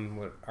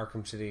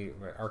Arkham City,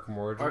 right, Arkham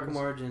Origins. Arkham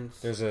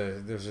Origins. There's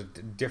a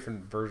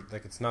different version.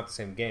 Like it's not the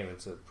same game.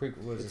 It's a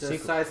prequel. It's a a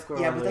sequel. side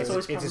scroll. Yeah, but that's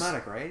always it's a-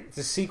 problematic, right? It's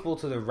a sequel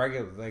to the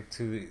regular,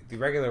 the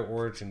regular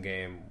Origin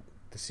game.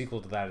 The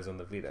sequel to that is on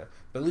the Vita,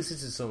 but at least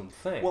it's its own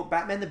thing. Well,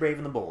 Batman the Brave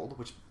and the Bold,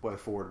 which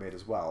Forward made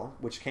as well,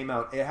 which came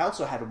out, it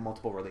also had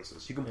multiple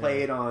releases. You can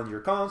play it on your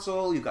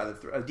console, you've got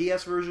a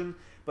DS version,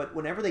 but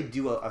whenever they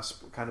do a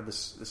kind of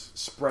this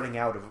spreading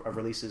out of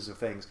releases of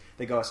things,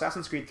 they go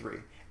Assassin's Creed 3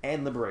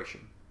 and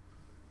Liberation.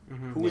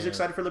 Who was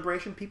excited for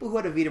Liberation? People who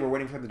had a Vita were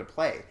waiting for them to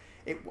play.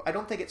 I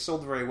don't think it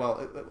sold very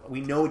well. We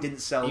know it didn't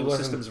sell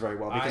systems very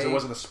well because there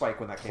wasn't a spike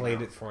when that came out.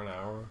 Played it for an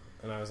hour,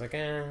 and I was like,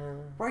 eh.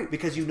 Right,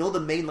 because you know the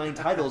mainline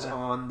titles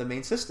on the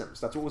main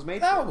systems. That's what was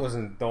made That for.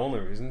 wasn't the only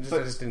reason. I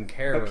just didn't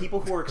care. But people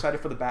who are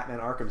excited for the Batman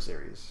Arkham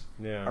series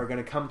Yeah. are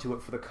going to come to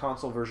it for the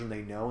console version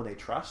they know and they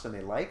trust and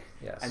they like,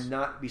 Yes. and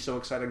not be so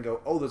excited and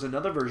go, oh, there's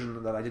another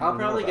version that I didn't I'll know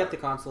probably about. get the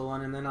console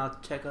one, and then I'll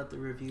check out the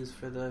reviews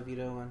for the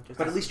Vita one.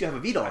 But at least you have a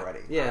Vita already.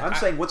 Yeah. I'm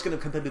saying what's going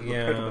to compete with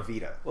the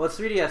Vita. Well, it's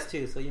 3DS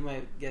too, so you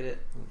might get it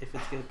if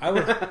it's good. I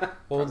would.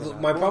 Well,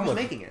 my problem who's with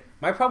making it?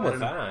 my problem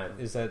with I don't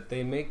that is that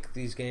they make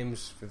these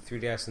games for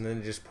 3DS and then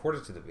they just port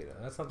it to the Vita.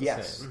 That's not the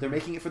Yes, same. they're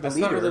making it for the That's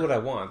leader, not really what I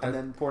want. and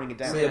then porting it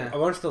down. See, Yeah. a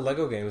bunch of the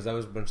Lego games. That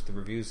was a bunch of the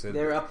reviews. That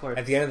They were upports.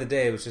 At the end of the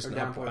day, it was just Or an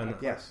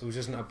downport. Yes. It was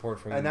just an upport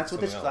from. And that's what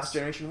this something last else.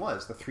 generation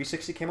was. The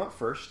 360 came out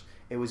first.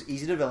 It was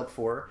easy to develop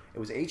for. It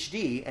was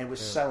HD and it was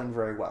selling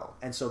very well.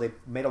 And so they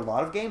made a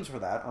lot of games for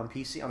that on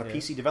PC on a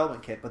PC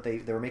development kit. But they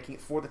were making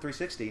it for the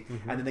 360,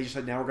 and then they just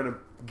said, now we're going to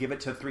give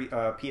it to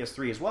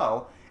PS3 as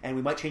well, and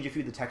we might change a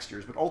few of the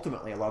textures. But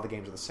ultimately, a lot of the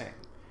games are the same.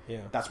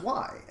 Yeah. That's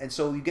why. And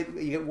so you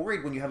get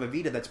worried when you have a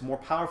Vita that's more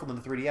powerful than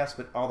the 3DS,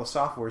 but all the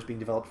software is being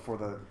developed for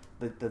the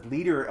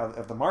leader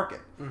of the market.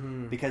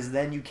 Because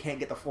then you can't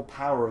get the full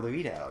power of the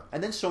Vita out.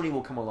 And then Sony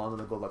will come along and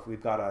they'll go, look,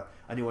 we've got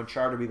a new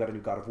Uncharted, we've got a new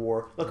God of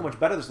War. Look how much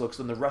better this looks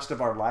than the rest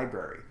of our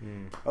library.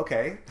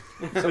 Okay.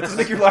 So it doesn't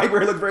make your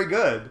library look very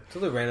good.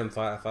 Totally random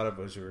thought I thought of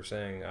as you were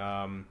saying.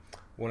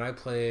 When I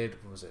played,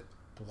 what was it,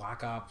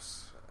 Black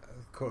Ops?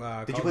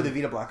 Did you play the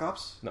Vita Black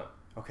Ops? No.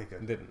 Okay,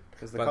 good. Didn't.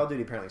 Because the But Call of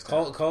Duty apparently is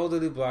Call of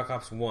Duty Black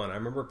Ops 1. I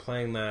remember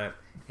playing that,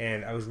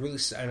 and I was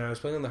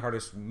playing on the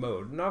hardest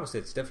mode. And obviously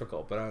it's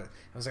difficult, but I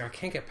was like, I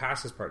can't get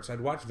past this part. So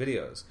I'd watch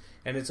videos,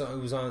 and it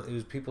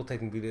was people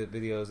taking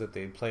videos that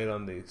they played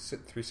on the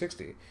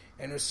 360,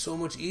 and it was so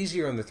much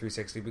easier on the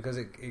 360 because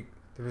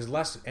there was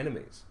less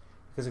enemies.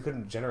 Because it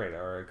couldn't generate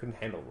or I couldn't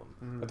handle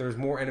them. But there was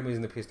more enemies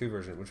in the PS3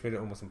 version, which made it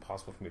almost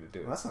impossible for me to do.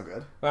 Well, that's not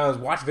good. When I was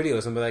watch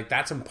videos and be like,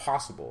 that's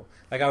impossible.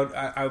 Like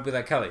I would be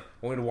like, Kelly,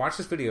 I want to watch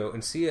this video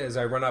and see as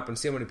I run up and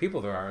see how many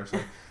people there are. And she's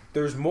like,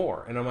 there's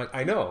more, and I'm like,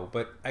 I know,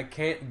 but I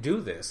can't do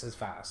this as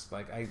fast.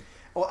 Like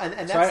Well, and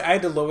so that's, I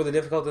had to lower the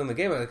difficulty in the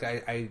game. Like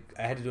I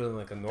had to do it in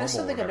like a normal. that's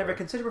something I've never whatever.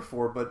 considered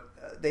before, but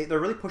they're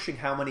really pushing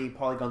how many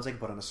polygons they can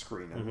put on a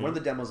screen. And one of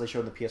the demos they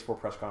showed in the PS4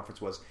 press conference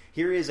was,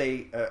 here is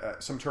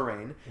some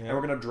terrain, and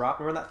we're going to drop,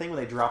 remember that thing where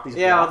they drop these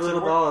Yeah, all blocks the little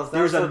everywhere? balls. That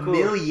There's was a so cool.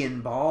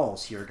 million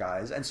balls here,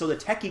 guys. And so the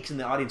tech geeks in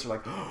the audience are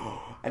like,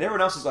 and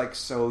everyone else is like,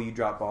 so you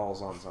drop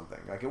balls on something.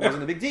 Like, it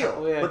wasn't a big deal.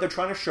 Oh, yeah. But they're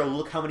trying to show,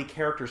 look how many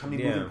characters, how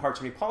many Yeah. moving parts,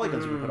 how many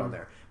polygons you can put on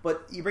there.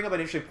 But you bring up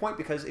an interesting point,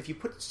 because if you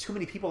put too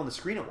many people on the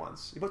screen at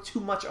once, you put too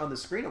much on the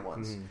screen at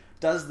once,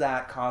 does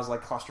that cause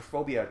like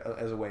claustrophobia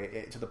as a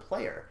way to the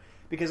player?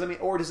 Because I mean,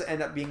 or does it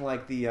end up being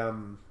like the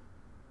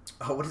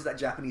what is that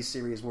Japanese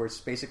series where it's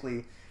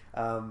basically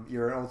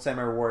you're an old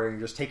samurai warrior, and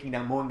you're just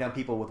mowing down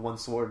people with one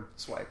sword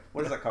swipe?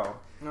 What is that called?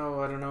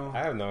 No, I don't know. I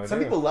have no idea. Some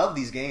people love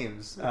these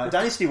games.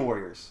 Dynasty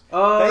Warriors.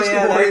 Oh, Dynasty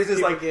yeah, Warriors that's is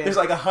a like good game. there's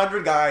like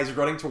 100 guys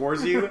running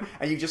towards you,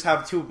 and you just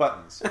have two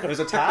buttons. There's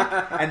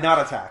attack and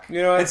not attack.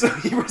 You know what? And so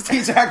you press the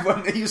attack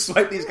button and you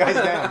swipe these guys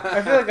down.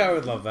 I feel like I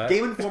would love that.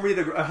 Game Informer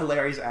did a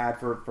hilarious ad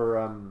for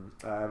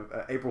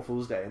April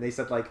Fool's Day, and they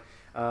said like,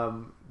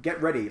 get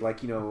ready,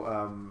 like, you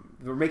know,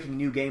 we're making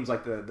new games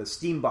like the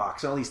Steam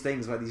box and all these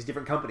things by these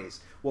different companies.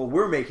 Well,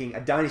 we're making a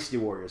Dynasty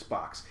Warriors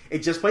box. It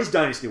just plays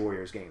Dynasty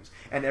Warriors games,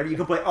 and you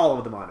can play all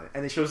of them on it.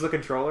 And it shows the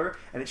controller,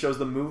 and it shows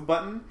the move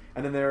button,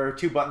 and then there are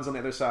two buttons on the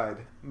other side: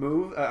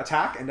 move,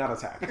 attack, and not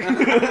attack.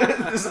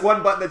 This is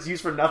one button that's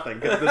used for nothing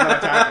because there's not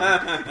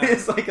attacking.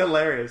 It's like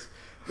hilarious.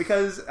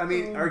 Because, I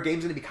mean, are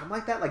games going to become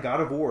like that? Like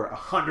God of War,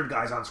 100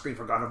 guys on screen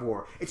for God of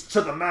War. It's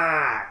to the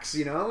max,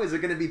 you know? Is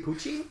it going to be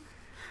Poochie?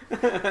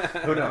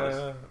 Who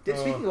knows?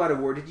 Speaking of God of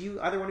War, did you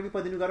either one of you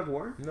play the new God of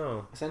War?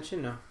 No.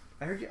 Ascension, no.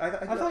 I heard you. I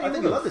thought you think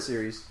you would. love the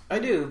series. I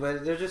do,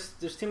 but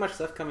there's too much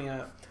stuff coming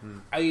out.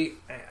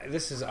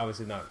 This is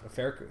obviously not a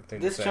fair thing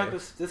This to say. chunk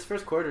of this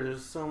first quarter,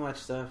 there's so much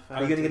stuff.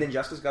 Are you going to get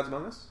Injustice: Gods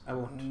Among Us? I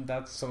won't.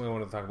 That's something I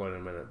want to talk about in a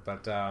minute.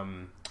 But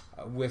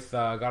with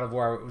God of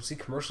War, I would see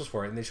commercials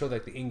for it, and they showed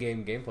like the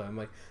in-game gameplay. I'm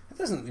like, that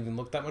doesn't even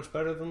look that much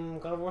better than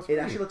God of War 3. It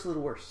actually looks a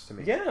little worse to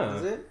me. Yeah.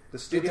 Is it? The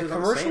studio The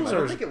commercials commercials I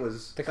don't are- think it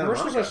was. The Santa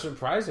commercials are Monica.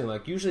 surprising.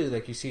 Like usually,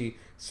 like you see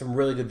some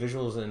really good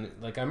visuals, and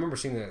like I remember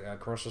seeing the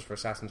commercials for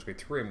Assassin's Creed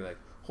 3, and be like,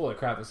 "Holy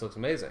crap, this looks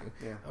amazing!"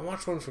 Yeah. I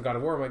watched one for God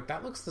of War. I'm like,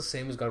 that looks the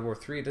same as God of War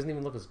 3. It doesn't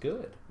even look as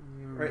good.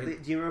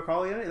 Right? Do you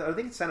recall? I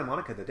think it's Santa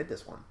Monica that did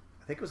this one.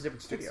 I think it was a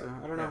different I think studio.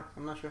 so. I don't know.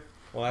 I'm not sure.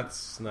 Well,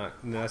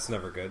 that's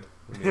never good.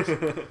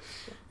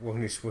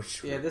 When you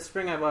switch, Yeah, this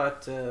spring I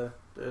bought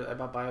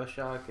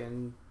BioShock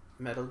and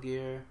Metal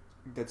Gear,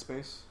 Dead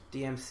Space.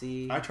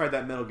 DMC. I tried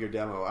that Metal Gear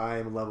demo. I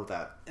am in love with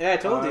that. Yeah, I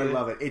told you. I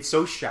love it. It's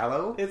so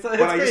shallow. It's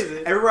But I just,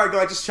 crazy. everywhere I go,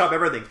 I just chop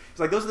everything. It's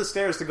like those are the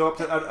stairs to go up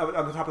to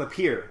on the top of the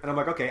pier, and I'm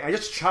like, okay. I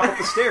just chop up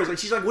the stairs, and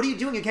she's like, "What are you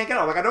doing? You can't get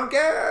out." I'm like, I don't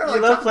care. You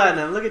Like, love chop-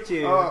 Platinum. Look at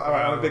you. Oh, all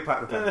right. I'm a big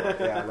Platinum fan.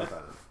 Yeah, I love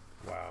Platinum.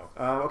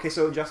 wow. Okay,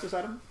 so Injustice,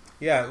 Adam.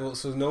 Yeah. Well,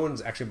 so no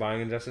one's actually buying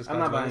Injustice. I'm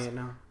not Gods buying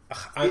Among it, no. Us?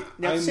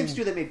 Now, I'm- the same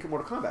studio that made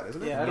Mortal Kombat,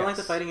 isn't it? Yeah, I don't like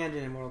the Yes. fighting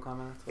engine in Mortal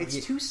Kombat. That's why.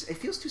 It's too. It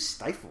feels too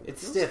stifled.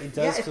 It's feels- stiff. It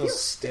does Yeah, it feel feels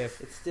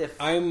stiff. It's stiff.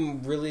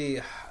 I'm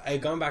really.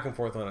 I've gone back and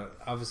forth on it.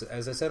 Obviously,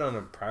 as I said on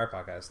a prior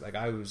podcast, like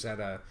I was at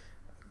a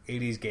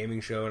 80s gaming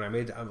show and I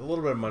made a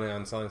little bit of money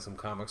on selling some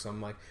comics. So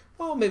I'm like,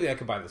 well, maybe I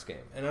could buy this game.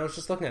 And I was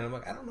just looking at it. I'm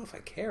like, I don't know if I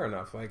care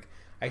enough. Like,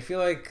 I feel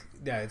like,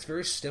 yeah, it's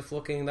very stiff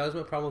looking. That was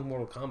my problem with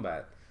Mortal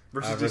Kombat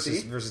Versus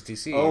DC? Versus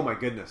DC. Oh my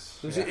goodness!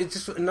 It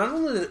just not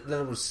only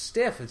that it was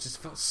stiff, it just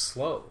felt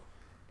slow.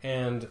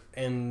 And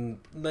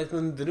like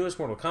the newest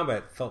Mortal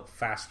Kombat felt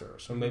faster,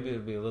 so maybe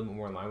it'd be a little bit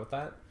more in line with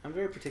that. I'm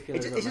very particular.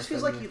 It about just my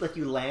feels fighting like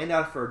you land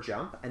out for a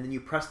jump and then you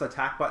press the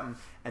attack button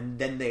and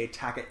then they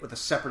attack it with a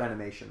separate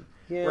animation.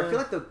 Yeah. Where I feel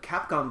like the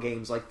Capcom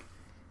games, like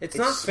It's It's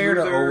not fair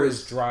to smoother.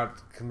 always draw a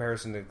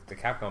comparison to the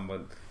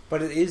Capcom,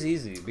 but it is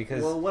easy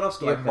because Well, what else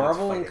do you I have play that's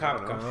Marvel and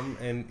fighting? I don't know.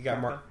 Capcom, and you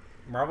got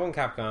Marvel and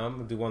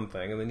Capcom do one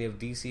thing, and then you have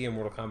DC and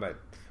Mortal Kombat,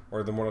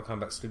 or the Mortal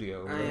Kombat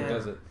studio, whoever yeah.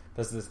 does it,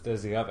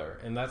 does the other,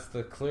 and that's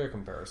the clear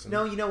comparison.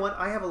 no, you know what?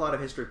 I have a lot of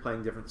history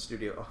playing different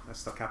studio. Oh, that's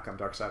still Capcom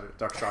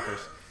Darkstalkers.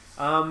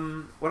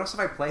 What else have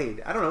I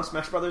played? I don't know.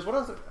 Smash Brothers. What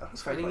else? Have I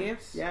Fighting played?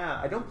 games?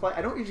 Yeah, I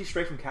don't usually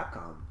stray from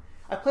Capcom.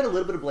 I played a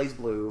little bit of Blaze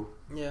Blue.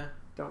 Yeah.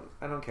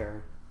 I don't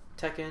care.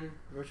 Tekken,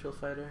 Virtual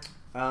Fighter,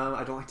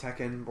 I don't like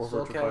Tekken or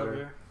Soul Virtual Calibur.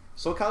 Fighter.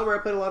 Soul Calibur,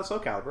 I played a lot of Soul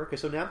Calibur. Okay,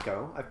 so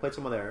Namco, I've played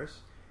some of theirs.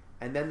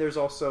 And then there's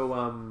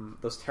also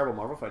those terrible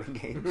Marvel fighting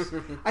games.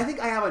 I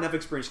think I have enough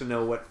experience to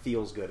know what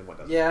feels good and what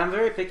doesn't. Yeah, I'm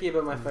very picky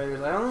about my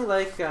fighters. I only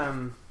like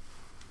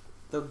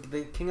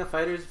the King of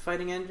Fighters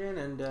fighting engine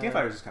and King of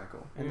Fighters is kind of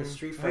cool. and the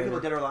Street How do you feel Fighter.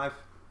 about Dead or Alive?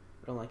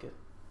 I don't like it.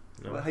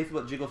 No. How do you feel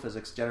about jiggle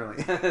physics generally?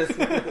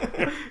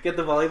 Get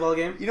the volleyball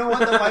game. You know what?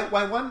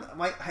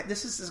 Though,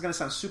 this is going to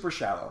sound super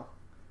shallow,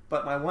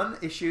 but my one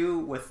issue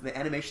with the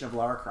animation of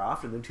Lara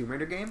Croft in the Tomb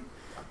Raider game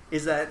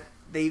is that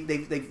they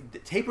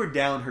tapered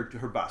down her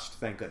bust.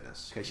 Thank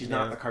goodness, because she's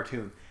not Yeah. a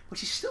cartoon, but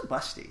she's still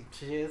busty.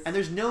 She is. And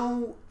there's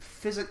no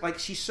physics, like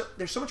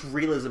there's so much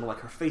realism. Like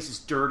her face is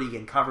dirty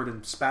and covered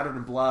and spattered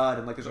in blood,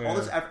 and like there's all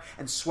this effort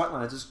and sweat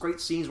lines. There's great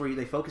scenes where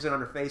they focus in on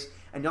her face,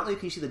 and not only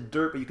can you see the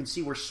dirt, but you can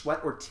see where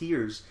sweat or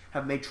tears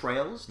have made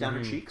trails down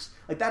her cheeks.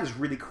 Like that is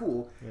really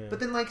cool. Yeah. But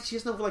then like she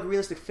has no like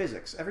realistic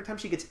physics. Every time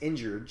she gets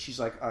injured, she's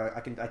like, I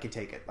can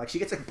take it. Like she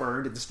gets like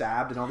burned and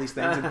stabbed and all these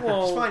things, and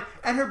Well- she's fine.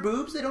 And her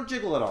boobs, they don't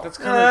jiggle at all. That's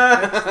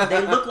kind of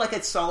They look like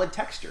a solid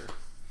texture.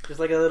 Just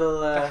like a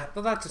little. well,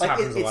 that just Like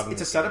happens a lot. in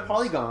it's a these set of games.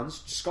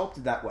 polygons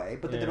sculpted that way,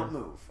 but then they Yeah. don't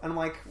move. And I'm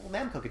like, well,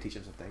 Namco could teach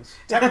them some things.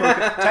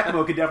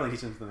 Tecmo could definitely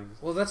teach them some things.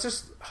 Well, that's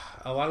just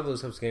a lot of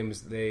those types of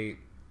games. They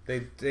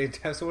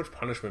have so much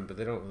punishment, but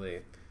they don't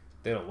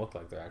look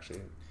like they're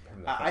actually.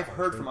 having that I've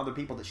heard from punishment. other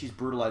people that she's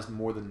brutalized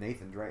more than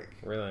Nathan Drake.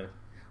 Really.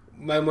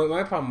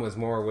 My problem was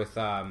more with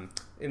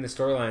in the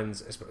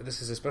storylines.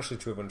 This is especially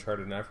true of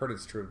Uncharted, and I've heard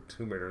it's true of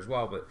Tomb Raider as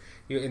well. But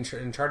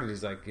Uncharted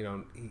is like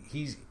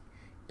he's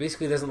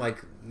basically doesn't like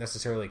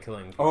necessarily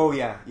killing people. Oh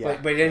yeah, yeah.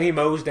 But then he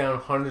mows down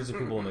hundreds of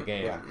people in the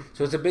game. Yeah.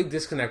 So it's a big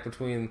disconnect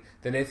between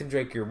the Nathan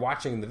Drake you're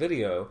watching in the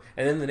video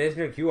and then the Nathan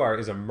Drake you are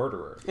is a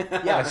murderer.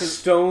 Yeah, a 'cause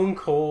stone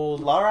cold.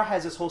 Lara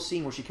has this whole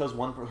scene where she kills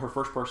her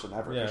first person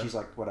ever. Yeah. And she's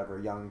like whatever,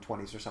 young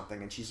 20s or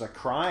something, and she's like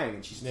crying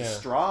and she's Yeah.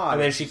 distraught.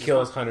 And then she she's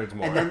kills just- hundreds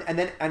more.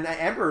 And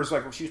Amber is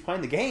like, she was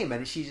playing the game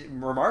and she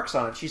remarks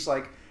on it. She's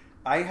like,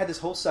 I had this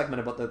whole segment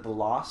about the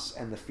loss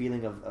and the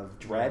feeling of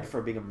dread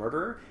for being a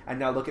murderer, and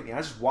now look at me. I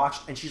just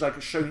watched, and she's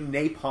like showing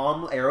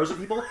napalm arrows at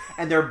people,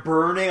 and they're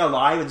burning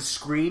alive and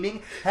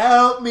screaming,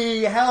 "Help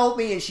me! Help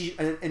me!"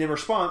 And in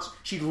response,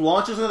 she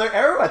launches another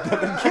arrow at them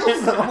and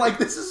kills them. I'm like,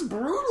 this is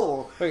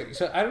brutal. Wait,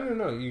 so I don't even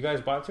know. You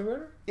guys bought Tomb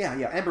Raider? Yeah.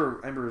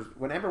 Amber,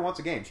 when Amber wants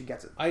a game, she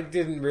gets it. I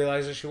didn't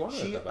realize that she wanted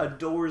She it that bad.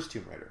 adores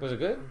Tomb Raider. Was it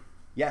good?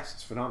 Yes,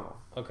 it's phenomenal.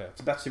 Okay. It's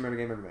the best Tomb Raider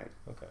game ever made.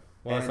 Okay.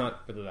 Well, it's And-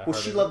 not really that Well,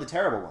 hard. she is loved it? the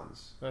terrible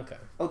ones. Okay.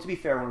 Oh, to be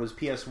fair, when it was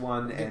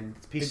PS1 and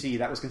PC,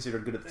 that was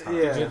considered good at the time.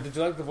 Yeah. Did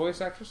you like the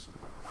voice actress?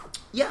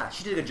 Yeah,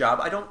 she did a good job.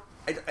 I don't.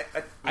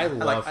 I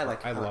love her.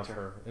 like I love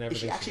her. And Is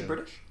she everything actually did.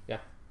 British? Yeah.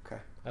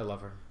 Okay. I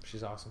love her.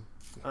 She's awesome.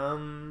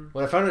 Um.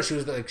 When I found out she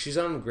was like, she's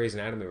on Grey's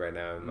Anatomy right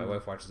now, and my Mm.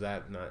 wife watches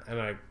that, and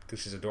I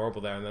think she's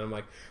adorable there. And then I'm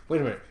like,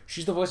 wait a minute,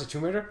 she's the voice of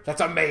Tomb Raider?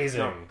 That's amazing.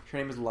 No, her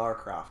name is Lara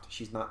Croft.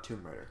 She's not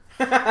Tomb Raider.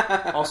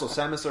 Also,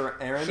 Samus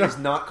Aran is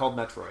not called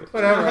Metroid.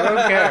 Whatever, I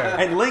don't care.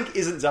 And Link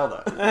isn't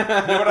Zelda. No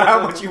matter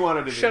how much you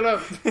wanted to do. Shut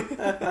up.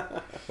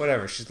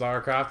 Whatever, she's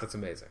Lara Croft. That's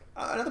amazing.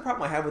 Another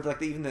problem I have with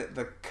like even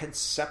the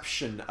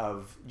conception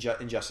of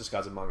Injustice: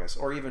 Gods Among Us,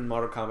 or even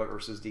Mortal Kombat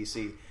versus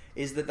DC,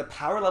 is that the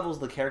power levels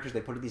of the characters they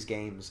put in these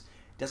games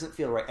doesn't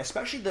feel right.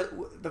 Especially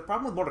the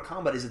problem with Mortal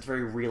Kombat is it's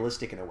very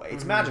realistic in a way.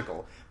 It's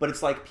magical, but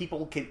it's like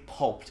people get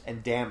pulped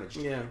and damaged,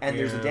 and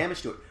there's a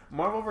damage to it.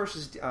 Marvel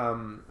versus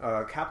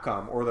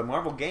Capcom, or the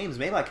Marvel games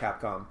made by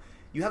Capcom,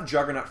 you have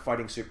Juggernaut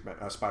fighting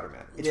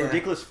Spider-Man. It's a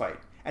ridiculous fight.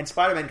 And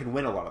Spider-Man can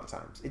win a lot of the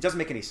times. It doesn't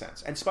make any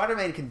sense. And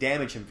Spider-Man can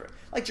damage him.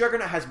 Like,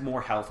 Juggernaut has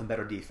more health and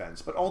better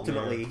defense, but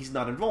ultimately he's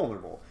not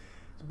invulnerable.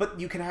 But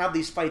you can have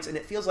these fights, and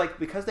it feels like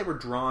because they were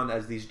drawn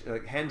as these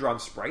hand-drawn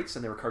sprites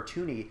and they were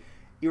cartoony,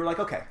 you were like,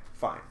 okay,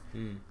 fine.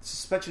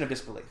 Suspension of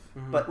disbelief.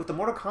 But with the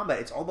Mortal Kombat,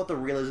 it's all about the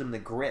realism and the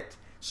grit.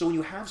 So when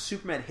you have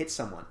Superman hit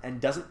someone and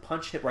doesn't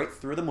hit right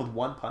through them with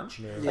one punch,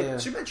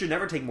 Superman should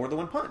never take more than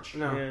one punch.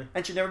 No. Yeah.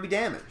 And should never be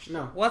damaged.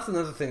 No. Well, that's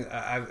another thing.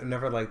 I've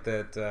never liked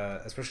that,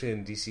 especially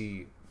in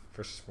DC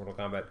versus Mortal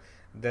Kombat,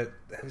 that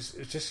it's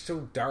just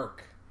so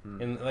dark.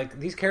 And, like,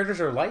 these characters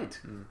are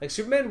light. Like,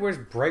 Superman wears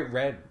bright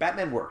red.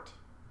 Batman worked.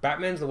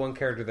 Batman's the one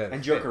character that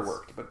And Joker fits.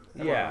 worked. But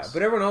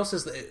But everyone else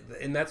is,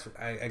 and that's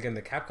again,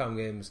 the Capcom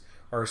games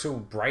are so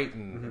bright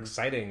and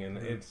exciting, and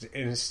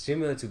it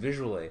stimulates you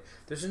visually.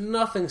 There's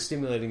nothing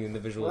stimulating in the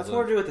visuals. Well, that's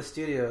more to do with the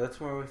studio.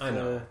 That's more with I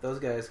know. those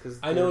guys because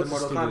I know the it's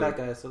Mortal the studio. Kombat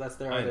guys, so that's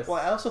their I know. artists. Well,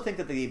 I also think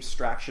that the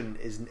abstraction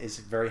is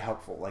very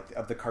helpful, like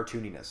of the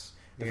cartooniness.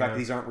 The fact that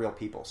these aren't real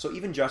people. So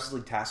even Justice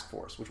League Task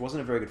Force, which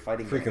wasn't a very good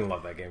fighting game. Freaking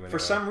love that game. Anyway. For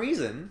some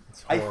reason,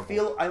 It's I horrible.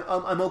 feel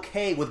I'm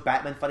okay with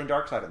Batman fighting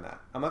Darkseid in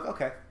that. I'm like,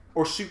 okay.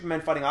 Or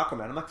Superman fighting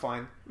Aquaman. I'm like,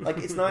 fine. Like,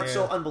 it's not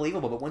so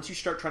unbelievable, but once you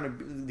start trying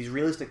to these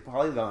realistic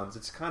polygons,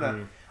 it's kind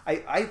of...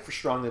 I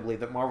strongly believe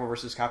that Marvel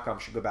vs. Capcom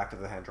should go back to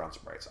the hand-drawn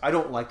sprites. I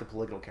don't like the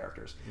polygonal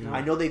characters.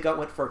 I know they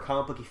went for a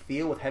comic booky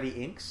feel with heavy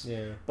inks,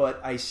 but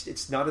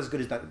it's not as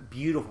good as that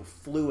beautiful,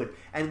 fluid...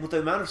 And with the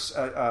amount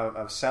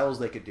of cells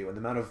they could do and the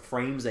amount of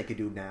frames they could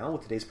do now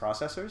with today's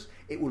processors,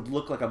 it would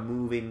look like a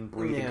moving,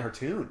 breathing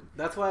cartoon.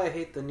 That's why I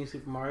hate the new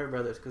Super Mario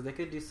Brothers, because they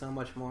could do so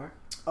much more.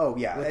 Oh,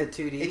 yeah. With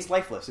the 2D. It's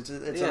lifeless. It's a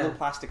little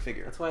plastic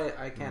figure. That's why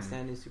I can't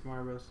stand new Super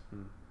Mario Bros.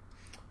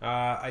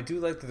 I do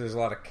like that there's a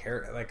lot of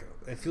like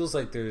it feels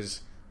like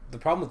there's the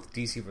problem with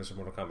DC versus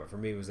Mortal Kombat for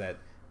me was that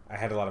I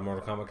had a lot of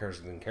Mortal Kombat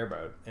characters I didn't care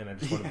about, and I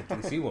just wanted the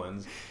DC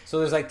ones. So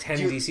there's like 10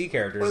 DC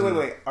characters.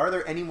 Wait. Are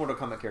there any Mortal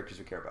Kombat characters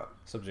you care about?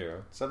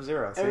 Sub-Zero.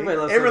 Sub-Zero. See? Everybody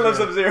loves Everyone loves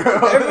Sub-Zero.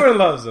 Sub-Zero. Everyone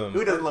loves them.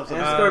 Who doesn't love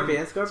And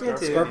Sub-Zero? Scorpion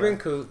too.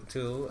 Scorpion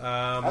too.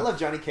 I love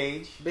Johnny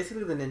Cage.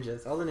 Basically the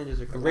ninjas. All the ninjas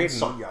are cool. Raiden.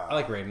 Sonya. I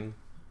like Raiden.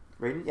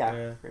 Raiden?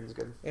 Yeah. Raiden's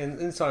good.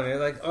 And Sonya,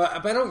 like,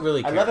 but I don't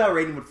really care. I love how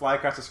Raiden would fly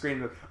across the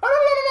screen and go,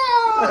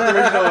 the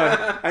original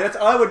one. And that's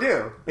all I would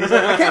do. He's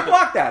like, I can't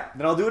block that.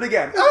 Then I'll do it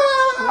again.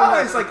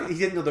 It's like, he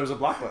didn't know there was a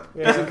block button.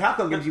 Because in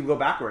Capcom games, you go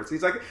backwards.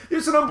 He's like,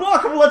 there's an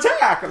unblockable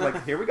attack. I'm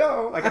like, here we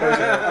go. Like,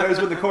 I always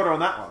win the quarter on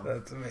that one.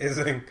 That's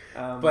amazing.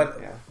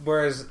 Yeah.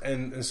 Whereas,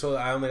 and so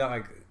I only got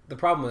like, the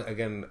problem,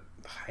 again,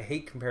 I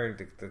hate comparing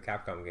to the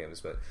Capcom games,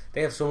 but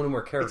they have so many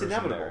more characters. It's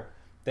inevitable. In there.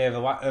 They have a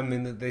lot. I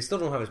mean, they still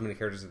don't have as many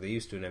characters as they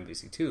used to in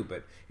MVC2,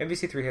 but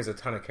MVC3 has a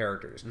ton of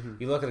characters.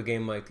 You look at a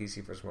game like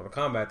DC vs. Mortal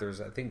Kombat, there's,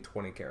 I think,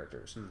 20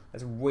 characters.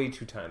 That's way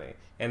too tiny.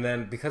 And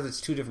then, because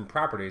it's two different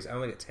properties, I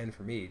only get 10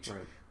 from each,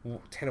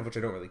 10 of which I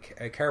don't really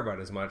care about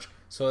as much.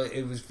 So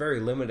it was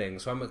very limiting.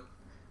 So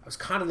I was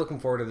kind of looking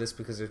forward to this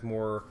because there's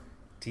more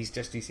just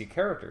DC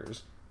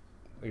characters.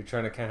 Are you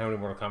trying to count how many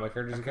Mortal Kombat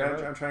characters you care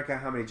about? I'm trying to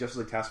count how many Justice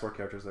League Task Force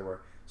characters there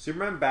were.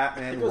 Superman,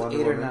 Batman, it was Wonder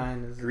 8 or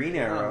Woman, 9. Green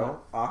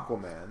Arrow,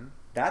 Aquaman.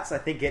 That's, I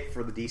think, it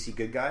for the DC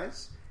good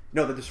guys.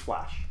 No, there's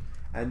Flash.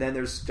 And then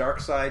there's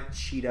Darkseid,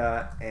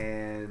 Cheetah,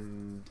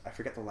 and I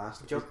forget the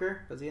last one.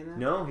 Joker? Was he in that?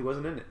 No, he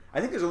wasn't in it. I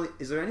think there's only...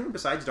 Is there anyone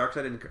besides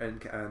Darkseid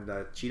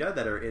and Cheetah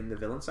that are in the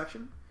villain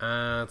section?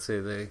 Let's see.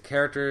 The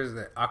characters,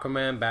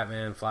 Aquaman,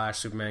 Batman, Flash,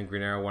 Superman,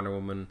 Green Arrow, Wonder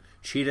Woman,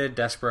 Cheetah,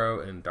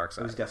 Despero, and Darkseid.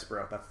 It was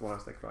Despero. That's the one I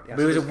was thinking about. Yeah,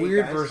 But it was a there's 8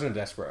 weird guys. version of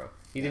Despero.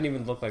 He didn't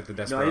even look like the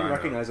Despero. No, I didn't know.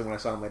 recognize him when I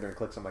saw him later in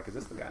clicks. I'm like, is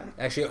this the guy?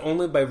 Actually,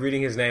 only by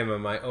reading his name,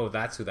 I'm like, oh,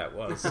 that's who that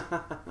was.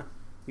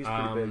 He's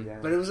pretty big, yeah.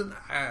 But it was.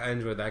 I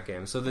enjoyed that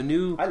game. So the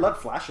new. I loved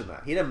Flash in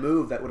that. He had a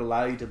move that would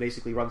allow you to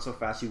basically run so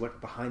fast you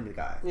went behind the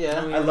guy. Yeah.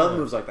 I love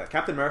moves like that.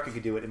 Captain America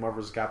could do it in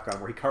Marvel vs. Capcom,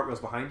 where he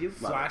cartwheels behind you.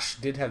 Love Flash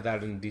did have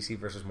that in DC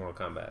versus Mortal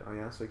Kombat. it. Oh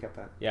yeah, so he kept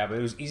that. Yeah, but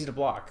it was easy to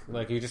block.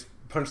 Like you just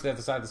punch it at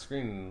the side of the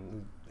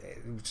screen,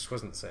 it just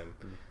wasn't the same.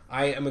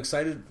 I am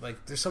excited.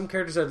 Like, there's some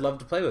characters I'd love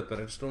to play with, but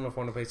I just don't know if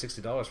I want to pay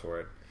 $60 for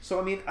it. So,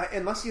 I mean,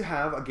 unless you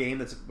have a game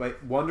that's like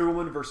Wonder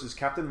Woman versus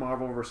Captain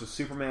Marvel versus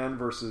Superman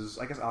versus,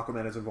 I guess,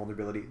 Aquaman has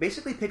invulnerability.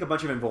 Basically, pick a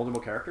bunch of invulnerable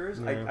characters.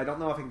 Yeah. I don't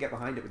know if I can get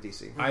behind it with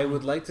DC. I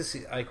would like to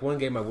see, like,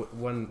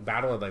 one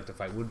battle I'd like to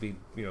fight would be,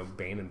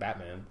 Bane and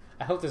Batman.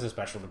 I hope there's a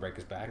special to break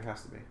his back. There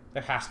has to be.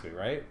 There has to be,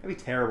 right? It'd be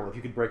terrible if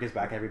you could break his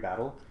back every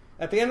battle.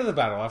 At the end of the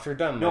battle, after you're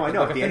done. No, I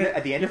know. At the end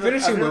of the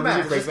finishing move, match.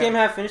 you Does break this back. game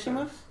have finishing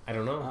moves? I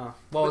don't know. Oh.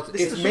 Well, But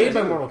this it's is made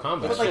true. by Mortal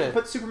Kombat.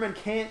 But Superman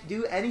can't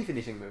do any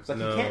finishing moves. Like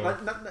No. he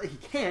can't. He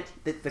can't.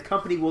 The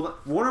company will.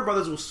 Warner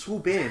Brothers will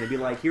swoop in and be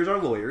like, "Here's our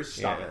lawyers.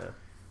 Stop it."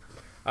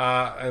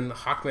 And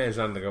Hawkman's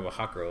not in the girl, but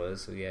Hawkgirl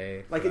is, so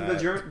yay. Like in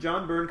the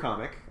John Byrne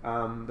comic,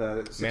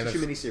 the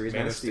 6-issue miniseries,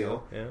 Man of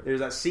Steel, yeah. there's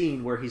that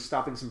scene where he's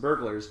stopping some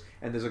burglars,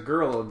 and there's a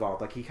girl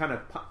involved. Like, he kind of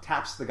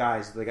taps the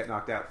guys as they get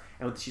knocked out.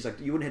 And she's like,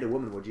 "You wouldn't hit a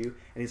woman, would you?"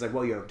 And he's like,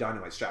 "Well, you have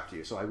dynamite strapped to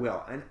you, so I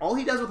will." And all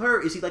he does with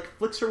her is he, like,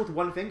 flicks her with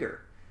one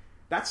finger.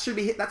 That's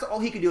all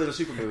he can do as a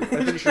super move, a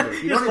finisher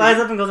move. He just flies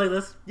up and goes like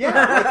this. Yeah,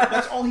 like,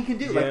 that's all he can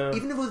do. Yeah. Like,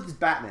 even if it was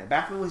Batman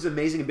with his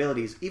amazing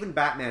abilities, even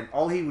Batman,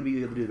 all he would be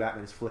able to do to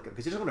Batman is flick him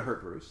because he doesn't want to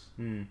hurt Bruce.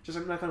 Just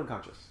like not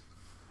unconscious.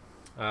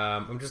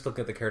 I'm just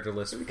looking at the character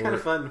list. It'd be kind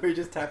of fun where he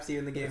just taps you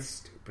in the game.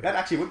 Stupid. That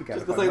actually would be kind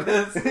Just of goes fun.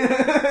 like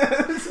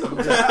this.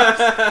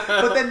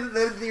 But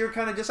then you're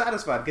kind of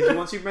dissatisfied because you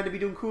want Superman to be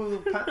doing cool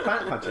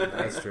planet punching.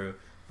 That's true.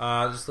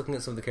 Just looking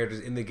at some of the characters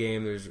in the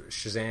game, there's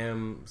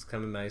Shazam. It's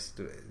kind of nice.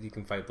 You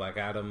can fight Black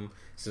Adam,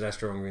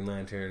 Sinestro and Green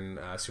Lantern,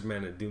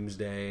 Superman and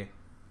Doomsday.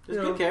 Just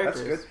good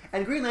characters. That's good.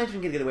 And Green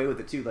Lantern can get away with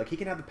it too. Like, he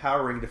can have the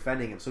power ring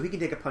defending him, so he can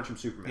take a punch from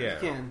Superman. Yeah.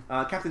 He can.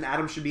 Captain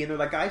Atom should be in there,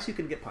 like guys who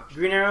can get punched.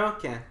 Green Arrow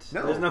can't.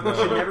 No, There's no. he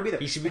should never be there.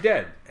 He should be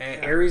dead.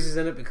 Ares is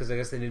in it because I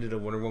guess they needed a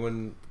Wonder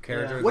Woman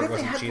character. Yeah. What that if they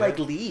wasn't had Cheetah. like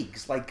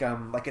leagues, like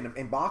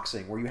in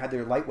boxing, where you had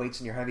their lightweights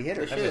and your heavy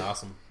hitters? They That'd be should.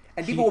 awesome.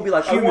 And people will be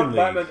like, "I Human want League.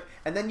 Batman,"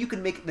 and then you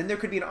can make. Then there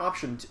could be an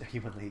option.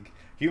 Human League.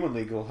 Human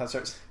League will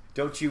start.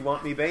 Don't you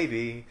want me,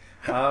 baby?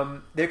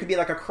 There could be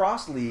like a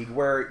cross league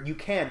where you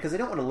can, because they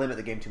don't want to limit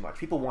the game too much.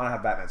 People want to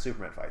have Batman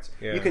Superman fights.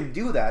 Yeah. You can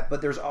do that,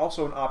 but there's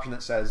also an option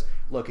that says,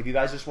 "Look, if you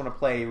guys just want to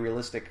play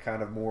realistic,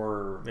 kind of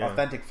more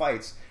authentic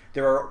fights,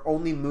 there are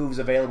only moves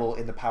available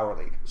in the Power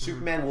League.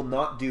 Superman will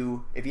not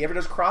do. If he ever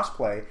does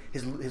crossplay,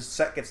 his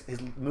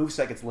move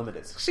set gets limited."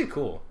 It's actually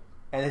cool.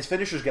 And his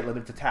finishers get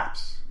limited to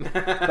taps.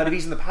 But if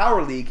he's in the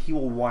Power League, he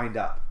will wind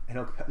up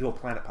and he'll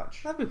planet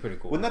punch. That'd be pretty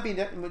cool. Wouldn't that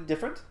be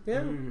different?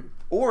 Yeah.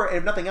 Or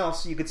if nothing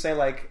else, you could say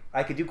like,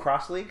 I could do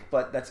Cross League,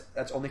 but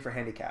that's only for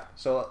handicap.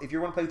 So if you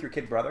want to play with your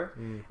kid brother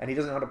and he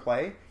doesn't know how to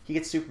play, he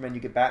gets Superman,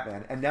 you get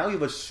Batman, and now you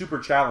have a super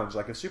challenge.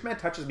 Like, if Superman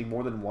touches me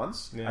more than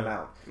once, I'm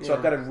out. So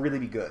I've got to really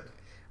be good.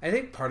 I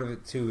think part of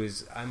it too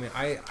is, I mean,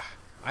 I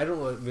don't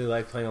really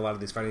like playing a lot of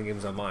these fighting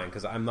games online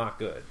because I'm not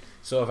good.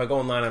 So if I go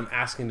online, I'm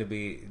asking to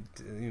be,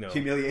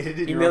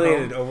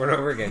 Humiliated over and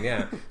over again.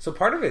 Yeah. So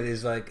part of it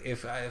is like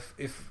if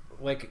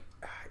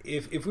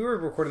we were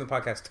recording the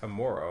podcast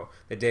tomorrow,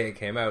 the day it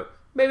came out,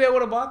 maybe I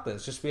would have bought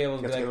this just to be able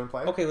to be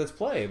like, okay, let's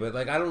play. But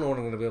like, I don't know when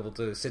I'm going to be able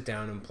to sit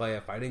down and play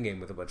a fighting game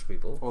with a bunch of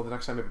people. Well, the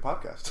next time we have a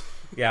podcast.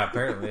 Yeah,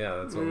 apparently,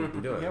 that's what we'll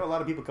be doing. You have a lot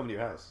of people coming to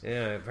your house.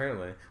 Yeah,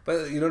 apparently.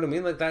 But you know what I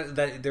mean? Like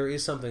that there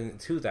is something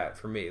to that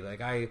for me.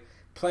 Like,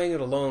 playing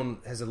it alone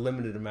has a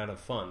limited amount of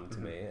fun to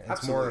me. It's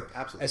Absolutely.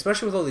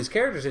 Especially with all these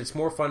characters, it's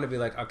more fun to be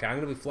like, okay, I'm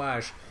going to be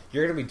Flash,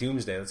 you're going to be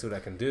Doomsday, let's see what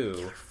I can do.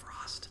 Killer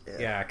Frost.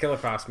 Yeah, Killer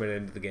Frost made it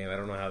into the game. I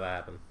don't know how that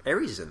happened.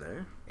 Ares is in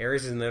there.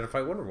 Ares is in there to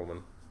fight Wonder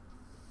Woman.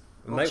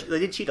 They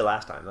did Cheetah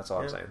last time, that's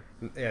all I'm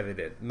saying. Yeah, they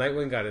did.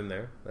 Nightwing got in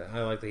there.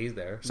 I like that he's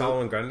there.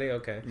 Solomon Grundy,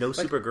 okay. No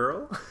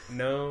Supergirl?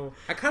 No.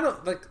 I kind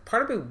of, like,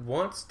 part of me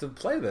wants to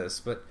play this,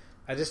 but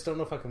I just don't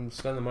know if I can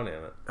spend the money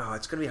on it. Oh,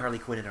 it's going to be Harley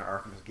Quinn in her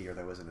Arkham gear,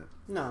 though, isn't it?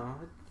 No.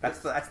 That's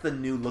the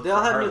new look. They all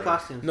for have Harley. new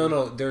costumes.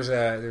 No. There's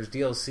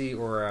DLC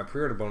or a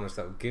pre-order bonus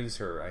that gives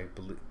her, I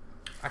believe.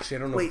 Actually, I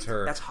don't know if it's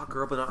her. That's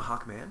Hawkgirl, but not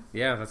Hawkman?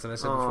 Yeah, that's what I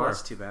said Oh, before.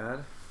 that's too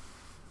bad.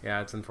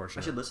 Yeah, it's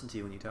unfortunate. I should listen to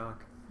you when you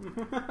talk.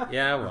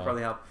 Yeah, That'll well.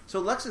 probably help. So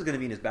Lex is going to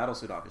be in his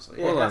battlesuit, obviously.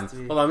 Yeah. Hold it on. has to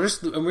be. Hold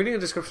on. I'm reading a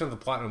description of the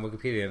plot on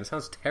Wikipedia, and it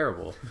sounds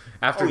terrible.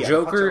 After The plot's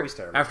Joker, always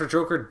terrible. after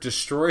Joker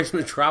destroys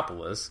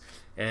Metropolis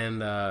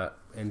and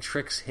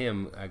tricks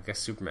him, I guess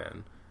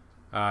Superman,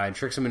 and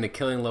tricks him into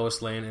killing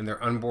Lois Lane and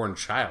their unborn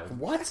child.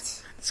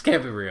 What? This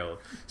can't be real.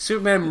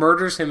 Superman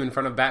murders him in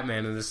front of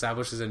Batman and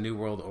establishes a new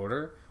world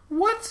order.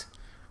 What?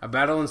 A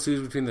battle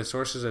ensues between the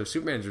sources of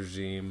Superman's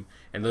regime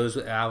and those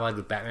allied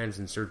with Batman's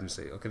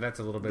insurgency. Okay, that's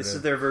a little bit This of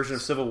is their version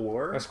of Civil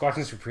War? a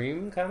Squadron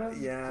Supreme, kind of?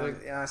 Yeah,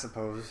 I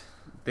suppose.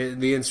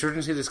 The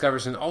insurgency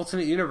discovers an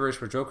alternate universe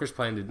where Joker's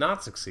plan did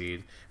not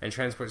succeed and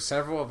transports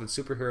several of its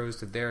superheroes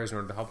to theirs in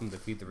order to help them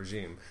defeat the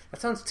regime.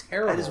 That sounds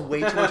terrible. That is way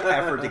too much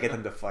effort to get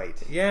them to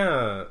fight.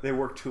 Yeah. They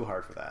work too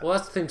hard for that. Well,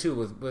 that's the thing, too.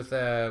 With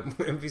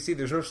MVC,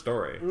 there's no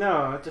story.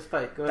 No, just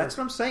fight. Go ahead. That's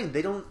what I'm saying.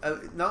 They don't.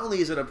 Not only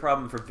is it a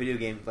problem for video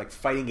games, like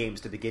fighting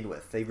games to begin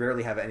with, they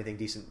rarely have anything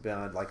decent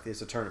beyond like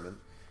this a tournament.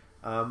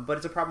 But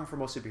it's a problem for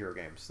most superhero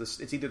games.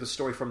 It's either the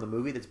story from the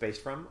movie that's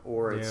based from,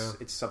 or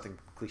it's something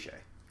cliche.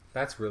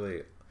 That's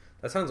really...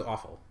 That sounds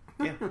awful.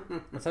 Yeah.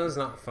 That sounds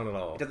not fun at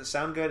all. It doesn't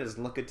sound good. It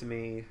doesn't look good to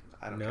me.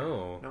 I don't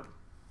No. care. Nope.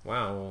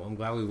 Wow, well, I'm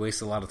glad we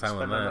wasted a lot of time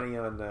Spend on my that. money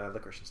on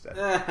licorice instead.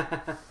 Okay.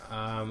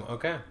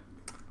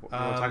 You want to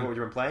talk about what you've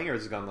been playing, or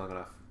has it gone long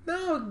enough?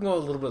 No, we can go a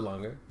little bit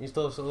longer. You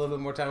still have a little bit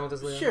more time with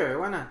this, Leon? Sure,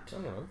 why not?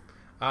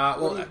 I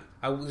don't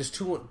know. There's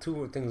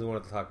two things I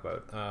wanted to talk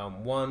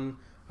about. One,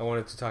 I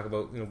wanted to talk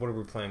about what are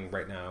we playing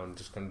right now, and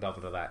just kind of delve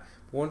into that.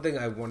 But one thing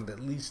I wanted to at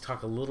least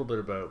talk a little bit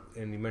about,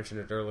 and you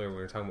mentioned it earlier when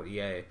we were talking about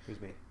EA. Who's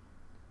me?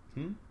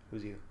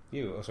 Who's you?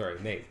 You. Oh, sorry,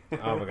 Nate.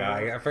 Oh my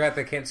god, I forgot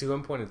they can't see who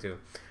I'm pointing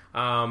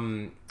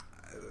to.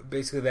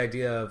 Basically, the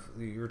idea of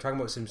you were talking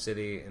about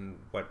SimCity and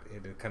what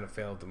it kind of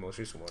failed the most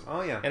recent one.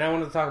 Oh yeah. And I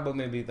wanted to talk about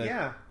maybe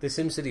the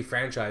SimCity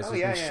franchise. Oh,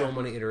 There's been so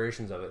many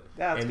iterations of it.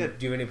 Yeah, that's and good.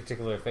 do you have any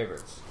particular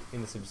favorites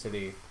in the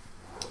SimCity,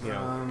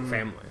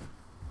 family?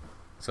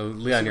 So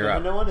Leon, you're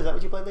up. Nintendo one? Is that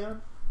what you played,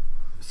 Leon?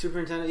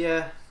 Super Nintendo,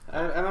 yeah.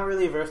 I'm not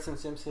really versed in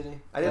SimCity.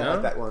 I didn't No?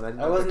 like that one.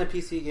 I wasn't a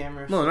PC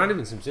gamer. No, so not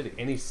even SimCity.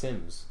 Any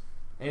Sims.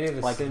 Any of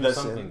the Like Sim The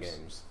something Sims?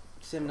 games.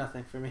 Sim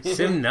nothing for me.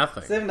 Sim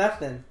nothing. Sim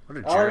nothing. What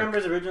a All I jerk. remember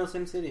is original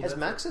SimCity. Has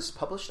That's Maxis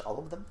published all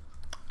of them?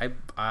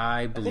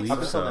 I believe up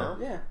until so. now.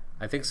 it. Yeah.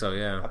 I think so.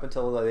 Yeah. Up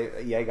until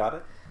EA got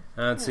it?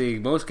 Let's see.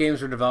 Most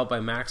games were developed by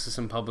Maxis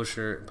and published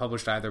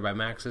either by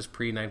Maxis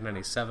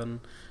pre-1997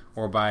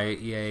 or by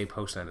EA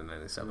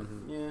post-1997.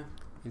 Yeah.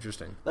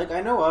 Interesting. Like,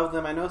 I know of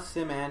them. I know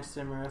Sim and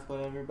Sim Earth,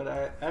 whatever, but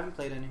I haven't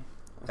played any.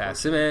 That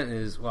SimAnt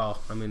is,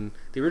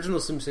 the original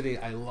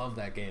SimCity, I love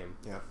that game.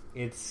 Yeah.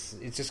 It's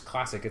just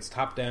classic. It's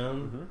top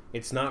down.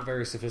 It's not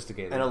very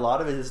sophisticated. And a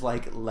lot of it is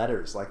like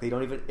letters. Like they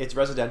don't even. It's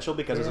residential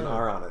because there's an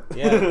R on it.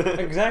 Yeah,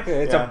 exactly.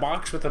 It's a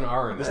box with an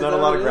R in it. There's not a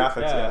lot of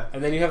graphics. Yeah.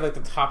 And then you have like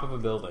the top of a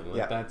building. Like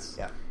Yeah. that's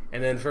Yeah.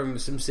 And then from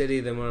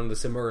SimCity, then went on to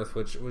Sim Earth,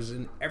 which was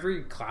in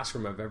every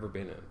classroom I've ever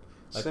been in.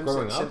 Like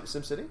growing up,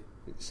 SimCity?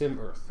 Sim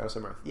Earth. Oh,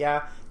 Sim Earth.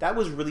 Yeah, that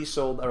was really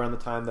sold around the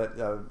time that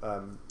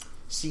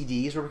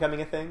CDs were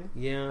becoming a thing.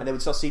 Yeah. And they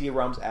would sell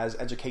CD-ROMs as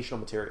educational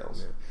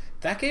materials. Yeah.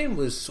 That game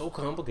was so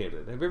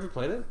complicated. Have you ever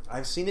played it?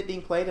 I've seen it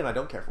being played, and I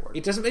don't care for it.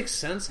 It doesn't make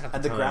sense half the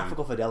And the time.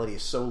 graphical fidelity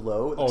is so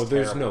low. Oh,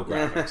 there's terrible. no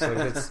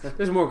graphics. Like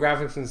there's more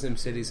graphics in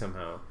SimCity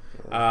somehow.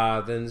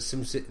 Then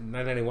SimCity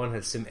 991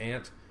 had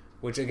SimAnt,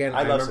 which again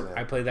I love remember SimAnt.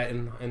 I played that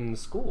in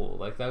school.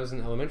 Like that was in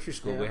elementary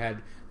school. Yeah. We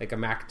had like a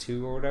Mac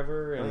 2 or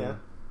whatever, and yeah.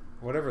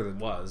 whatever it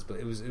was. But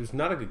it was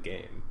not a good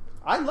game.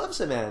 I love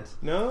SimAnt.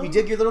 No? You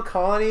dig your little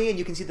colony, and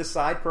you can see the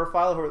side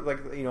profile, for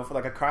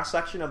like a cross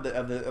section of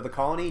the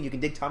colony, and you can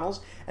dig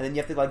tunnels, and then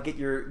you have to like get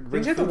your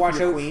Don't you have to watch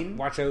out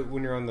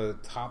when you're on the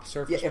top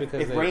surface? Yeah,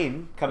 because if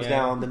rain comes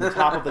down, then the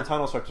top of the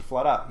tunnel starts to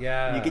flood up.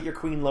 Yeah. And you get your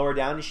queen lower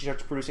down, and she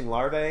starts producing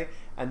larvae,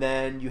 and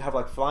then you have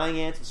like flying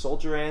ants and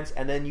soldier ants,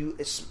 and then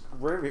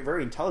very,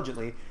 very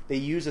intelligently, they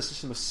use a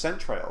system of scent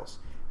trails.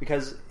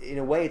 Because in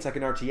a way, it's like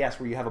an RTS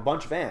where you have a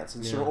bunch of ants,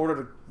 and so in order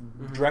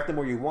to direct them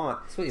where you want,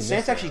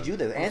 ants actually do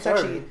that. Ants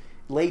actually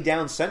lay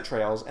down scent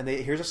trails, and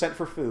here's a scent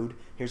for food,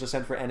 here's a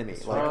scent for enemy.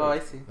 I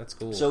see. That's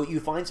cool. So you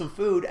find some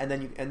food, and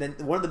then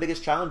one of the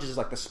biggest challenges is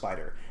like the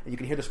spider, and you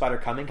can hear the spider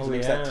coming because it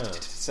makes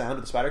that sound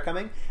of the spider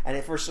coming, and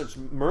it first starts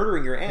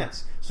murdering your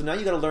ants. So now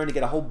you got to learn to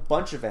get a whole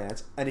bunch of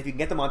ants, and if you can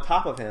get them on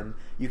top of him,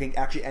 you can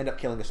actually end up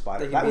killing a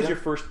spider. That was your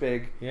first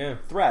big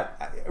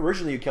threat.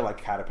 Originally, you kill like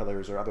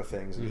caterpillars or other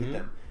things and eat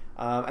them.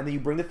 And then you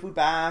bring the food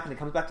back, and it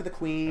comes back to the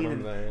queen,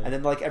 and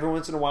then like every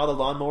once in a while the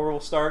lawnmower will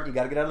start. You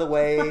got to get out of the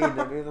way,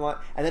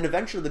 and then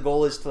eventually the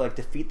goal is to like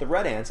defeat the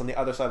red ants on the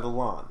other side of the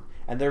lawn,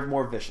 and they're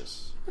more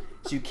vicious.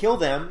 So you kill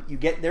them, you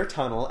get their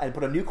tunnel, and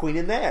put a new queen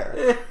in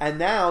there, and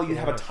now you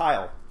have a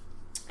tile.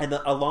 And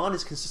a lawn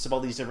consists of all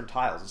these different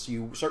tiles, so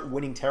you start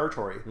winning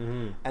territory,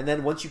 and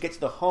then once you get to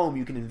the home,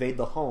 you can invade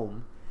the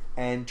home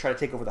and try to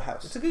take over the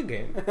house. It's a good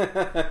game.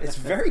 It's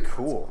very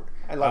cool.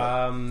 I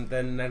love it.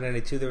 Then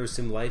 1992 there was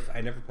Sim Life.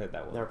 I never played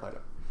that one. Never played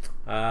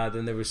it.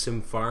 Then there was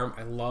Sim Farm.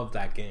 I love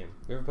that game.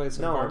 You ever played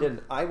Sim Farm? No, I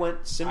didn't. I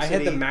went SimCity. I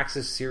had the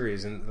Maxis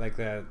series and like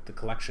the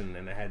collection,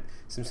 and I had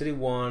SimCity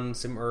 1,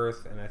 Sim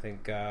Earth, and I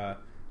think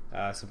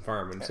Sim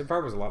Farm. And Sim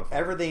Farm was a lot of fun.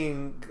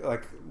 Everything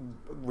like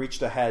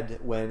reached ahead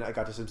when I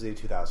got to SimCity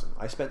 2000.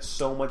 I spent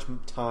so much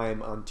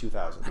time on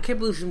 2000. I can't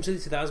believe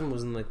SimCity 2000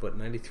 was in like what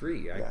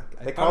 93. Yeah,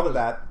 they called it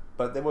that,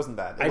 but it wasn't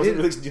that. It I wasn't didn't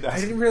released in 2000.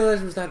 I didn't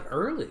realize it was that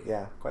early.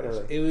 Yeah, quite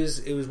early. It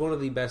was one of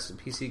the best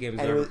PC games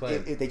I ever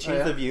played. They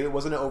changed the view. It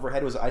wasn't an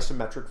overhead; it was an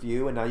isometric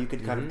view, and now you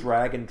could kind of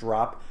drag and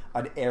drop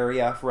an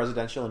area for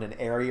residential and an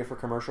area for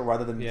commercial,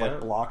 rather than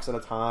like blocks at a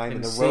time.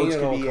 And the roads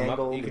could be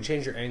angled. You could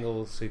change your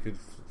angle so you could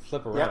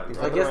flip around.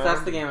 I guess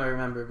that's the game I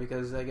remember,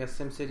 because I guess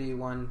SimCity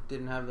 1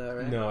 didn't have that,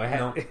 right? No, I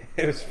had.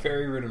 It was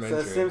very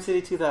rudimentary. So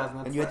SimCity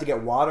 2000. And you had to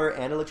get water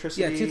and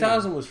electricity. Yeah,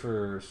 2000 was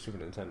for Super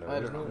Nintendo. I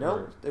don't know.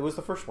 No, it was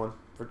the first one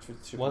for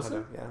Super Was Nintendo.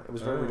 it? Yeah, it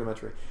was very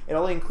rudimentary. It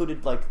only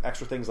included like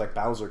extra things like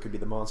Bowser could be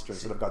the monster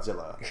instead of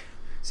Godzilla.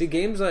 See,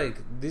 games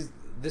like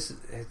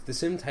the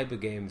Sim type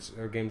of games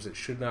are games that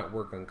should not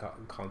work on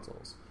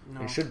consoles.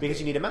 No. It should Because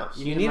be. you need a mouse.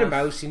 You need a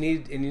mouse. You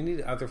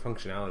need other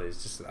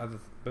functionalities,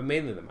 but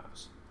mainly the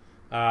mouse.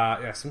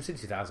 SimCity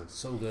 2000,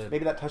 so good.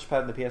 Maybe that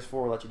touchpad in the PS4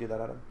 will let you do that,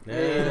 Adam. Yeah.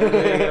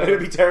 It'd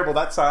be terrible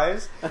that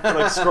size, like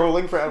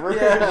scrolling forever.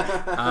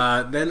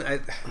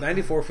 Then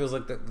 94 feels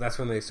like that's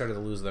when they started to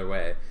lose their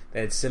way.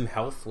 They had Sim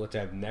Health, which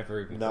I've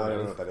never even No, I heard don't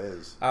of. know what that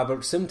is.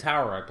 But Sim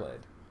Tower I played.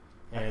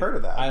 I've heard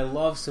of that. I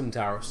love Sim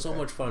Tower. So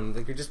much fun.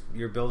 Like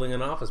you're building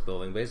an office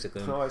building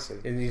basically. Oh, I see.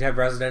 And you'd have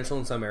residential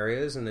in some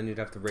areas, and then you'd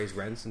have to raise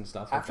rents and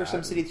stuff. After like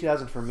that. SimCity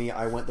 2000, for me,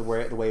 I went the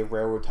way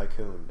Railroad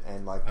Tycoon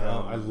and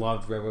I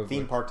loved Railroad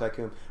Theme Park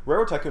Tycoon.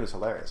 Railroad Tycoon is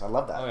hilarious. I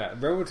love that. Oh yeah,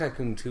 Railroad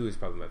Tycoon 2 is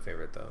probably my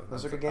favorite though.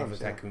 Those are good games. Of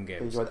the Tycoon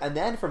games. And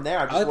then from there,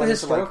 I just I like the went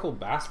into historical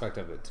aspect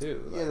of it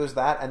too. yeah, there's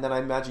that, and then I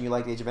imagine you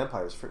like Age of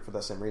Empires for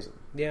the same reason.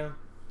 Yeah,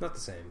 not the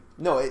same.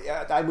 No,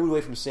 I moved away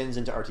from Sims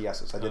into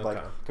RTSs. I did like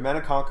Command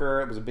and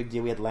Conquer. It was a big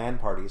deal. We had LAN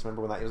parties.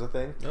 Remember when that was a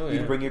thing? Oh, yeah.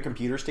 You'd bring your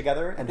computers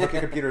together and hook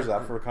your computers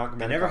up for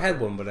Command I and never Conquer. had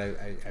one, but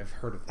I've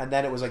heard of it. And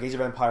then it was like Age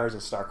of Empires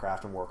and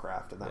StarCraft and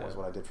Warcraft, and that was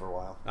what I did for a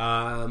while.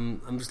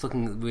 I'm just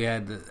looking. We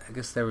had, I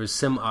guess there was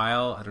Sim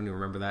Isle. I don't even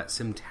remember that.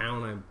 Sim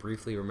Town. I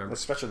briefly remember.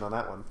 Let's stretch it on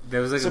that one.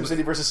 There was like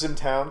SimCity versus Sim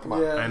Town. Come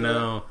on. Yeah. I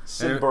know.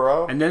 Sim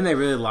Borough. And then they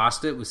really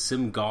lost it with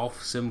Sim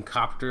Golf, Sim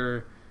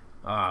Copter.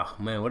 Oh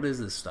man, what is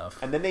this stuff?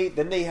 And then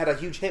they had a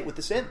huge hit with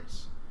The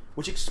Sims,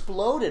 which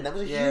exploded. That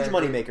was a huge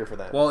moneymaker for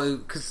them. Well,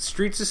 because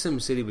Streets of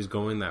Sim City was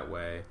going that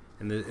way,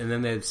 and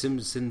then they had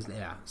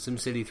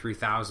SimCity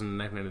 3000 in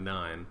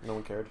 1999. No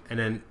one cared. And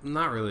then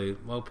not really.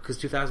 Well, because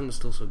 2000 was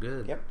still so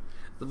good. Yep.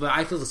 But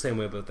I feel the same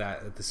way about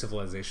the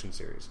Civilization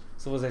series.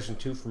 Civilization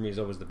 2 for me is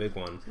always the big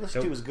one.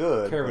 Civilization 2 was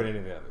good. Care about any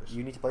of the others.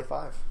 You need to play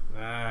 5.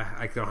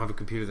 I don't have a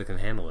computer that can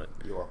handle it.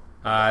 You will.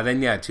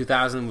 Then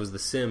 2000 was The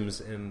Sims,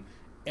 and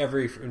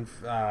every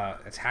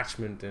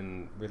attachment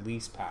and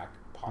release pack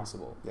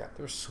possible. Yeah.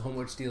 There was so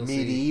much DLC.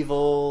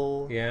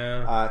 Medieval.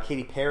 Yeah.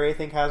 Katy Perry, I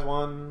think, has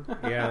one.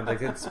 Yeah,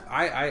 like it's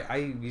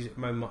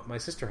my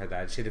sister had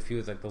that. She had a few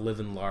with like the Live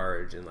and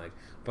Large and like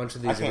a bunch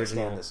of these I can't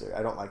original. stand this.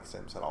 I don't like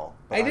Sims at all.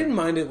 I didn't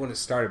mind it when it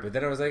started, but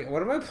then I was like,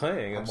 "What am I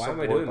playing? And why am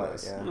I doing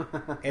this?" Yeah.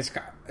 It's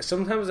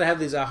sometimes I have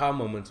these aha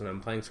moments when I'm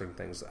playing certain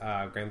things.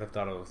 Grand Theft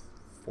Auto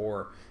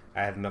 4.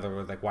 I had another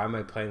one like, "Why am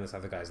I playing this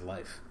other guy's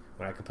life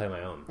when I could play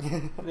my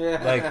own?"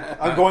 Yeah. Like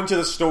I'm going to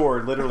the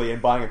store literally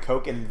and buying a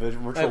Coke in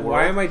virtual like, world.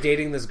 why am I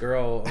dating this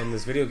girl on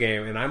this video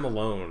game and I'm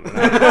alone?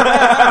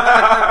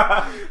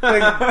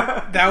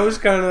 Like, that was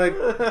kind of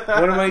like,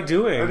 what am I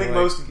doing? I think Like,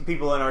 most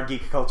people in our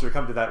geek culture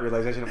come to that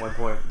realization at one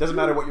point. It doesn't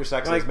matter what your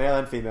sex Like, is, male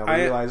and female. We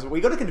realize we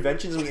go to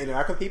conventions and we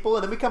interact with people,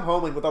 and then we come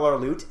home with all our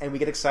loot, and we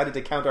get excited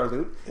to count our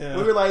loot. Yeah.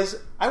 We realize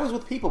I was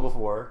with people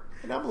before,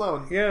 and I'm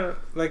alone. Yeah,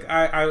 like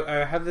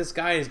I have this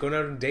guy. He's going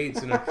out on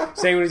dates and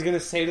saying what he's going to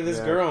say to this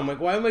girl. I'm like,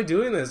 why am I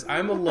doing this?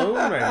 I'm alone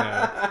right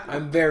now.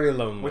 I'm very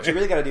lonely. What you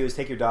really got to do is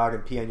take your dog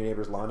and pee on your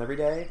neighbor's lawn every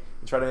day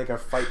and try to make a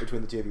fight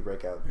between the two of you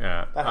break out.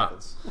 Yeah, That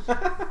happens.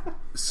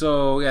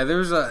 So yeah,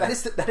 there's a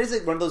That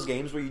is one of those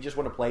games where you just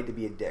want to play to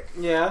be a dick.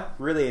 Yeah.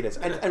 Really, it is.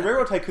 And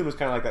Railroad Tycoon was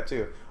kind of like that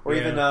too, or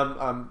Yeah.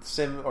 even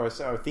Sim or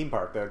Theme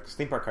Park, the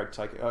Theme Park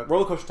Tycoon,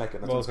 Roller Coaster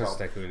Tycoon. That's Roller what it's Coaster called.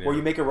 Tycoon, yeah. Where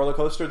you make a roller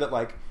coaster that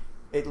like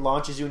it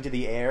launches you into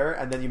the air,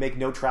 and then you make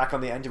no track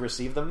on the end to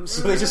receive them,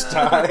 so they just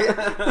die.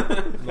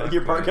 And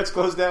your park gets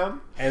closed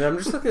down. And I'm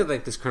just looking at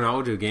like this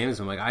chronology of games.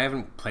 I'm like, I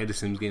haven't played the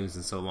Sims games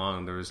in so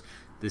long. There was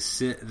the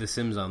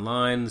Sims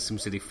Online, the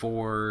SimCity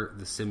 4,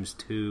 the Sims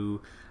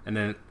 2, and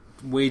then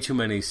way too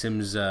many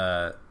Sims,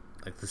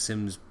 like the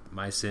Sims,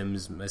 my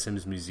Sims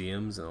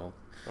Museums, and all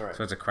right.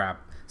 sorts of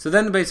crap. So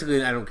then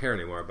basically, I don't care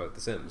anymore about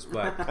the Sims.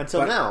 But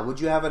Until now, would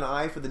you have an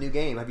eye for the new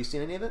game? Have you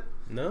seen any of it?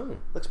 no.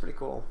 Looks pretty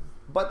cool.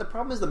 But the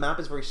problem is the map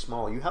is very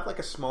small. You have like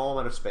a small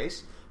amount of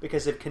space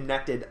because they've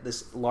connected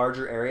this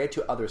larger area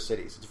to other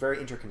cities. It's very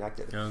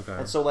interconnected. Okay.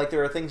 And so like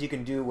there are things you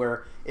can do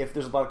where if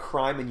there's a lot of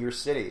crime in your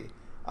city,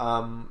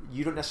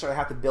 you don't necessarily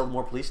have to build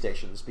more police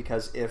stations,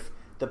 because if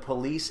the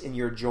police in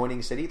your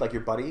joining city, like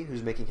your buddy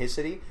who's making his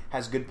city,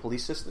 has good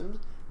police systems,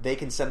 they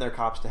can send their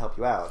cops to help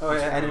you out. Oh,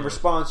 yeah. And in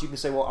response, you can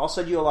say, well, I'll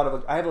send you a lot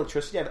of... I have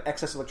electricity. I have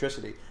excess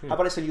electricity. How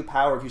about I send you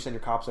power if you send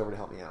your cops over to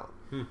help me out?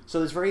 So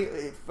there's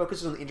it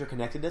focuses on the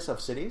interconnectedness of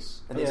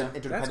cities and Yeah.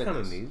 interdependence. That's kind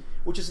of neat.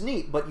 Which is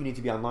neat, but you need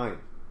to be online.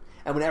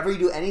 And whenever you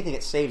do anything,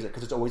 it saves it,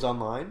 because it's always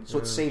online, so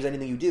it saves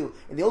anything you do.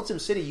 In the old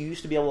SimCity, you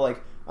used to be able to, like,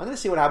 I'm going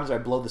to see what happens if I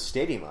blow the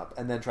stadium up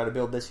and then try to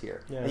build this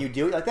here. Yeah. And you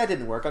do it, like, that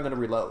didn't work, I'm going to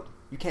reload.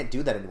 You can't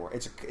do that anymore.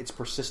 It's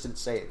persistent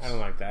saves. I don't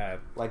like that.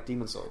 Like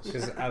Demon's Souls.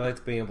 Because I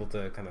like being able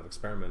to kind of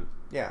experiment.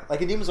 Yeah,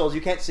 like in Demon's Souls, you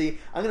can't see,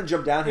 I'm going to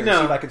jump down here No. and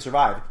see if I can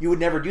survive. You would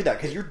never do that,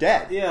 because you're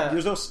dead. Yeah.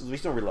 There's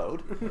no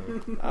reload.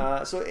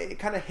 So it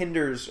kind of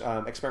hinders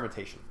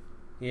experimentation.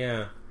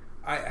 Yeah,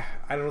 I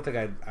don't think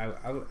I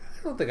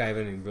don't think I have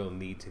any real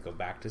need to go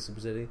back to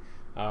SimCity.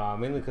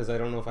 Mainly because I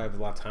don't know if I have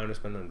a lot of time to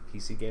spend on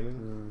PC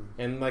gaming,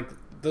 and like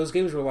those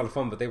games were a lot of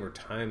fun, but they were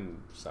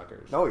time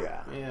suckers. Oh,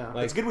 yeah. Yeah.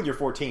 Like- It's good when you're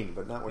 14,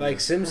 but not when Like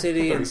you're SimCity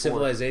 34. and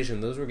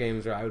Civilization, those were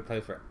games where I would play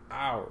for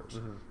hours,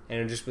 and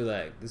it'd just be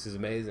like, "This is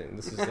amazing.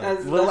 This is like,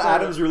 Little That's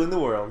Adam's ruling the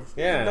world.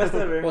 yeah." That's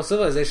never- Well,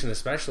 Civilization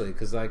especially,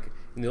 because like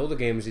in the older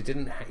games, you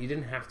didn't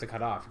have to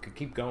cut off; you could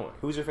keep going.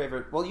 Who's your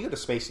favorite? Well, you go to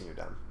space and you're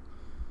done.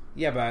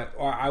 Yeah, but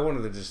I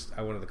wanted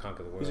to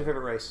conquer the world. Who's your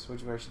favorite race?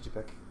 Which race did you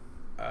pick?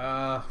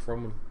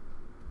 Roman.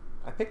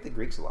 I picked the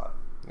Greeks a lot.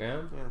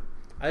 Yeah? Yeah.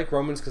 I like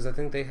Romans because I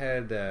think they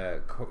had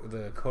the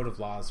code of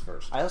laws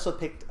first. I also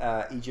picked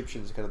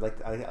Egyptians because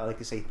I like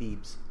to say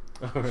Thebes.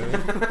 Oh, really?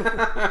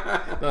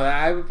 No,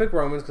 I would pick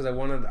Romans because I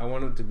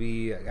wanted to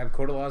be have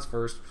code of laws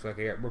first, so I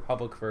could get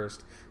Republic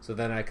first, so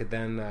then I could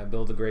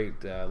build a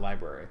great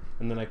library,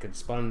 and then I could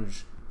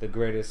sponge the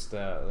greatest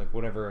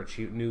whatever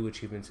new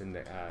achievements in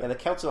the The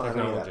Celts don't have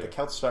any of that. technology. The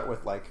Celts start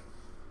with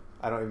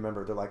I don't even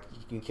remember. They're like,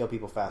 you can kill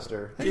people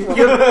faster.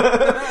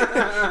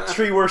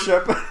 Tree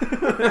worship.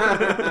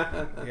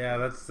 Yeah,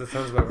 that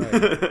sounds about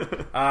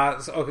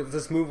right. So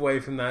let's move away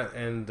from that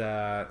and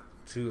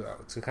to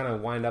kind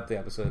of wind up the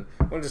episode.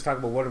 I want to just talk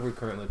about what are we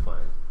currently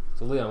playing.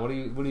 So Leon, what have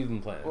you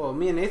been playing? Well,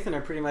 me and Nathan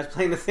are pretty much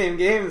playing the same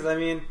games. I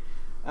mean,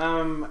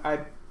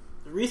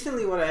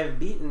 recently what I've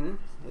beaten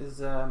is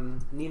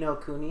Ni no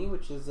Kuni,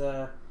 which is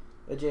a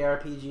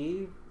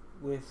JRPG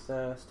with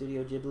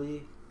Studio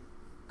Ghibli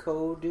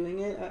co-doing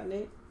it.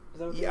 Nate, is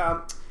that what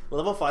Yeah,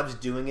 Level 5's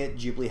doing it.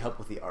 Ghibli helped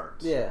with the art.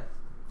 Yeah.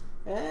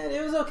 And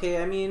it was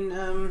okay. I mean,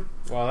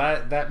 well,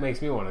 that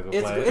makes me want to go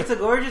play it. It's a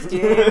gorgeous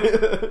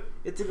game.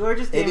 It's a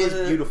gorgeous game. It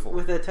is beautiful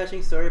with a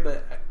touching story,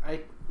 but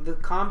the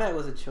combat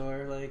was a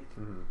chore. Like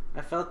Mhm.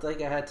 I felt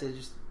like I had to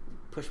just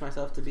push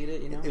myself to beat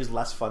it. You know, It was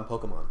less fun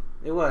Pokemon.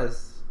 it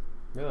was.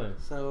 Really?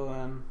 So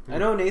I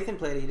know Nathan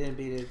played it. He didn't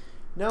beat it.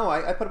 No,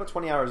 I put about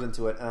 20 hours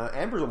into it.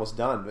 Amber's almost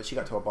done, but she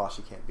got to a boss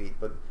she can't beat.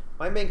 But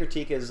my main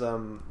critique is,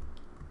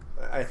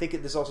 I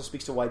think this also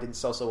speaks to why it didn't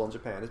sell so well in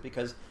Japan, is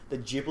because the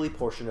Ghibli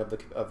portion of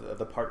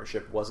the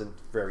partnership wasn't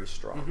very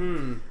strong.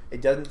 Mm-hmm.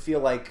 It doesn't feel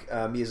like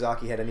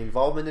Miyazaki had any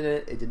involvement in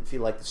it. It didn't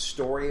feel like the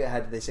story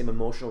had the same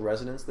emotional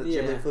resonance that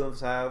Yeah. Ghibli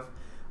films have.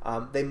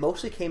 They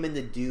mostly came in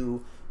to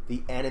do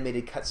the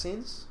animated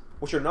cutscenes,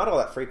 which are not all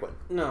that frequent.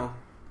 No.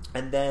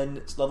 And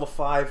then Level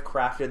 5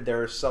 crafted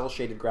their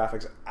cel-shaded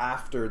graphics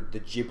after the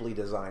Ghibli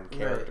designed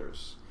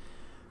characters.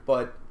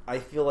 But I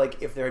feel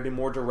like if there had been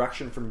more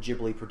direction from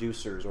Ghibli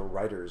producers or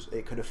writers,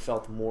 it could have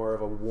felt more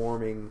of a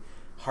warming,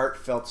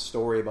 heartfelt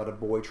story about a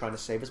boy trying to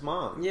save his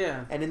mom.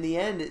 Yeah. And in the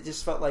end, it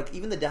just felt like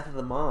even the death of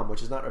the mom,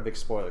 which is not a big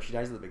spoiler, she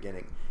dies at the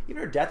beginning.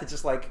 Even her death, it's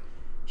just like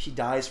she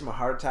dies from a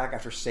heart attack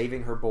after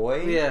saving her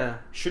boy. Yeah.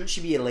 Shouldn't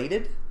she be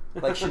elated?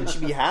 Like, shouldn't she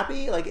be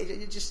happy? Like,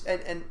 it just...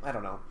 And I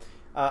don't know.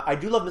 I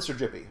do love Mr.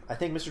 Drippy. I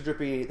think Mr.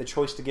 Drippy, the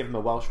choice to give him a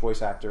Welsh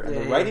voice actor, and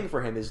the writing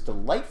for him is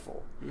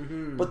delightful.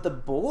 Mm-hmm. But the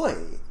boy,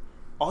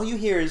 all you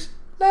hear is,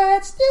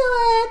 "Let's do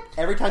it!"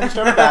 every time you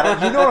start a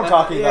battle. You know what I'm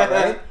talking about,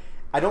 right?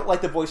 I don't like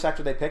the voice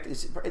actor they picked.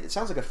 It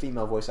sounds like a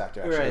female voice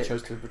actor, actually. Right. They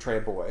chose to portray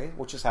a boy,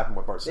 which has happened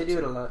with Bart They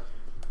Simpson. do it a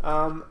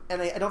lot. And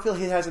I don't feel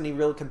he has any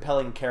real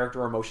compelling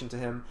character or emotion to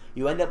him.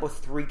 You end up with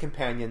 3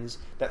 companions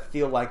that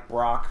feel like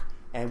Brock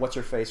and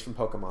What's-Her-Face from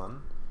Pokemon.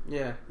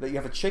 Yeah. That you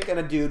have a chick and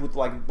a dude with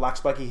like black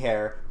spiky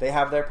hair. They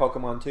have their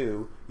Pokemon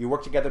too. You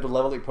work together to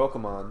level your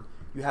Pokemon.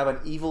 You have an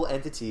evil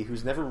entity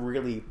who's never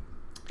really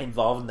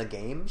involved in the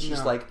game.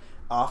 She's like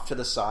off to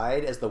the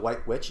side as the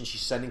White Witch, and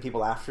she's sending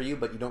people after you,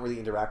 but you don't really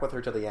interact with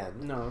her till the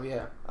end. No,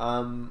 yeah.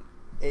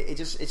 It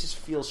just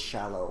feels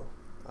shallow,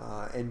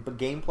 in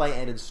gameplay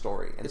and in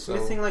story. And It's so,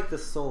 missing like the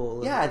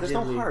soul. yeah, of there's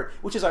no Ghibli. heart,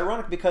 which is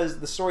ironic because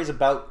the story's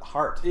about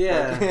heart.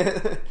 Yeah.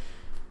 Like,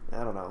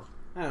 I don't know.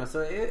 I don't know. So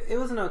it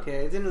wasn't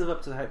okay. It didn't live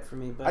up to the hype for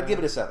me. But I'd give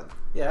it a 7.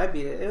 Yeah, I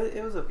beat it.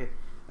 It was okay.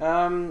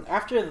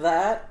 After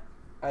that,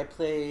 I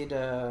played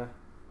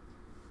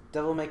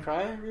Devil May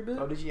Cry reboot.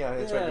 Oh, did you? Yeah,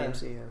 that's right,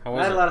 DMC. Yeah. How I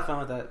was had it? a lot of fun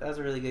with that. That was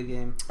a really good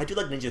game. I do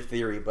like Ninja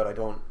Theory, but I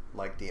don't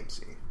like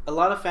DMC. A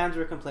lot of fans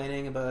were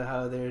complaining about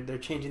how they're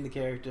changing the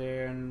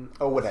character and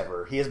Oh,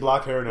 whatever. He has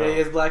black hair now. yeah, he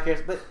has black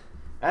hair. But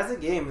as a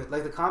game,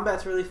 like the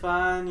combat's really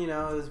fun. You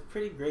know, it was a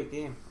pretty great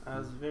game. I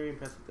was very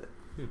impressed with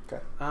it.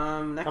 Okay.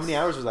 Next, How many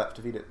hours was that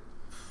to beat it?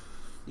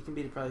 You can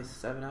beat it probably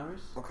 7 hours.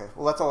 Okay.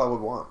 Well, that's all I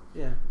would want.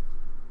 Yeah.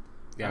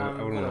 Yeah, I what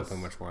wouldn't want else? to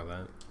play much more of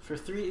that. For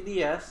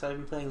 3DS, I've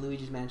been playing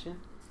Luigi's Mansion,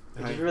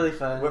 which Hi. is really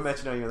fun. What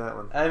mansion are you in that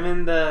one? I'm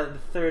in the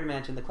third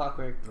mansion, the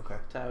Clockwork Okay.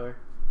 Tower,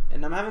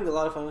 and I'm having a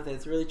lot of fun with it.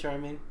 It's really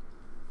charming.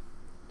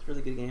 It's a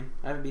really good game.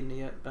 I haven't beaten it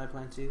yet, but I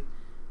plan to.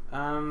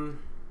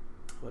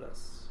 What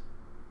else?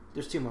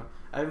 There's 2 more.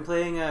 I've been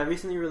playing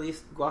recently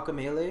released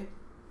Guacamelee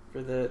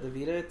for the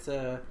Vita. It's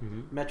a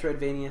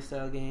Metroidvania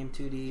style game,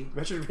 2D.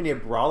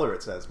 Metroidvania Brawler,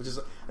 it says, which is...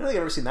 I don't think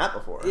I've ever seen that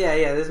before. Yeah.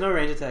 There's no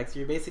range attacks.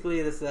 You're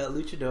basically this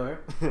luchador,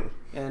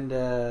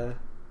 and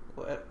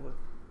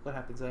what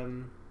happens?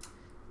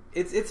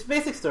 It's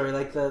basic story.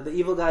 Like the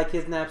evil guy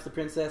kidnaps the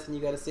princess, and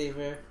you got to save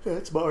her.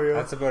 It's Mario.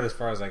 That's about as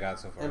far as I got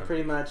so far. And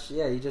pretty much,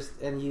 yeah, you get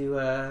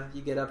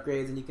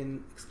upgrades and you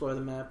can explore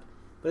the map.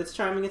 But it's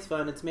charming, it's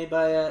fun. It's made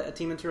by a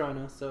team in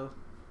Toronto, so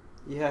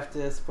you have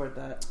to support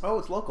that. Oh,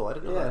 it's local. I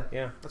didn't know that.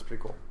 Yeah. That's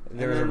pretty cool.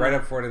 There was a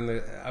write-up for it in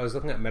the... I was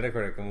looking at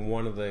Metacritic, and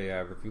one of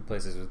the review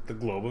places was the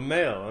Globe and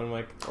Mail. And I'm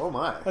like, Oh,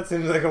 my. that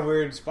seems like a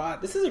weird spot.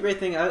 This is a great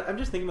thing. I'm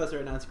just thinking about this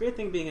right now. It's a great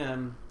thing being...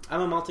 I'm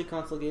a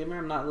multi-console gamer.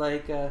 I'm not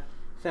like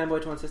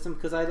fanboy to one system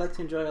because I like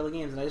to enjoy all the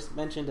games. And I just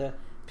mentioned a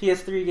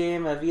PS3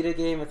 game, a Vita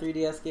game, a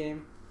 3DS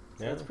game.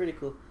 So Yeah. it's pretty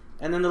cool.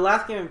 And then the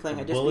last game I'm playing,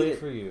 I just beat Bullet it.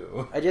 for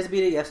you. I just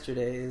beat it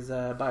yesterday. Is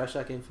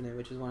Bioshock Infinite,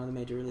 which is one of the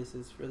major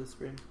releases for the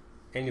spring.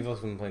 And you've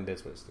also been playing Dead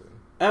Space 3.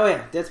 Oh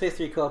yeah, Dead Space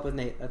 3 co-op with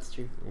Nate. That's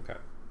true. Okay.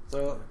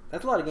 So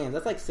that's a lot of games.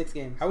 That's like 6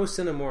 games. How was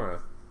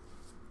Cinemora?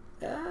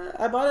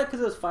 I bought it because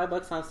it was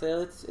 $5 on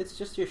sale. It's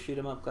just your shoot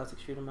 'em up, classic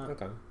shoot 'em up.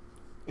 Okay.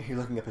 You're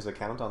looking up his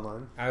account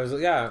online. I was,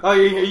 Oh, are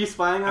you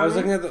spying on me? I was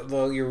looking at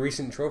your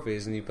recent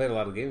trophies, and you played a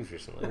lot of games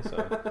recently.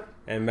 So,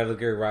 and Metal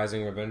Gear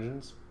Rising: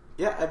 Revengeance.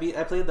 Yeah,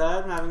 I played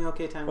that. I'm having an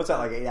okay time. What's with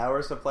that, like 8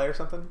 hours to play or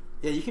something?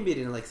 Yeah, you can beat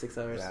it in like 6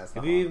 hours. Yeah, it's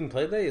Have not you long. even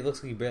played that? It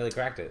looks like you barely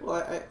cracked it.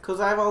 Well,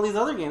 because I have all these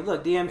other games.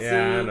 Look, DMC,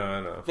 Yeah, I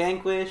know.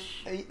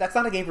 Vanquish. That's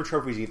not a game for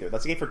trophies either.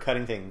 That's a game for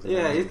cutting things.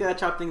 Yeah, he's got to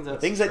chop things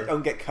up. Things that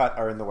don't get cut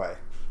are in the way.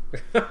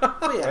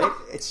 Oh, yeah. Right?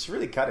 It's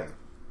really cutting.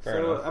 Fair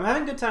So enough. I'm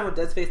having a good time with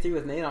Dead Space 3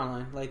 with Nate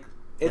online. Like,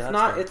 it's that's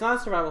not fair. it's not a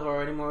survival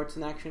horror anymore. It's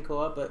an action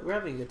co-op, but we're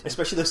having a good time.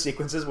 Especially those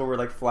sequences where we're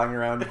like flying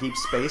around deep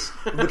space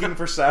looking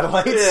for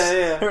satellites.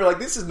 Yeah. We're like,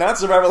 this is not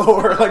survival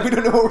horror. Like, we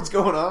don't know what's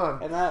going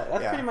on. And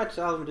that's Yeah. pretty much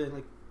all I'm doing.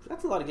 Like,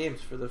 that's a lot of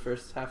games for the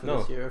first half of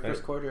No, this year, or that-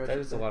 first quarter. I That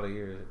should is a say. lot of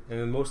years, and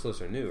then most of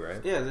those are new,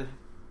 right? Yeah,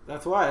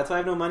 that's why. That's why I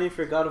have no money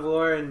for God of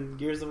War and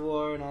Gears of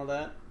War and all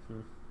that.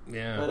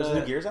 Yeah. But, Was the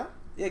new Gears out?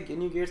 Yeah,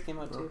 new Gears came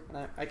out too,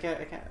 and I can't.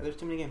 There's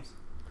too many games.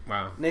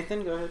 Wow.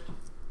 Nathan, go ahead.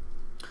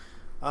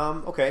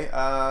 Okay.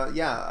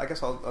 Yeah, I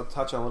guess I'll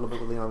touch on a little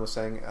bit what Leon was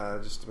saying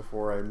just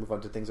before I move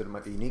on to things that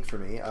might be unique for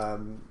me.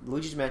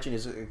 Luigi's Mansion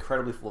is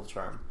incredibly full of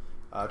charm.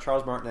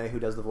 Charles Martinet, who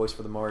does the voice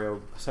for the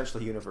Mario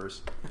essentially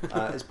universe,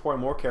 is pouring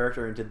more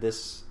character into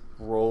this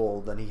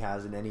role than he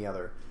has in any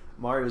other.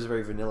 Mario is a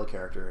very vanilla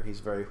character. He's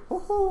very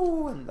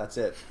hoo-hoo, and that's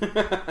it.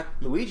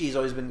 Luigi's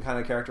always been kind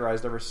of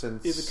characterized ever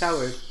since... He's a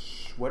coward.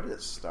 Where did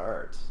it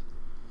start?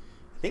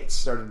 I think it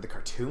started in the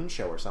cartoon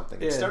show or something.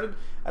 It Yeah. started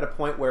at a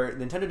point where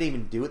Nintendo didn't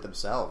even do it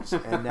themselves,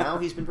 and now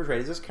he's been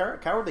portrayed as this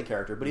cowardly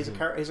character. But he's a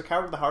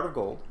coward with the heart of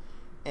gold,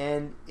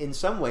 and in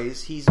some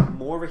ways, he's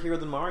more of a hero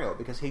than Mario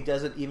because he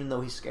does it even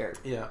though he's scared.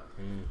 Yeah.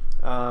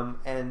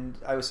 And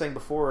I was saying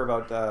before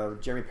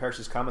about Jeremy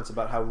Parrish's comments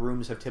about how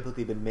rooms have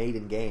typically been made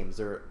in games.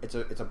 It's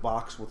a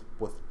box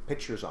with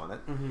pictures on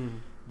it. Mm-hmm.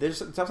 There's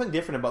something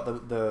different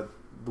about the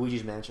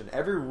Luigi's Mansion.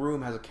 Every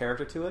room has a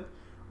character to it.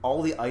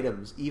 All the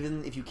items,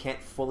 even if you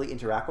can't fully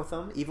interact with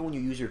them, even when you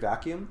use your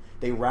vacuum,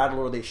 they rattle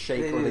or they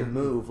shake or they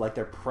move like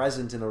they're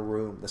present in a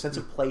room. The sense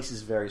of place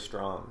is very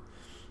strong.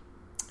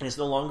 And it's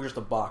no longer just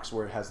a box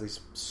where it has these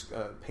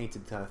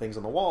painted kind of things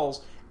on the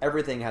walls.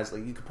 Everything has,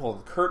 like, you can pull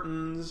the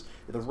curtains,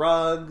 the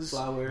rugs,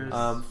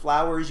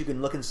 flowers. You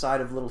can look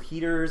inside of little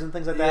heaters and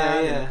things like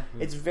that. Yeah.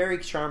 And it's very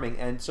charming.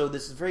 And so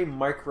this is very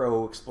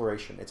micro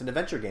exploration. It's an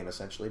adventure game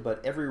essentially, but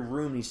every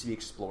room needs to be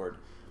explored,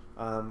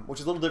 which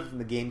is a little different from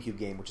the GameCube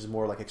game, which is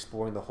more like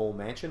exploring the whole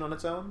mansion on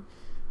its own.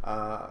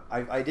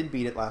 I did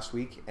beat it last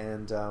week,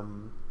 and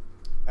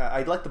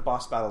I like the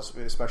boss battles,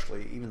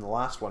 especially even the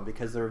last one,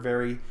 because they're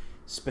very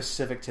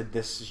specific to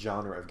this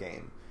genre of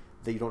game.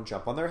 That you don't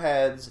jump on their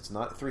heads. It's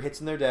not 3 hits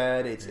and they're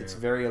dead. It's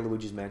very a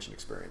Luigi's Mansion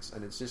experience,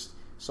 and it's just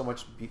so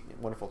much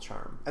wonderful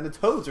charm. And the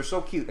toads are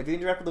so cute. Have you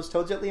interacted with those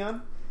toads yet,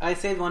 Leon? I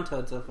saved one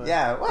toad so far.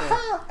 Yeah,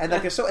 and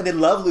like and they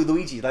love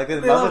Luigi. Like they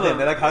love him.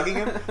 They're like hugging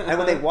him. And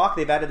when they walk,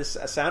 they've added a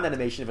sound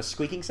animation of a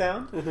squeaking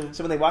sound.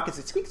 So when they walk, it's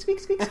a squeak, squeak,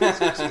 squeak, squeak,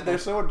 squeak, squeak. They're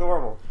so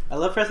adorable. I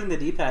love pressing the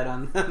D-pad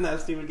on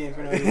that stupid game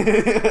for no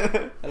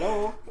reason.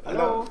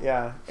 Hello.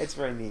 Yeah, it's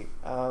very neat.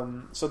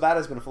 So that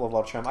has been full of a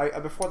lot of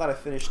charm. Before that, I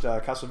finished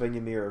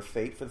Castlevania Mirror of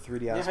Fate for the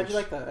 3DS. Yeah, how'd you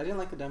like that? I didn't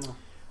like the demo.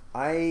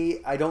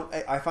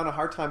 I found a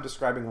hard time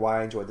describing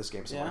why I enjoyed this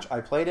game so much.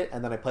 I played it,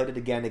 and then I played it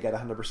again to get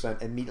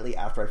 100% immediately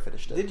after I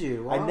finished it. Did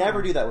you? Wow. I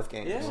never do that with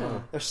games.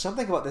 Yeah. There's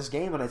something about this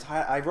game, and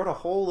I wrote a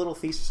whole little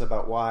thesis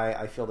about why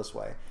I feel this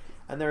way.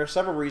 And there are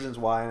several reasons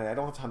why, and I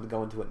don't have time to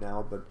go into it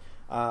now, but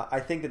I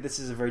think that this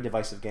is a very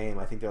divisive game.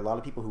 I think there are a lot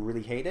of people who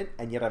really hate it,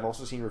 and yet I've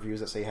also seen reviews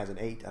that say it has an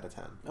 8 out of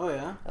 10. Oh,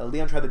 yeah?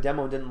 Leon tried the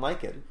demo and didn't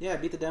like it. Yeah, I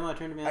beat the demo. I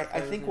turned me off. I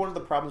think one of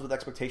the problems with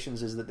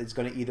expectations is that it's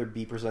going to either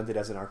be presented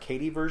as an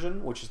arcadey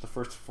version, which is the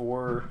first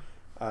 4,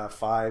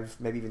 5,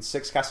 maybe even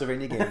 6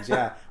 Castlevania games.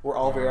 Yeah, were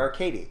all very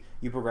arcadey.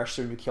 You progress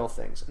through and you kill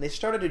things. And they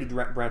started to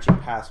do branching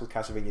paths with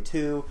Castlevania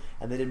 2,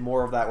 and they did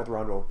more of that with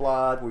Rondo of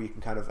Blood, where you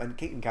can kind of,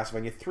 and in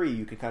Castlevania 3,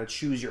 you can kind of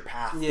choose your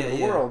path through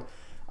the world.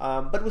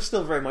 But it was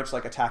still very much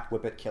like attack,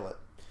 whip it, kill it.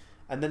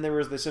 And then there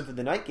was the Symphony of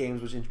the Night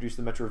games, which introduced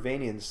the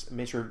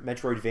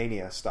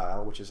Metroidvania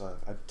style, which is a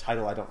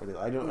title I don't really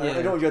like.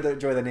 I don't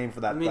enjoy the name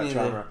for that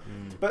genre.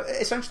 But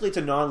essentially, it's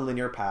a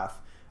non-linear path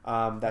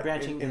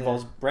that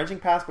involves branching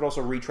paths, but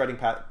also retreading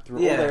path through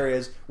old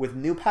areas with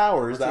new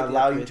powers that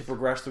allow you to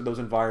progress through those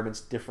environments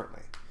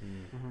differently.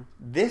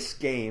 This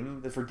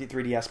game for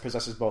 3DS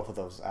possesses both of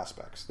those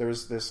aspects.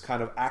 There's this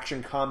kind of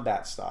action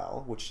combat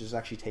style, which is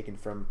actually taken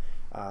from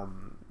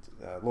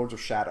Lords of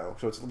Shadow,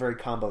 so it's very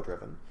combo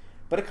driven.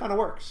 But it kind of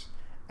works.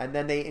 And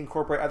then they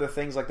incorporate other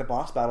things, like the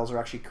boss battles are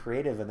actually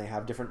creative and they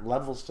have different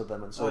levels to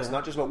them. And so it's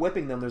not just about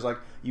whipping them. There's like,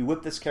 you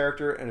whip this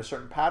character in a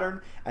certain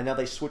pattern, and now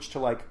they switch to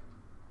like,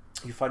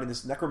 you find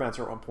this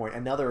necromancer at one point,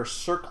 and now there are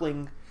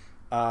circling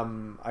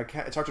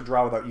It's hard to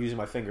draw without using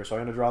my finger, so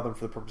I'm going to draw them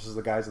for the purposes of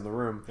the guys in the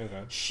room.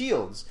 Okay.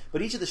 Shields,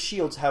 but each of the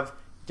shields have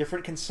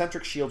different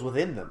concentric shields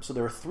within them. So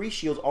there are 3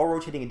 shields all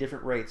rotating at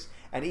different rates,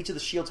 and each of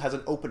the shields has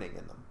an opening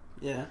in them.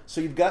 Yeah. So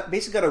you've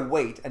basically got to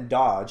wait and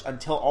dodge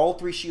until all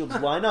 3 shields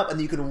line up, and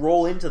then you can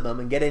roll into them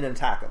and get in and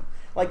attack them.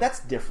 Like, that's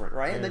different,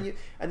 right? Yeah.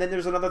 And then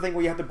there's another thing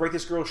where you have to break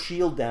this girl's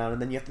shield down,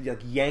 and then you have to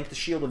like yank the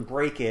shield and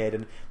break it,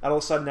 and all of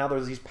a sudden now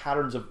there's these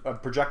patterns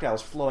of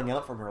projectiles flowing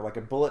out from her like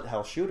a bullet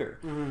hell shooter.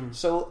 Mm-hmm.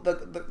 So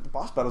the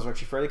boss battles are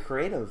actually fairly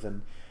creative,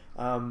 and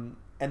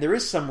there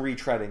is some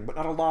retreading, but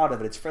not a lot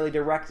of it. It's fairly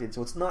directed,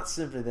 so it's not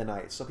Symphony of the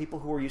Night. So people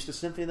who are used to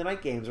Symphony of the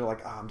Night games are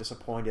like, I'm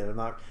disappointed. I'm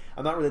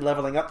not really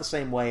leveling up the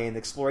same way, and the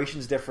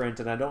exploration's different,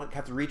 and I don't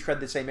have to retread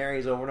the same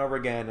areas over and over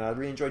again. And I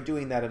really enjoy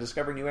doing that and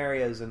discovering new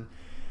areas, and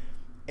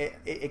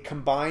it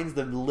combines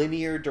the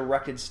linear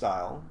directed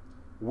style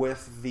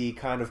with the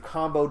kind of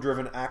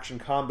combo-driven action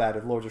combat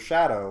of Lords of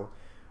Shadow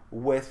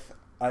with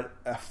a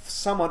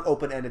somewhat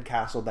open-ended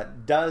castle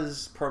that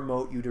does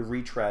promote you to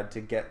retread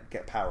to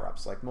get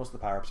power-ups. Like, most of the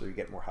power-ups are you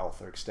get more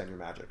health or extend your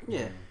magic.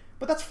 Yeah.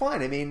 But that's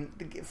fine. I mean,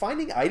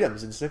 finding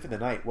items in Symphony of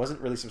the Night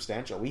wasn't really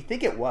substantial. We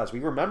think it was. We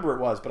remember it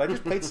was. But I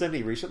just played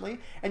Symphony recently,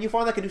 and you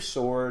find like a new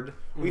sword,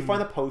 or you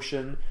find a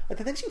potion. Like,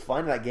 the things you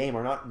find in that game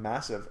are not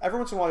massive. Every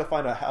once in a while, you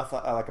find a health,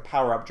 like a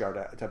power-up jar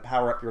to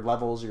power up your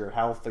levels, your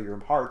health, or your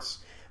hearts.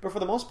 But for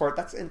the most part,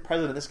 that's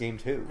present in this game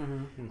too.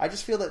 Mm-hmm. I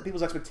just feel that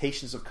people's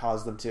expectations have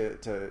caused them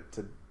to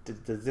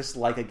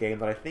dislike a game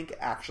that I think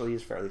actually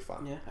is fairly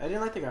fun. Yeah, I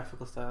didn't like the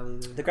graphical style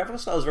either. The graphical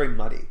style is very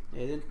muddy.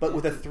 Yeah, but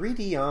with a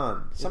 3D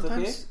on,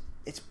 sometimes okay?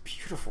 it's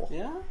beautiful.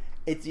 Yeah?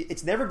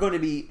 It's never going to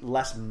be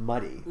less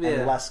muddy Yeah.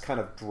 and less kind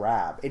of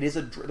drab. It is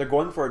they're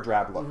going for a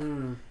drab look.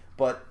 Mm-hmm.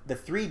 But the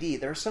 3D,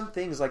 there are some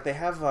things, like they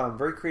have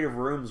very creative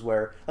rooms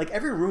where, like,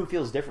 every room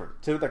feels different,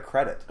 to their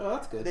credit. Oh,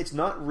 that's good. It's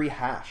not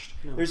rehashed.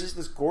 No. There's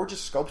this gorgeous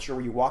sculpture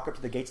where you walk up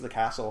to the gates of the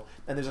castle,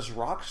 and there's this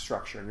rock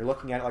structure, and you're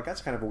looking at it like,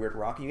 that's kind of a weird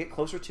rock, and you get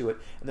closer to it,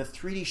 and the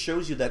 3D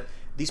shows you that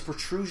these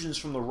protrusions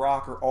from the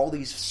rock are all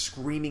these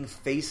screaming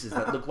faces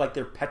that look like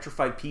they're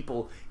petrified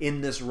people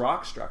in this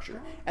rock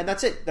structure. And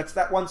that's it. That's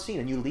that one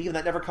scene, and you leave, and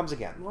that never comes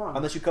again. Wow.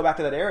 Unless you go back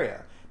to that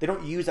area. They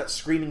don't use that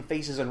screaming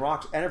faces and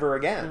rocks ever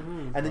again.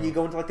 Mm-hmm. And then you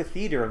go into like the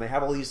theater, and they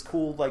have all these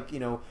cool, like, you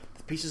know,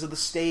 pieces of the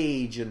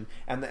stage, and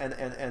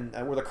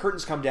where the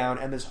curtains come down,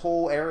 and this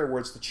whole area where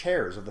it's the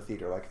chairs of the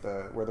theater, like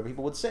where the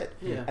people would sit.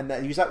 Yeah. And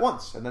they use that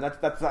once, and then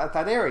that's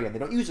that area, and they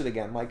don't use it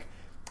again. Like,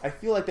 I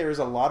feel like there is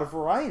a lot of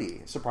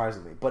variety,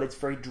 surprisingly, but it's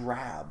very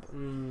drab.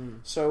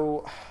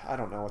 So I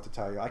don't know what to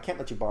tell you. I can't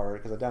let you borrow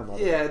it because I downloaded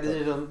it.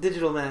 Yeah,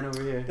 digital man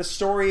over here. The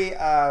story,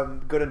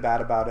 good and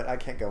bad about it. I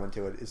can't go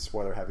into it. It's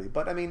spoiler heavy.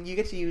 But, I mean, you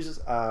get to use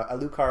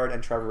Alucard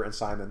and Trevor and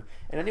Simon.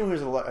 And anyone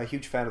who's a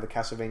huge fan of the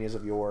Castlevanias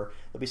of yore,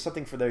 there'll be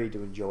something for you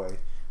to enjoy.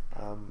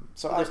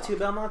 So there's 2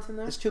 Belmonts in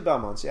there? There's 2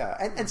 Belmonts, yeah.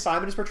 And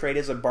Simon is portrayed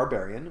as a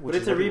barbarian. But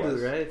it's a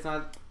reboot, right? It's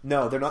not...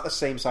 No, they're not the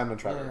same Simon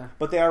and Trevor. Yeah.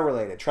 But they are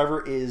related.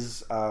 Trevor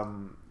is...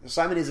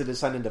 Simon is a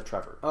descendant of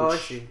Trevor, which I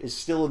see. Is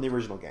still in the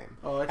original game.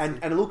 Oh, I see.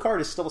 And Alucard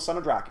is still the son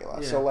of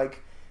Dracula. Yeah. So,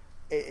 like,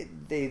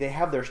 they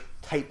have their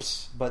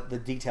types, but the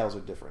details are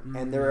different. Mm-hmm.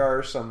 And there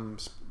are some...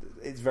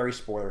 It's very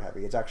spoiler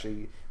heavy. It's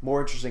actually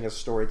more interesting as a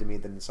story to me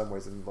than in some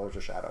ways than Lords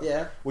of Shadow.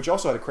 Yeah. Which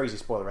also had a crazy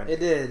spoiler ending. It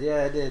did,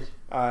 yeah, it did.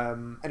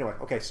 Anyway,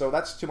 okay, so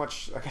that's too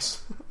much, I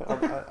guess,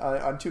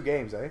 on 2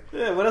 games, eh?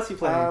 Yeah, what use you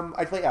playing?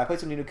 I played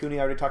some Ni no Kuni.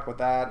 I already talked about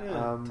that. Yeah.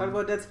 Talk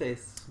about Dead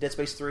Space. Dead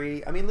Space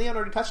 3. I mean, Leon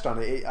already touched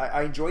on it.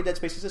 I enjoyed Dead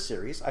Space as a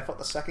series. I felt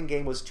the second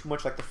game was too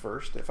much like the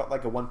first. It felt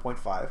like a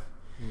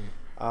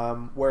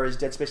 1.5. Whereas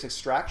Dead Space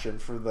Extraction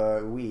for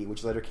the Wii,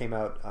 which later came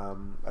out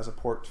as a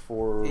port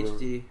for...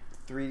 HD.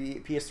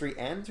 3D, PS3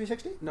 and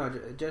 360? No,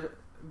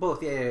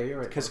 both. Yeah, you're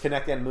right. Because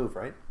Connect and Move,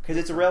 right? Because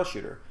it's a rail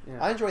shooter.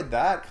 Yeah. I enjoyed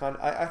that.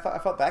 I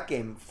felt that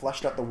game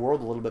fleshed out the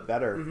world a little bit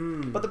better.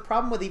 Mm-hmm. But the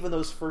problem with even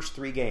those first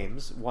 3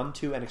 games, 1,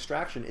 2, and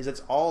Extraction, is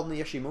it's all in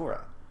the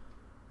Yoshimura.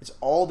 It's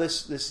all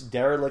this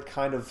derelict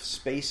kind of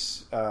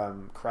space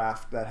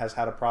craft that has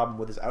had a problem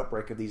with this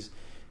outbreak of these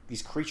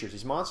creatures,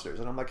 these monsters.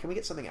 And I'm like, can we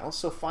get something else?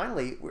 So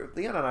finally,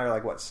 Leon and I are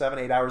like, 7,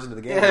 8 hours into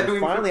the game. Yeah, we're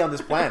finally on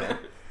this planet.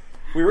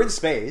 We were in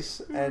space,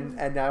 and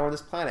now we're on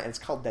this planet, and it's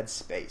called Dead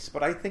Space.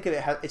 But I think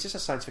it's just a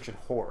science fiction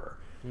horror.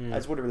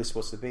 That's what it really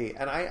supposed to be.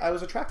 And I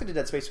was attracted to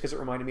Dead Space because it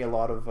reminded me a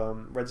lot of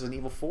Resident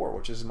Evil 4,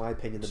 which is, in my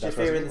opinion, the best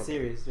favorite Resident in the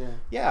Evil series, game.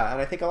 yeah. Yeah, and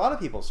I think a lot of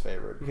people's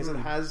favorite because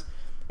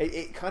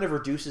it kind of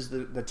reduces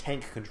the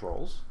tank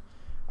controls.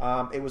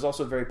 It was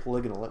also very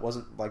polygonal. It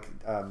wasn't like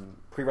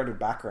pre-rendered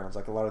backgrounds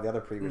like a lot of the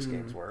other previous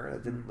games were.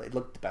 It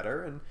looked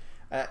better, and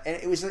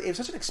it was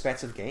such an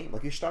expansive game.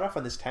 Like, you start off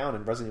on this town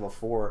in Resident Evil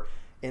 4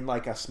 in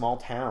like a small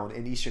town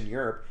in Eastern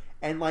Europe,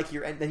 and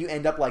then you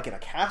end up like in a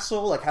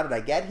castle. Like, how did I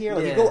get here?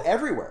 Like, you go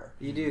everywhere.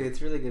 You do.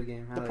 It's a really good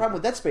game. The problem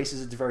with Dead Space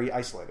is it's very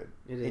isolated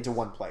into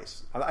one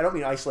place. I don't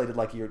mean isolated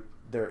like you're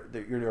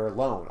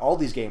alone. All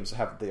these games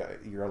have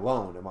you're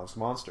alone amongst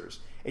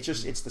monsters. It's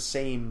just it's the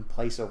same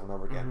place over and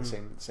over again, the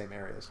same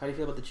areas. How do you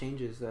feel about the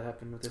changes that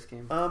happened with this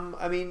game?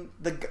 I mean,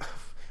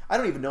 I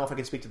don't even know if I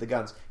can speak to the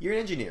guns. You're an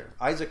engineer.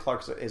 Isaac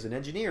Clarke is an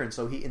engineer, and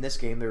so in this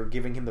game they're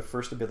giving him the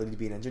first ability to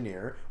be an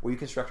engineer, where you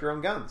construct your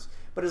own guns.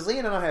 But as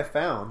Leon and I have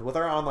found with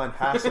our online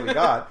pass that we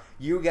got,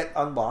 you get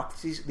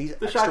unlocked these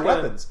extra shotgun.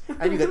 weapons,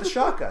 and you get the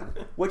shotgun,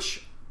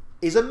 which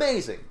is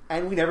amazing.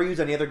 And we never use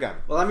any other gun.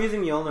 Well, I'm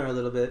using Mjolnir a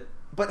little bit.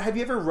 But have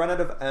you ever run out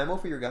of ammo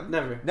for your gun?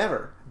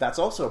 Never. That's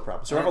also a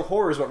problem. Survival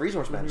horror is about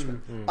resource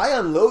management. Mm-hmm. I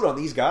unload on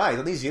these guys,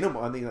 on these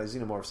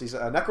xenomorphs, these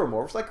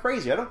necromorphs like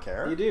crazy. I don't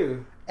care. You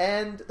do.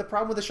 And the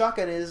problem with the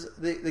shotgun is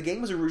the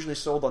game was originally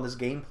sold on this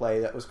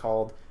gameplay that was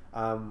called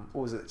what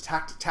was it?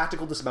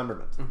 Tactical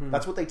dismemberment. Mm-hmm.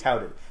 That's what they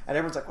touted, and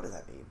everyone's like, "What does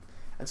that mean?"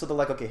 And so they're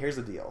like, "Okay, here's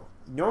the deal.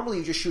 Normally,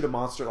 you just shoot a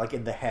monster like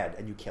in the head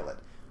and you kill it.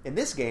 In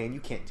this game,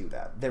 you can't do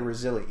that. They're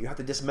resilient. You have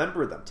to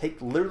dismember them,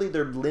 take literally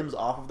their limbs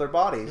off of their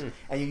bodies,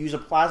 and you use a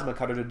plasma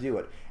cutter to do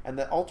it. And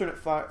the alternate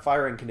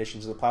firing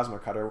conditions of the plasma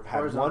cutter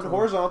have one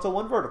horizontal,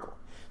 one vertical.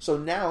 So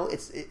now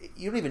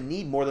you don't even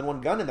need more than one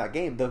gun in that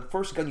game. The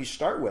first gun you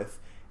start with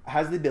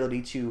has the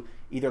ability to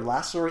either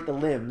lacerate the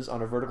limbs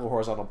on a vertical or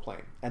horizontal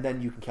plane, and then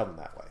you can kill them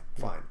that way.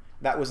 Fine.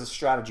 That was a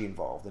strategy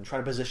involved in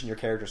trying to position your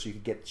character so you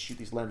could shoot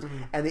these limbs.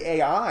 And the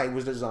AI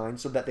was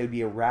designed so that they would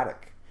be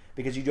erratic.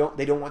 Because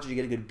they don't want you to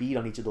get a good beat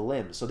on each of the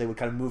limbs, so they would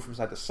kind of move from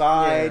side to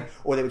side,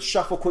 or they would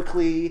shuffle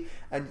quickly,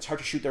 and it's hard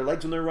to shoot their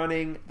legs when they're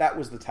running. That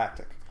was the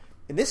tactic.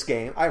 In this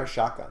game, I have a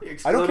shotgun.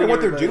 I don't care what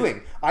they're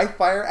doing. I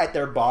fire at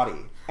their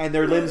body, and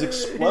their limbs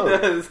explode. He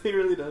does. He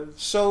really does.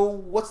 So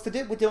what's be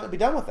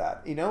done with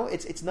that? You know,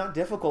 it's not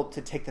difficult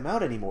to take them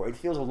out anymore. It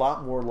feels a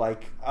lot more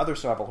like other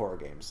survival horror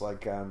games,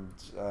 like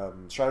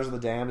Shadows of the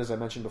Damned, as I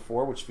mentioned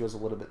before, which feels a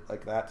little bit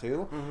like that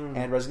too,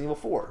 and Resident Evil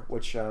 4,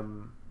 which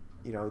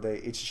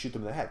it's shoot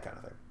them in the head kind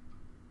of thing.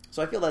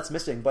 So I feel that's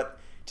missing, but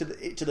to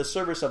the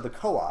service of the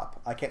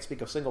co-op, I can't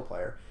speak of single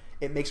player.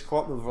 It makes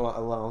co-op move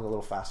along a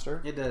little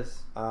faster. It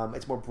does.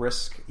 It's more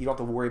brisk. You don't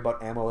have to worry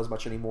about ammo as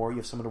much anymore. You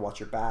have someone to watch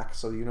your back,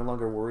 so you're no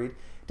longer worried.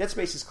 Dead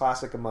Space is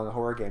classic among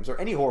horror games, or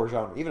any horror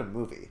genre, even a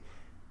movie.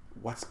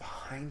 What's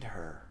behind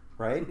her?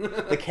 Right?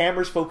 The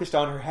camera's focused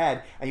on her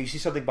head, and you see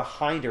something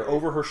behind her,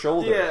 over her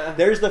shoulder. Yeah.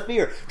 There's the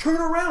fear. Turn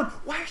around!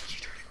 Why is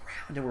she turning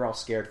around? And we're all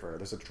scared for her.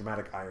 There's a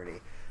dramatic irony.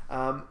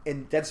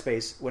 In Dead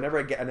Space, whenever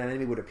an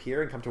enemy would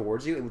appear and come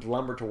towards you, it would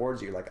lumber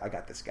towards you. Like, I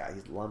got this guy.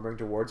 He's lumbering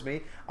towards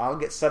me. I'll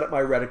set up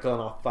my reticle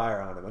and I'll fire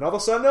on him. And all of a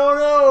sudden,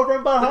 no,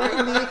 from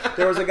behind me.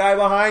 There was a guy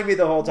behind me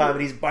the whole time,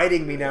 and he's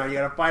biting me now. And you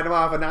got to fight him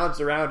off, and now I'm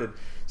surrounded.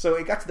 So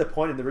it got to the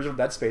point in the original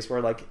Dead Space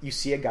where, like, you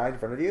see a guy in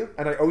front of you,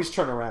 and I always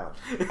turn around.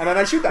 And then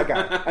I shoot that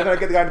guy. And then I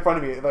get the guy in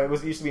front of me.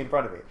 It used to be in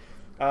front of me.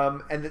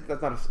 And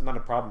that's not a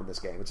problem in this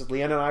game. It's just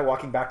Leanne and I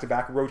walking back to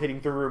back,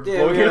 rotating through rooms,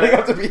 blowing everything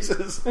up to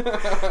pieces.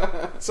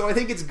 So I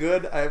think it's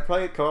good.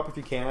 Play it co-op if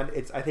you can.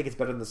 I think it's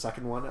better than the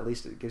second one. At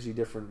least it gives you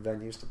different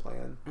venues to play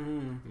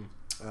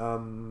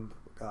in.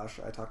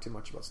 Gosh, I talk too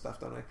much about stuff,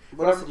 don't I?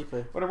 What else did you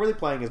play? What I'm really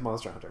playing is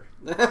Monster Hunter.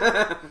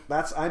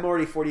 I'm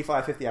already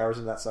 45, 50 hours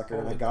into that sucker,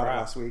 and I got it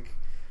last week.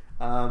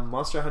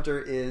 Monster Hunter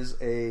is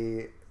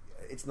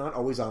it's not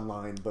always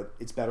online, but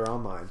it's better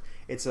online.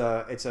 It's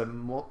a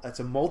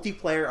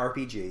multiplayer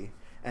RPG,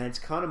 and it's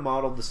kind of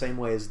modeled the same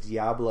way as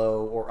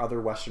Diablo or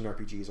other Western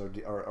RPGs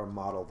are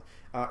modeled.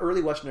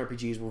 Early Western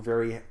RPGs were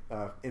very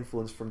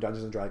influenced from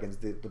Dungeons and Dragons,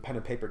 the pen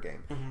and paper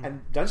game.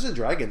 And Dungeons and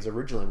Dragons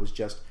originally was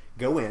just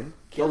go in,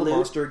 kill the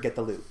monster, get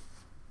the loot.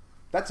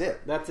 That's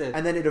it.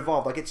 And then it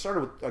evolved. Like, it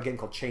started with a game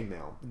called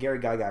Chainmail. Gary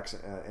Gygax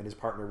and his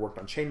partner worked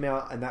on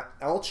Chainmail, and that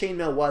all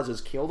Chainmail was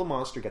kill the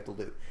monster, get the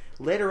loot.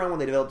 Later on, when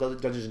they developed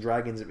Dungeons and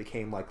Dragons, it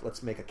became like,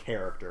 let's make a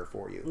character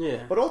for you.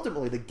 Yeah. But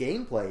ultimately, the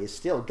gameplay is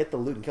still get the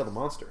loot and kill the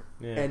monster.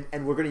 Yeah.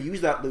 And we're going to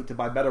use that loot to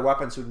buy better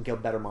weapons so we can kill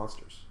better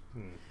monsters.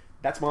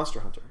 That's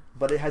Monster Hunter.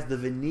 But it has the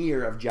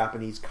veneer of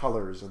Japanese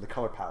colors and the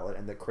color palette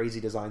and the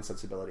crazy design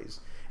sensibilities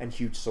and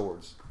huge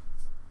swords.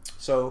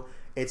 So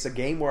it's a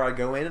game where I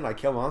go in and I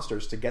kill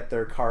monsters to get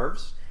their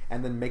carves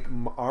and then make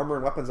armor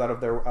and weapons out of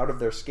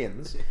their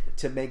skins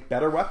to make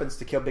better weapons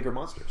to kill bigger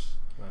monsters.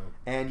 Wow.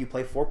 And you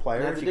play 4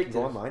 players. You can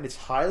go online. It's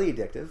highly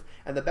addictive.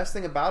 And the best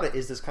thing about it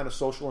is this kind of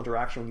social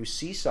interaction when you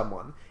see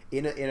someone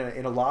in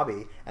a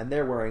lobby and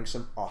they're wearing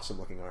some awesome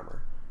looking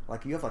armor.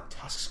 Like, you have like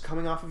tusks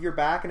coming off of your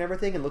back and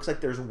everything. It looks like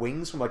there's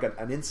wings from like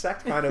an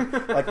insect, kind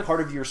of like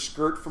part of your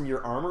skirt from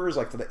your armor is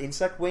like the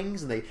insect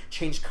wings, and they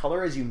change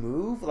color as you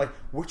move. Like,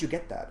 where'd you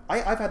get that?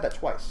 I've had that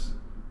twice.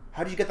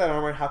 How did you get that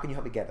armor, and how can you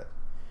help me get it?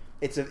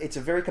 It's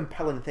a very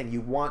compelling thing.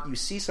 You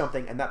see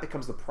something, and that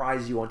becomes the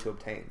prize you want to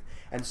obtain.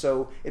 And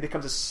so it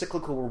becomes a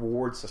cyclical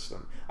reward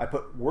system. I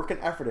put work and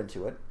effort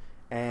into it,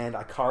 and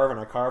I carve,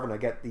 and I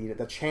get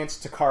the chance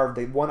to carve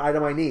the one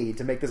item I need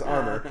to make this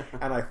armor,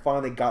 and I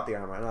finally got the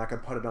armor, and I can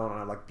put it on, and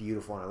I look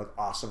beautiful, and I look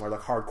awesome, or I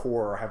look hardcore,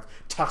 or I have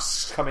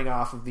tusks coming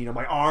off of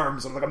my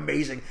arms, and I look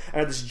amazing, and I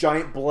have this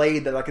giant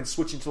blade that I can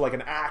switch into like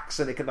an axe,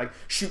 and it can like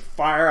shoot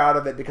fire out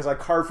of it because I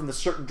carved from this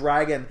certain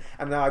dragon,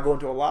 and now I go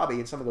into a lobby,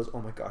 and someone goes,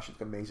 "Oh my gosh,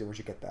 it's amazing, where'd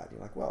you get that?" And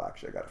you're like, "Well,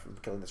 actually, I got it from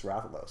killing this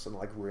Rathalos." And I'm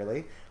like,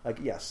 "Really?" Like,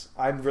 yes,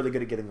 I'm really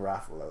good at getting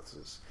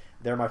Rathaloses.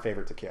 They're my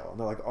favorite to kill. And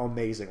they're like, oh,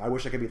 amazing. I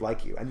wish I could be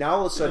like you. And now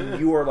all of a sudden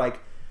you are like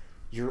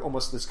you're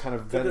almost this kind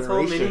of It's like this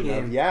whole veneration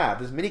minigame. of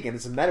this minigame,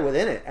 this meta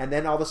within it, and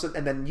then all of a sudden,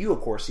 and then you of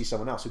course see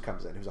someone else who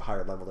comes in who's a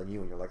higher level than you,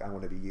 and you're like, I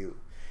want to be you,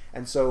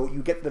 and so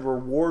you get the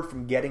reward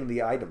from getting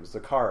the items, the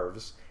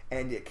carves,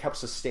 and it kept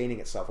sustaining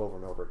itself over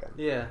and over again.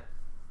 Yeah.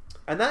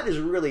 And that is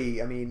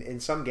really, I mean, in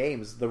some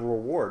games, the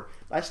reward.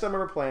 I still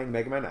remember playing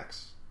Mega Man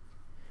X.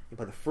 You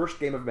play the first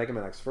game of Mega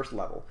Man X, first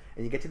level,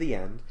 and you get to the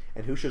end,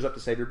 and who shows up to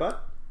save your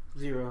butt?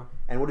 Zero.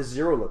 And what does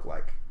Zero look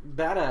like?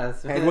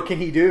 Badass. And what can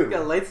he do? He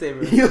got a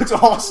lightsaber. He looks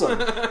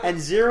awesome. And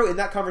Zero, in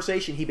that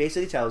conversation, he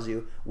basically tells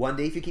you, one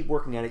day if you keep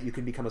working at it, you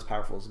can become as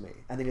powerful as me.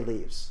 And then he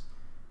leaves.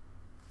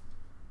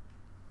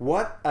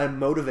 What a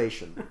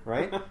motivation,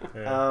 right?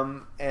 Yeah.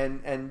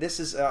 And this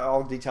is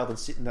all detailed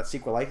in that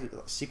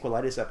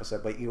Sequelitis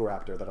episode by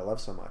Eoraptor that I love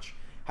so much.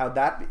 How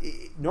that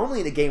normally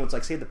in a game it's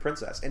like Save the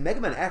Princess. In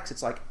Mega Man X,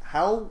 it's like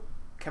how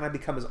can I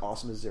become as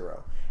awesome as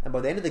Zero? And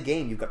by the end of the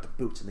game, you've got the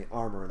boots and the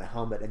armor and the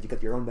helmet, and you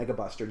got your own Mega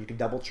Buster, and you can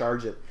double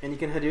charge it, And you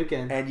can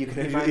Hadouken. and you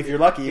can, find if it. you're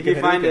lucky, you If can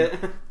you find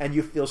Hadouken. it. And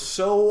you feel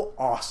so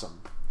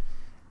awesome.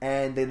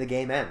 And then the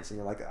game ends, and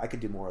you're like, I could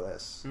do more of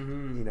this,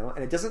 Mhm. you know.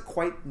 And it doesn't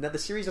quite. The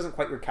series doesn't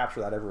quite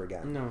recapture that ever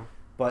again. No.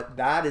 But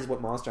that is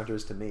what Monster Hunter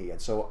is to me, and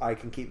so I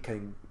can keep.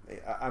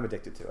 I'm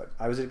addicted to it.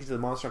 I was addicted to the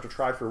Monster Hunter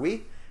Tri for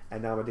Wii,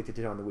 and now I'm addicted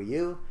to it on the Wii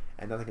U,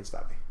 and nothing can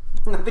stop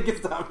me. Nothing can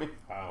stop me.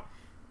 Wow.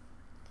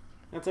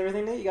 That's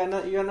everything, Nate? You got no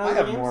I other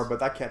have games? more,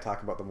 but I can't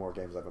talk about the more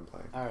games I've been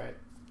playing. Alright.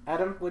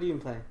 Adam, what have you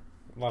been playing?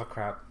 A lot of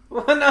crap.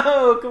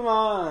 No, come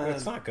on.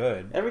 It's not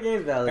good. Every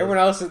game's valid. Everyone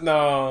else is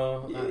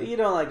no. You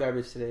don't like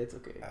garbage today. It's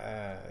okay.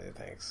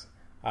 Thanks.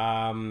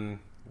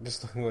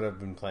 Just looking what I've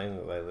been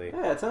playing lately.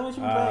 Yeah, tell me what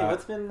you've been playing.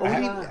 What's been...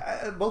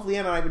 Both Liam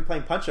and I have been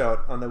playing Punch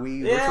Out on the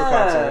Wii Yeah. Virtual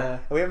Console, and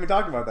we haven't been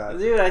talking about that.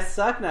 Dude, I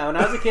suck now. When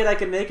I was a kid, I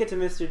could make it to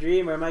Mr.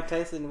 Dream or Mike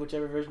Tyson,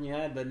 whichever version you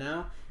had, but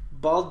now...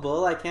 Bald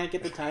Bull, I can't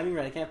get the timing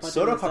right. I can't punch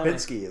him Soda in the stomach.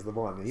 Popinski is the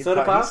one. He's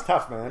Soda Pop? He's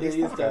tough, man. He's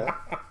Yeah, tough, he's guy.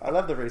 I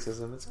love the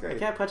racism. It's I great.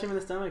 can't punch him in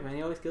the stomach, man.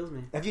 He always kills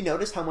me. Have you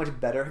noticed how much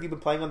better? Have you been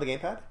playing on the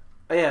gamepad?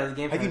 Oh yeah, the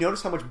game. Have you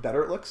noticed how much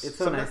better it looks? It's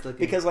so sometimes? nice looking.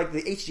 Because like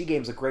the HD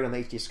games look great on the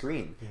HD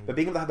screen, but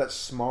being able to have that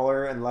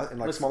smaller and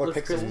Looks smaller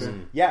pixels, crisper.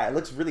 yeah, it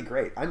looks really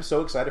great. I'm so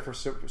excited for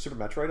Super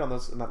Metroid on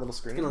that little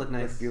screen. It's gonna look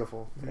nice. It's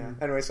beautiful. Yeah.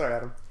 Mhm. Anyway, sorry,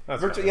 Adam.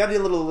 That's You had a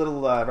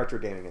little retro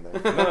gaming in there.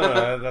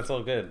 No, that's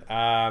all good.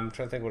 I'm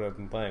trying to think what I've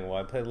been playing. Well,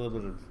 I played a little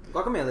bit of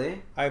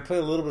Guacamelee.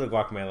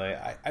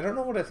 Guacamelee. I don't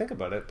know what I think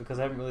about it because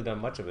I haven't really done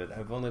much of it.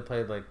 I've only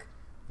played like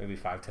maybe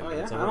 5-10 Oh yeah,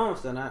 minutes. I'm of it.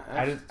 almost done.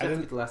 I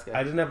didn't beat the last guy.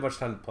 I didn't have much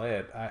time to play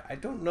it. I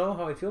don't know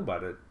how I feel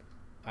about it.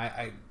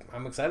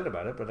 I'm excited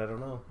about it, but I don't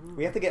know.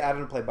 We have to get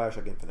Adam to play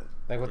Bioshock Infinite.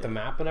 Like with the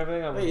map and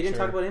everything. I Wait, you wasn't didn't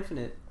sure. talk about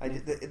Infinite.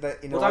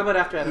 We'll talk about it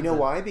after You Adam's know done.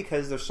 why?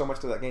 Because there's so much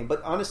to that game.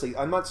 But honestly,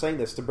 I'm not saying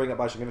this to bring up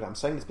Bioshock Infinite. I'm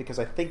saying this because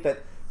I think that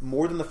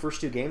more than the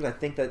first two games, I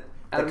think that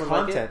Adam the would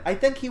like content. it? I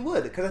think he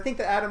would because I think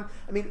that Adam.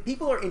 I mean,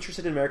 people are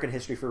interested in American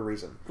history for a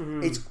reason.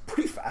 Mhm. It's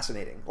pretty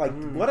fascinating. Like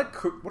Mhm. what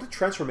a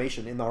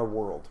transformation in our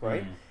world,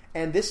 right?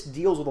 And this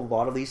deals with a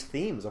lot of these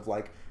themes of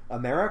like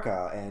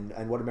America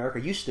and what America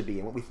used to be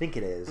and what we think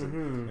it is.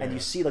 Mhm. And you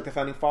see like the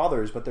founding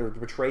fathers, but they're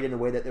portrayed in a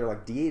way that they're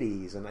like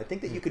deities. And I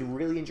think that you could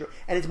really enjoy.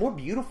 And it's more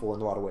beautiful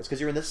in a lot of ways because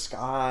you're in the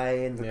sky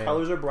and the Yeah.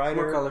 colors are It's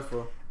brighter more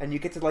colorful. and you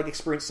get to like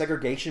experience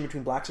segregation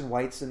between blacks and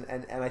whites, and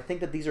I think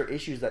that these are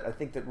issues that I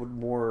think that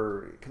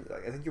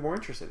I think you're more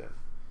interested in.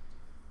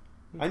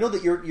 I know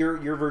that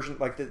your version,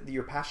 like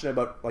you're passionate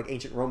about like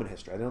ancient Roman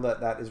history. I know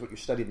that is what you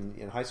studied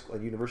in high school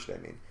and university. I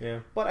mean, Yeah.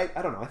 but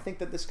I don't know. I think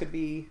that this could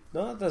be.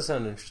 No, that does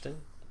sound interesting.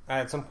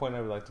 At some point,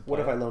 I would like to play What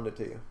if I it. loaned it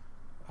to you?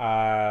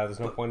 There's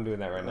no point in doing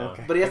that right now.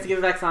 Okay. But he has to give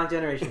it back Sonic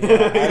Generation.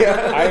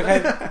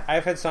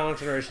 I've had Sonic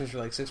Generations for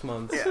like 6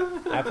 months.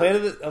 I played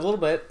it a little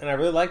bit and I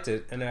really liked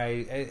it, and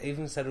I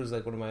even said it was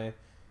like one of my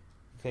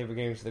favorite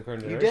games of the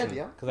current You generation. did,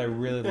 yeah. because I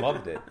really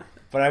loved it.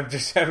 But I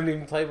just haven't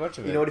even played much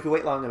of it. You know what? If you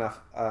wait long enough,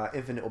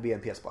 Infinite will be on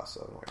PS Plus,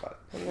 so don't worry about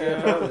it.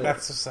 Yeah, probably.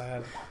 that's so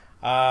sad.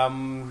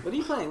 What are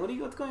you playing?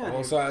 What's going on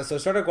Well, here? so I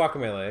started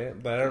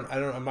Guacamelee, but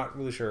I'm not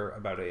really sure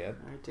about it yet.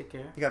 Alright, take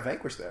care. You got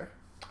Vanquish there.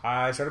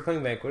 I started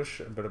playing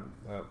Vanquish, but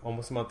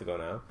almost a month ago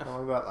now. How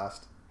long did that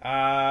last?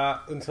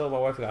 Until my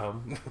wife got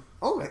home.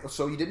 Oh,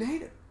 so you didn't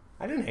hate it?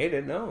 I didn't hate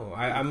it. No,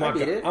 I'm I not. beat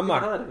Good. it. I'm I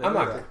not. got out of it. I'm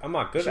I not. did. I'm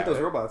not good Shoot at those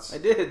it. robots. I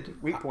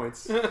did. Weak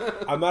points.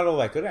 I'm not all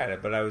that good at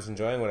it, but I was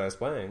enjoying what I was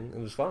playing. It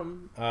was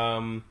fun.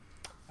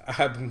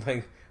 I've been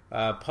playing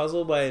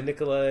Puzzle by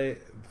Nikolai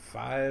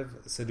 5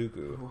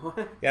 Sudoku. What?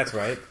 Yeah, that's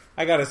right.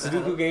 I got a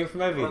Sudoku game for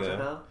my What the Vita.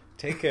 hell?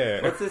 Take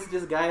care. What's this?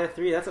 Disgaea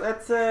 3? That's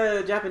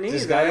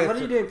Japanese. Disgaea Man. What are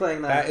you 3 doing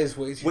playing That that? is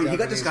way too Wait, you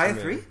got Japanese Disgaea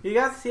for me. 3? You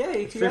got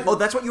you got Oh,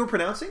 that's what you were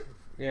pronouncing?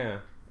 Yeah.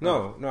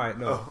 No.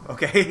 Oh,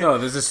 okay. No,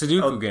 there's a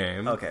Sudoku Oh,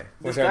 game. Okay.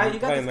 which Disgaea- I've you been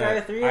got playing Disgaea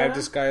that. 3, I have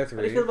Anna? Disgaea 3.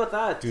 How do you feel about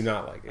that? Do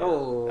not like it.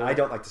 Oh, I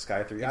don't like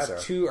Disgaea 3 either.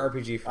 It's too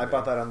RPG for I me.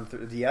 bought that on the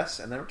DS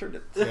and then returned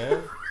it. Yeah.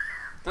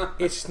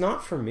 It's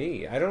not for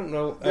me. I don't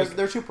know.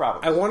 There are two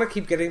problems. I want to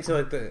keep getting to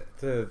like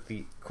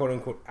the quote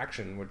unquote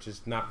action, which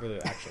is not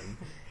really action,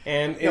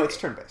 and it's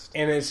turn based.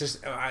 and it's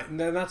just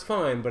that's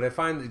fine. But I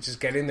find that just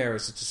getting there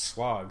is such a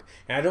slog,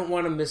 and I don't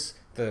want to miss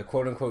the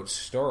quote unquote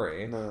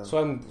story. No. So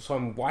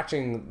I'm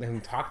watching him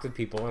talk to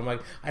people. And I'm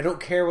like, I don't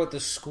care about the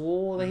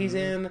school that he's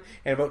in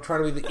and about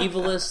trying to be the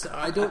evilest.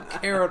 I don't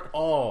care at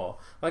all.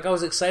 Like, I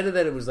was excited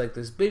that it was like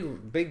this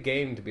big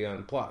game to be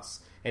on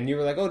Plus. And you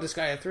were like, oh,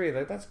 Disgaea 3.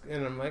 Like, that's,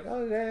 and I'm like,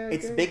 oh, yeah.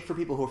 It's big for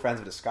people who are fans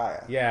of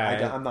Disgaea.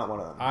 Yeah. I'm not one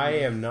of them. I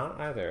am not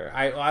either.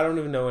 I don't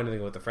even know anything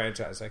about the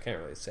franchise. I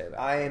can't really say that.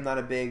 I am not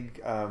a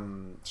big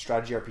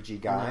strategy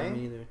RPG guy. No,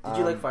 me either. Did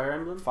you like Fire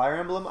Emblem? Fire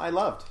Emblem, I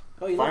loved.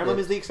 Oh, you Fire loved Emblem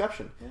it? is the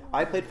exception. Yeah.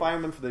 I played Fire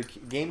Emblem for the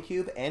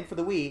GameCube and for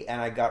the Wii,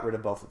 and I got rid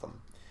of both of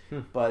them.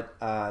 But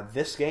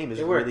this game is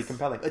It really works.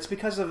 compelling. It's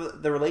because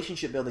of the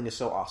relationship building is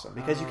so awesome.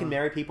 Because you can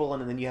marry people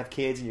and then you have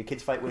kids and your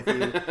kids fight with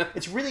you.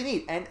 It's really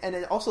neat. And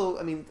it also,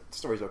 I mean, the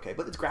story's okay,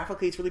 but it's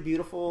graphically it's really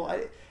beautiful.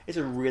 It's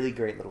a really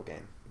great little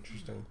game.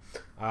 Interesting.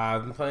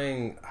 I've been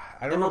playing.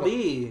 I don't know.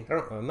 MLB. I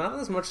don't know. Not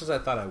as much as I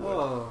thought I would.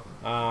 Oh,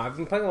 I've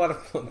been playing a lot of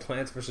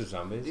Plants vs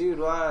Zombies. dude,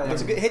 why?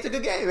 It's a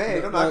good game.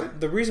 Hey, don't knock it.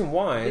 The reason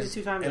why I beat it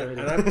 2 times and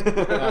already.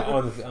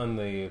 on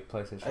the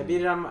PlayStation. I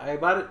beat it on. I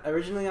bought it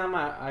originally on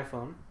my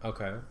iPhone,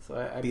 Okay, so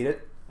I Beat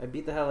it. I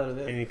beat the hell out of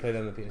it. and you played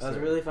on the PS3. I was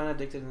really fun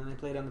addicted, and then I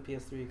played on the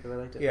PS3 because I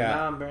liked it.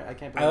 Yeah. But now I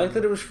can't. Play I it like that it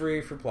anymore. was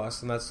free for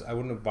Plus, and that's I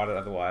wouldn't have bought it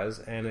otherwise.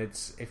 And it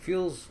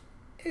feels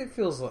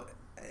like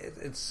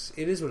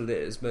it is what it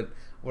is. But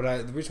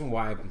the reason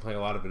why I've been playing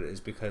a lot of it is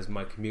because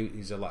my commute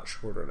is a lot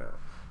shorter now.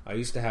 I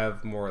used to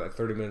have more like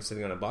 30 minutes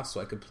sitting on a bus,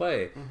 so I could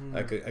play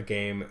like a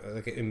game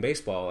like in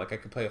baseball. Like I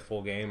could play a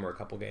full game or a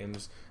couple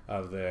games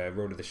of the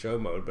Road to the Show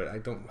mode, but I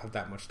don't have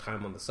that much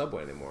time on the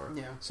subway anymore.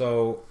 Yeah.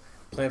 So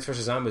Plants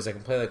vs Zombies, I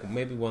can play like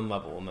maybe one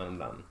level and then I'm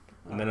done,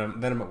 and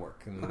then I'm at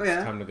work and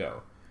it's time to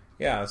go.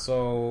 Yeah,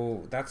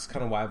 so that's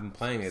kind of why I've been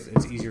playing it.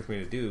 It's easier for me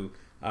to do.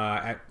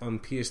 On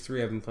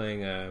PS3, I've been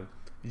playing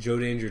Joe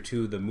Danger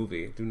 2, the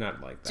movie. Do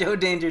not like that. Joe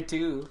Danger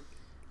 2.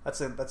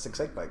 That's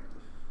Excitebike.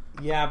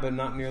 Yeah, but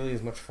not nearly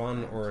as much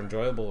fun or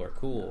enjoyable or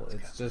cool.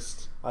 It's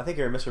just I think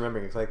you're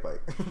misremembering Excitebike.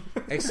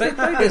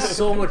 Excitebike is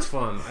so much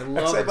fun. I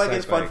love Excitebike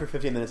is fun Excitebike. for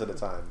 15 minutes at a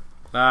time.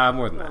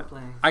 More than Well that.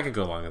 played. I could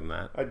go longer than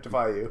that. I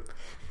defy you.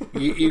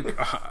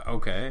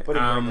 Okay. Put it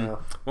right now.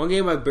 One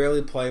game I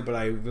barely played, but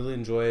I really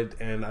enjoyed,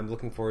 and I'm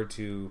looking forward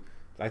to.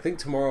 I think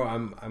tomorrow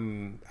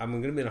I'm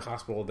going to be in a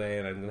hospital all day,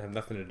 and I'm going to have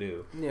nothing to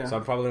do. Yeah. So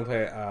I'm probably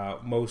going to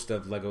play most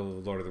of Lego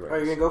Lord of the Rings. Oh,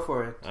 you're gonna go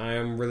for it. I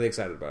am really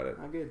excited about it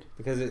Oh, good.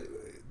 because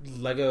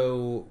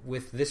Lego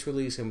with this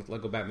release and with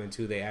Lego Batman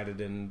 2, they added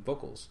in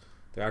vocals.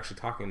 They're actually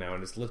talking now,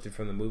 and it's lifted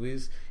from the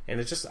movies. And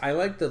it's just I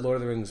like the Lord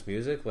of the Rings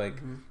music. Like,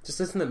 just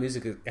listen to that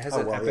music. It has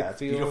an epic it's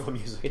feel. beautiful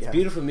music. It's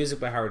beautiful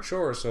music by Howard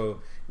Shore, so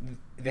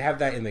they have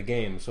that in the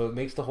game. So it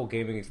makes the whole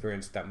gaming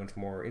experience that much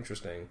more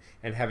interesting.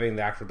 And having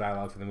the actual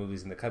dialogue for the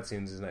movies and the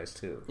cutscenes is nice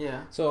too.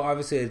 Yeah. So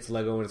obviously it's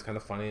Lego and it's kind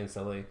of funny and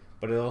silly,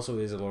 but it also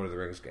is a Lord of the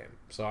Rings game.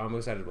 So I'm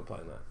excited about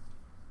playing that.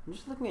 I'm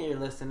just looking at your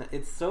list, and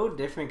it's so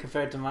different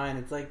compared to mine.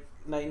 It's like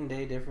night and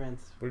day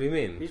difference. What do you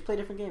We mean? just play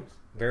different games.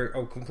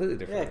 Completely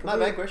different. Yeah, Not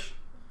completely. Vanquish.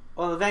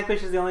 Well, the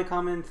Vanquish is the only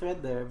common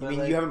thread there. You But mean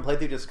like, you haven't played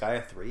through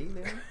Disgaea 3?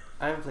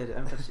 I haven't played it. I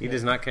haven't touched it He yet.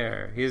 does not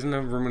care. He doesn't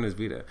have room in his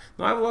Vita.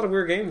 No, I have a lot of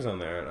weird games on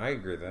there, and I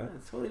agree with Yeah, that.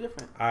 it's totally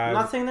different. I'm- I'm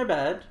not saying they're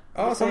bad.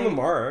 Oh, I'm just some of saying-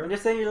 them are. I'm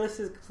just saying your list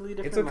is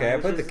completely different. It's than okay. mine,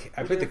 I played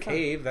which the is fun.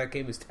 cave. That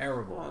game is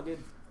terrible. Oh, good.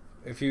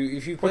 If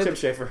you Poor played, Tim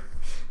Schafer.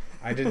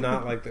 I did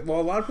not like that. Well,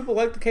 a lot of people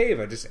like the cave.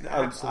 I just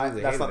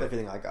absolutely That's hated not it.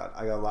 everything I got.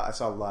 I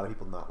saw a lot of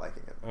people not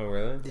liking it. Oh,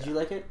 really? Did you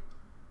like it,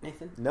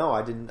 Nathan? No,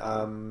 I didn't.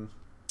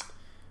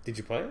 Did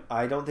you play it?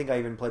 I don't think I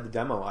even played the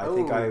demo. I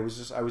think I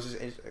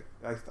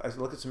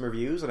looked at some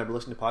reviews and I've been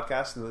listening to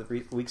podcasts in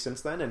the weeks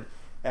since then, and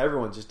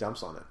everyone just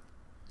dumps on it.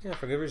 Yeah,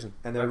 for good reason.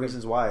 And there are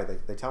reasons why.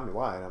 They tell me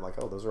why, and I'm like,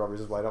 oh, those are all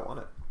reasons why I don't want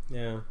it.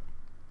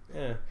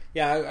 Yeah.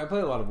 I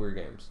play a lot of weird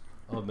games.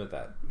 I'll admit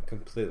that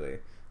completely.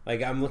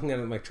 Like I'm looking at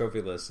my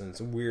trophy list and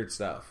some weird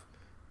stuff.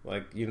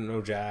 Like You Don't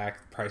Know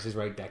Jack, Price is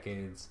Right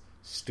Decades,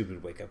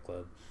 stupid Wake Up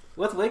Club.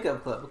 What's Wake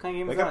Up Club? What kind of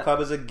game Wake is Up that?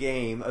 Club is a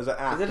game, as an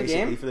app, Is it a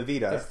basically game? for the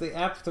Vita. It's the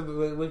app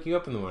to wake you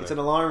up in the morning. It's an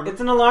alarm. It's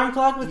an alarm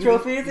clock with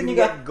trophies, and you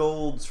get got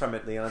golds from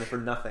it, Leon, for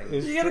nothing.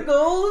 It's you got a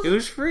gold. It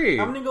was free.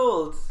 How many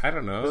golds? I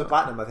don't There's a know.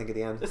 platinum, I think, at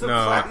the end. There's a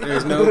No, platinum.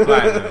 there's no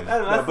platinum. Adam,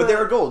 No, that's but there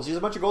are golds. There's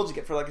a bunch of golds you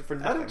get for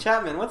nothing. Adam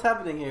Chapman, what's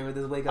happening here with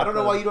this Wake Up? I don't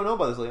know Club? why you don't know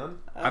about this, Leon.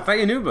 I thought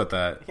you knew about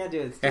that. I can't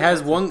do it. It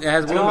has one. It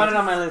has I don't want it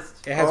on one. my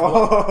list. It has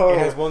Oh. one. It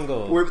has one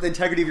goal. We're the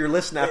integrity of your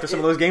list after some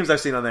of those games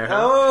I've seen on there. Huh?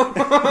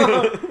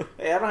 Oh,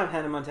 hey, I don't have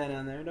Hannah Montana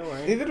on there. Don't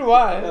worry. Neither do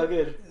I. Oh,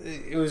 good.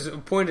 It was a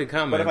pointed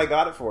comment. But if I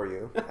got it for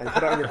you and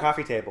put it on your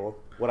coffee table,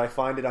 would I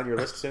find it on your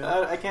list soon?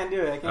 I can't do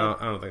it. I can't.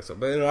 I don't think so.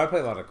 But I play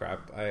a lot of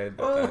crap. I admit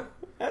Oh,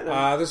 that.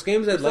 Adam. There's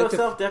games I'd You're like so to.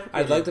 self-deprecating.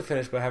 I'd like to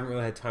finish, but I haven't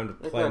really had time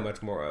to Like play what?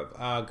 much more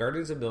of.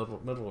 Guardians of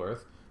Middle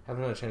Earth.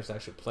 Haven't had a chance to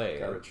actually play.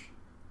 Garbage.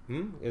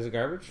 Is it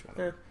garbage?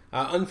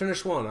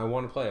 Unfinished one. I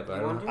want to play it, but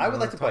You want to? I would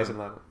like to play some.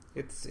 some of that.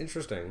 It's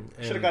interesting.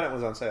 Should have got it when it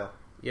was on sale.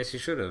 Yes, you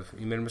should have.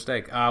 You made a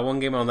mistake. One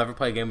game I'll never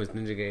play again was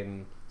Ninja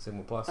Gaiden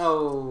Sigma Plus.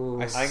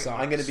 Oh, I-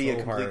 I'm going to be so a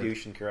complete hard.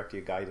 douche and correct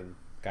you, Gaiden.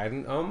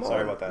 Gaiden?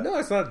 Sorry about that. No,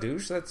 it's not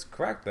douche. That's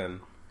correct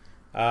then.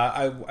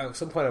 At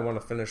some point I want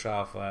to finish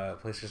off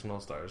PlayStation All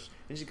Stars.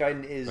 Ninja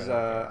Gaiden is Right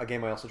on, a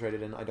game I also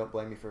traded in. I don't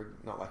blame you for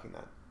not liking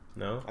that.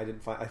 No, I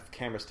didn't find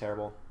camera's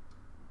terrible.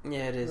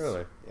 Yeah, it is.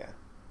 really. Yeah.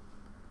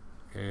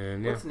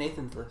 And yeah, What's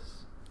Nathan's list?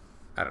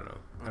 I don't know.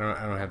 I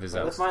don't have his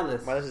What's list. my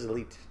list? My list is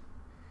elite.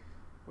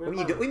 Where's What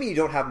my do you mean you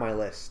don't have my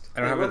list? I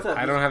don't Wait, have what's it. up?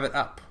 I don't have it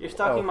up. You're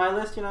stalking Oh. my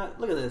list. You're not.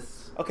 Look at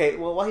this. Okay,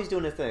 well, while he's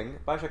doing his thing,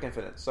 Bioshock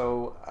Infinite.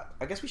 So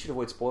I guess we should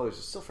avoid spoilers.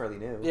 It's still fairly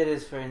new. Yeah, it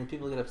is fair, and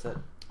people get upset.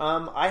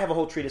 I have a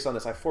whole treatise on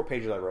this. I have 4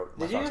 pages I wrote.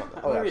 my Did you? thoughts on it.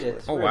 I Oh, wanna read absolutely.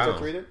 it. Oh, Would you like wow.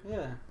 to read it?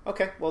 Yeah.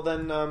 Okay, well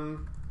then,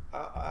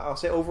 I'll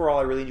say overall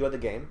I really enjoyed the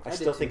game. I I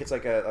still did think too. it's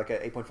like a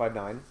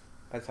 8.59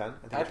 out of 10.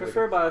 think I it's really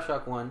prefer good.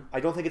 Bioshock 1.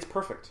 I don't think it's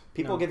perfect.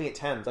 People No. are giving it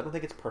 10s. I don't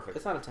think it's perfect.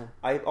 It's not a 10.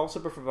 I also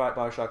prefer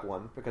Bioshock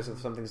 1 because of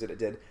some things that it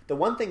did. The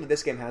one thing that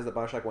this game has that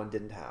Bioshock 1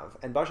 didn't have,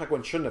 and Bioshock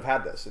 1 shouldn't have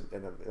had this, and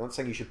I'm not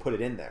saying you should put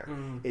it in there,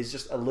 is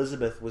just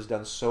Elizabeth was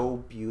done so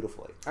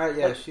beautifully.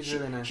 Yeah, Like, she's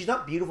really nice. She's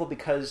not beautiful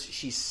because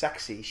she's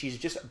sexy. She's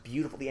just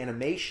beautiful. The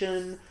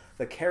animation,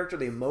 the character,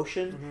 the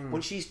emotion.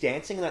 When she's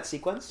dancing in that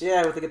sequence,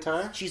 Yeah, with the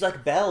guitar. she's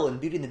like Belle in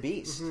Beauty and the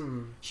Beast.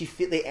 Mhm.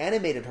 They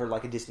animated her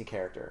like a Disney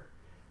character.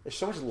 There's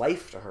so much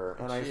life to her,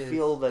 and I She is.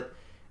 feel that.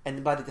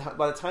 And by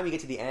the time you get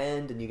to the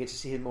end, and you get to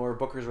see more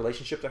Booker's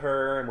relationship to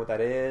her and what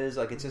that is,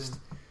 like it's just.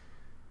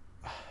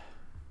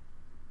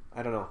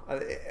 I don't know.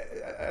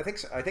 I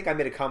think I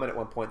made a comment at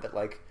one point that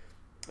like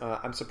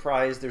I'm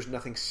surprised there's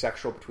nothing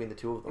sexual between the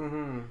two of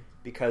them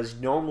because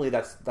normally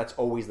that's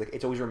always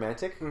it's always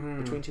romantic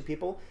between two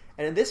people,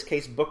 and in this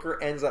case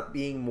Booker ends up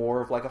being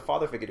more of like a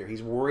father figure.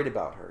 He's worried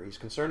about her. He's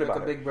concerned Like about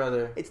a her. big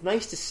brother. It's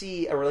nice to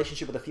see a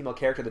relationship with a female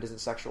character that isn't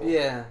sexual.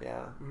 Yeah.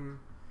 Yeah.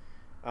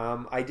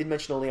 Mhm. I did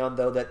mention early on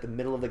though that the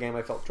middle of the game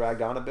I felt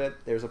dragged on a bit.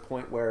 There's a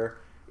point where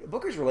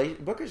Booker's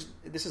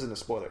this isn't a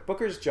spoiler.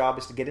 Booker's job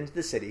is to get into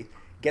the city,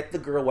 get the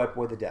girl, wipe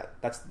away the dead.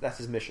 That's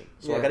his mission.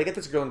 So I Yeah. got to get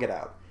this girl and get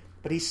out.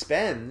 But he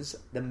spends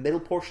the middle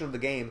portion of the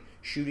game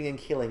shooting and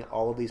killing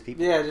all of these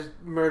people. Yeah, just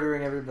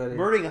murdering everybody.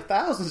 Murdering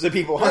thousands of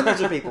people,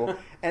 hundreds of people,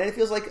 and it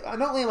feels like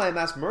not only am I a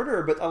mass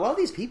murderer, but a lot of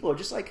these people are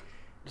just like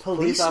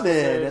police policemen,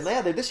 officers.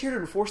 and they're just here to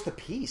enforce the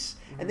peace.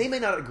 And they may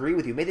not agree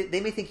with you.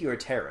 They may think you're a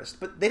terrorist,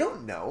 but they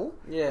don't know.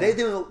 Yeah.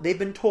 They've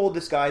been told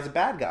this guy's a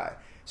bad guy.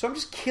 So I'm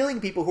just killing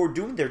people who are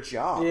doing their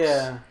jobs.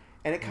 Yeah.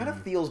 And it kind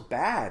of feels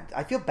bad.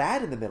 I feel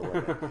bad in the middle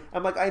of it.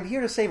 I'm like, I'm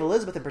here to save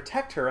Elizabeth and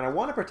protect her, and I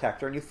want to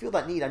protect her, and you feel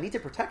that need. I need to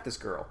protect this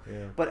girl.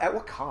 Yeah. But at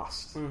what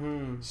cost?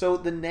 Mm-hmm. So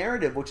the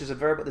narrative, which is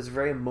this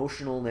very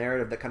emotional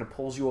narrative that kind of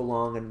pulls you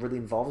along and really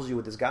involves you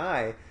with this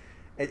guy,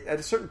 at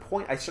a certain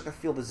point, I start to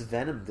feel this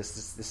venom,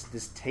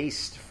 this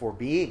taste for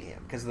being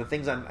him because of the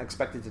things I'm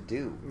expected to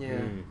do.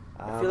 Yeah.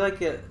 I feel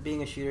like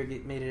being a shooter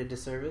made it a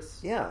disservice.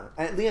 Yeah,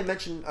 and Leon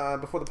mentioned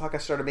before the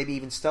podcast started maybe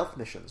even stealth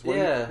missions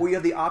where you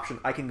have the option.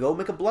 I can go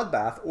make a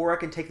bloodbath, or I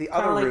can take the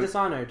Kind other of like route.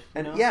 Dishonored.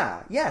 And you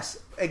know?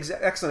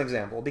 excellent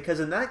example. Because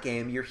in that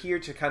game, you're here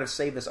to kind of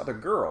save this other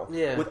girl,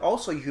 with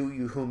also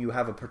whom you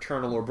have a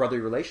paternal or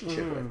brotherly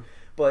relationship with.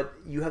 But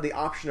you have the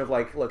option of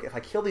like, look, if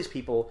I kill these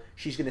people,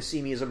 she's going to see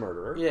me as a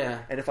murderer. Yeah.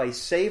 And if I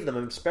save them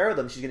and spare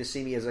them, she's going to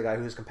see me as a guy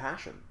who has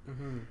compassion.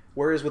 Mm-hmm.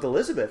 Whereas with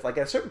Elizabeth, like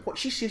at a certain point,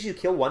 she sees you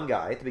kill one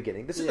guy at the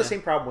beginning. This is the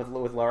same problem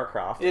with Lara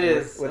Croft. It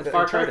is. With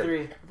Far Cry Uncharted.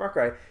 3. Far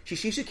Cry. She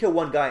sees you kill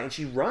one guy and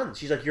she runs.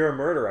 She's like, "You're a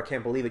murderer. I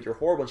can't believe it. You're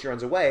horrible." And she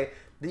runs away.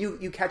 Then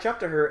you catch up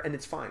to her and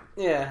it's fine.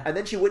 Yeah. And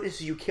then she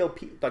witnesses you kill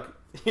people. Like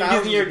You're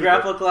thousands using your of people.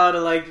 grapple claw to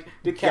like Gouge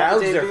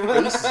decapitate their people.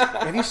 face.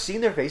 Have you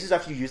seen their faces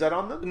after you use that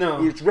on them?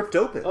 No. It's ripped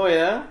open. Oh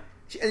yeah.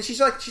 And she's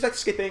like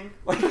skipping.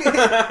 Like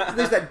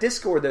there's that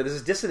discord there. There's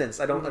this dissonance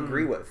I don't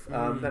agree with.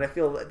 And I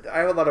feel I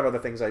have a lot of other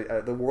things.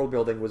 The world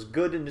building was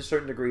good in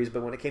certain degrees,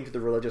 but when it came to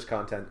the religious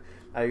content,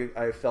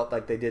 I felt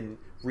like they didn't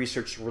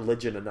research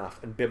religion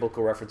enough and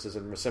biblical references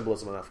and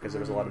symbolism enough because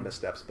there was a lot of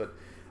missteps. But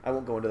I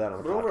won't go into that on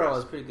the But podcast. overall, it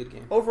was a pretty good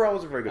game. Overall, it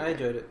was a very good I game.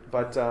 enjoyed it.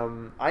 But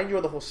I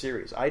enjoyed the whole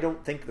series. I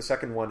don't think the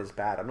second one is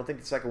bad. I don't think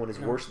the second one is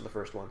worse than the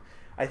first one.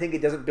 I think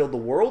it doesn't build the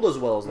world as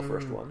well as the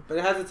first one. But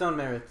it has its own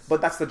merits. But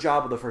that's the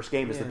job of the first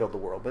game is to Yeah. build the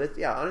world.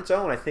 But on its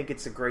own, I think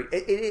it's a great.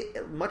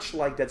 Much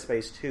like Dead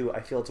Space 2, I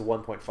feel it's a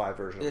 1.5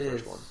 version of the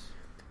first one.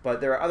 But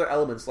there are other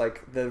elements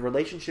like the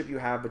relationship you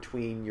have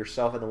between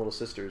yourself and the little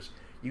sisters.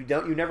 You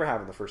never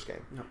have in the first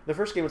game. No. The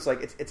first game, it's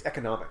like it's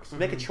economics. You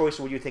make a choice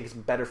of what you think is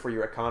better for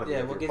your economy. Yeah,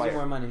 of what your gives you player.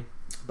 more money?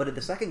 But in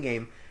the second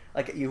game,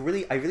 like I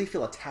really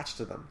feel attached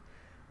to them,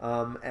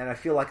 and I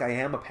feel like I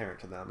am a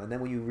parent to them. And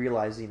then when you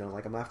realize,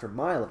 like I'm after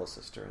my little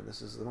sister, and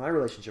this is my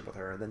relationship with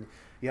her, and then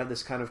you have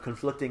this kind of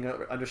conflicting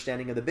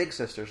understanding of the big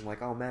sisters, and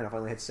like, oh man, if I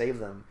only had saved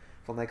them,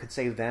 if only I could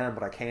save them,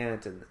 but I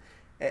can't. And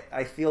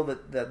I feel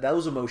that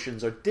those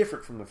emotions are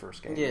different from the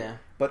first game, Yeah.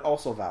 but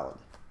also valid.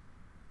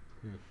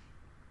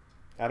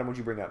 Adam, what'd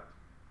you bring up?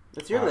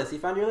 It's your list. You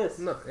found your list.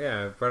 No,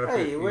 yeah, I brought up.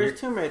 Hey, where's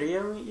Tomb Raider?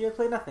 You have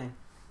played nothing.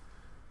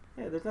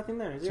 Yeah, there's nothing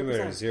there. 0%. Tomb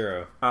Raider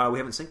 0. We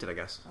haven't synced it, I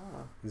guess.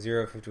 Oh.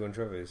 0 51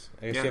 trophies.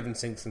 I guess Yeah. you haven't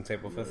synced since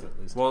April 5th at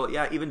least. Well,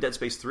 yeah, even Dead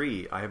Space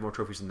 3, I have more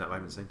trophies than that. I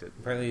haven't synced it.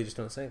 Apparently you just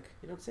don't sync.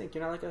 You don't sync.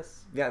 You're not like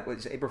us. Yeah,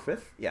 was it April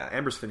 5th? Yeah,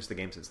 Amber's finished the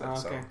game since then. Oh,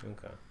 okay.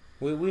 Okay.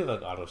 We have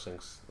like auto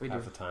syncs We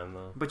half do. the time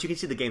though. But you can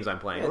see the games I'm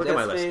playing. Yeah, Look Dead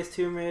at my list. Space,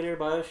 Tomb Raider,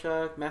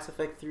 Bioshock, Mass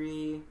Effect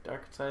 3,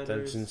 Darksiders.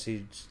 Dungeon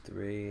Siege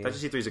 3. Dungeon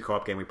Siege 3 is a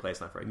co-op game we play.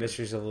 It's not very good.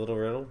 Mysteries of Little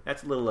Riddle.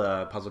 That's a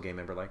little puzzle game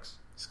Ember likes.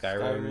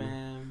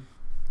 Skyrim.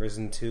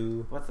 Risen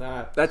 2. What's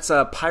that? That's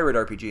a pirate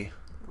RPG.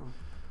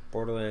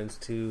 Borderlands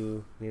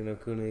 2. Ni no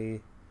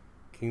Kuni.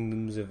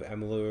 Kingdoms of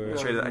Amalur.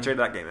 I traded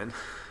that game in.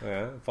 Oh,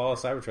 yeah. Fall of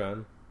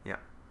Cybertron.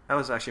 That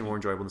was actually more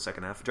enjoyable in the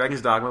second half.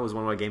 Dragon's Dogma was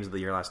one of my games of the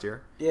year last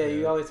year. Yeah,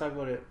 you Yeah. always talk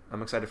about it.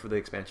 I'm excited for the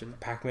expansion.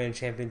 Pac-Man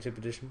Championship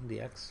Edition.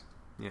 DX.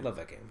 Yeah. Love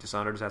that game.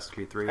 Dishonored, Assassin's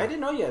Creed 3. I didn't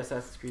know you had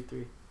Assassin's Creed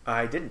 3.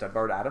 I didn't. I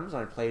borrowed Adam's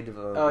and I played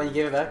You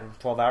gave it back?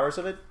 12 hours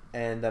of it,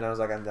 and then I was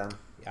like, I'm done.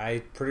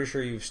 I'm pretty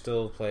sure you've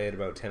still played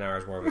about 10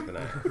 hours more of it than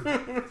I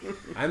have.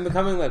 I'm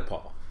becoming like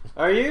Paul.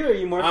 Are you? Are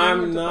you more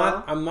I'm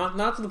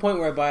not to the point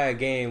where I buy a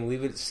game,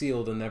 leave it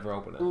sealed, and never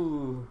open it.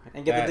 Ooh,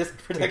 and get the disc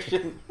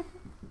protection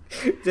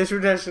Disc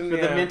protection for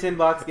the mint in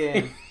box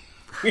game.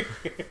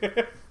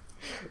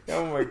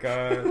 Oh my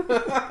god.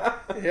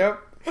 Yep.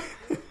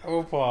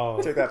 Oh,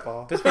 Paul. Take that,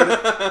 Paul.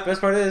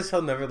 Best part is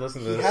he'll never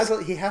listen to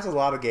this. He has a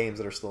lot of games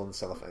that are still in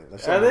cellophane.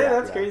 Are they?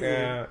 That's crazy.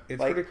 Yeah,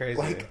 it's pretty crazy.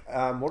 Like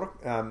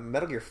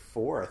Metal Gear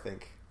 4, I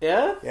think.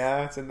 Yeah?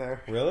 Yeah, it's in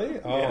there. Really?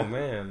 Oh Yeah.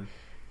 man.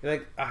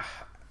 Like,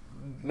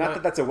 Not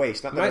that that's a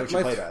waste. Not that I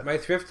should play that. My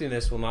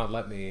thriftiness will not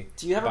let me.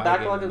 Do you have a buy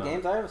backlog game of and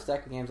games? I have a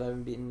stack of games I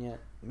haven't beaten yet.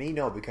 Me,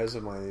 no, because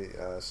of my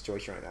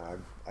situation right now.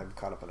 I'm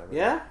caught up on everything.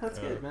 Yeah? That's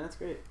Yeah. good, man. That's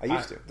great. I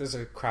used to. There's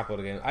a crap load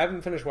of games. I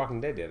haven't finished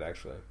Walking Dead yet,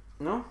 actually.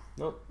 No?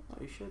 Nope. Oh,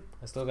 you should.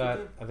 I still got,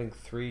 Good I think,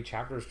 3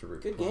 chapters to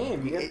read. Good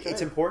game. You gotta try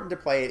It's it. important to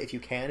play it if you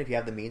can, if you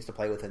have the means to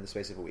play within the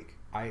space of a week.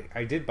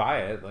 I did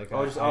buy it. Like,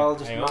 Oh, I just own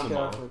knock them it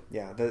all. off. Like,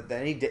 Yeah,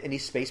 any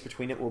space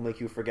between it will make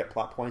you forget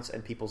plot points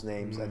and people's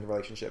names Mm-hmm. and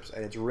relationships,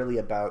 and it's really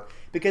about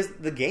because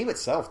the game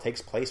itself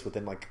takes place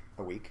within like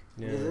a week,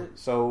 Yeah. Is it?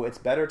 so it's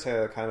better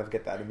to kind of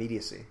get that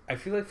immediacy. I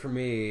feel like for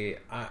me,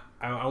 I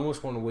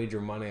almost want to wager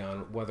money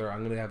on whether I'm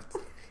going to have...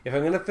 If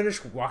I'm going to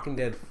finish Walking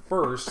Dead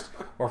first,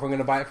 or if I'm going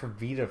to buy it for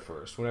Vita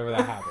first, whenever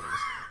that happens.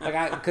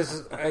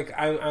 Because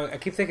I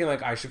keep thinking,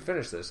 like, I should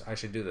finish this. I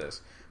should do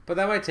this. But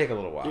that might take a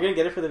little while. You're gonna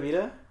get it for the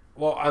Vita?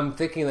 Well, I'm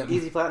thinking that...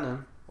 Easy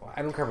platinum. Well,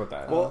 I don't care about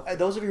that. Well,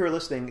 those of you who are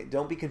listening,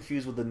 don't be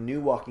confused with the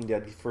new Walking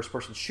Dead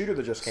first-person shooter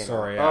that just came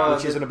Sorry, out, yeah.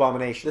 which is an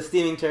abomination. The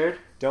steaming turd?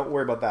 Don't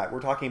worry about that. We're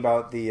talking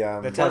about the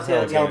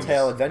Telltale Telltale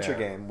games. adventure Yeah.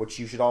 game, which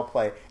you should all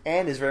play,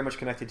 and is very much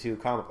connected to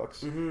comic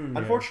books. Mm-hmm.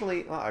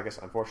 Unfortunately,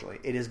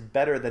 it is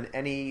better than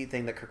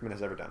anything that Kirkman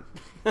has ever done.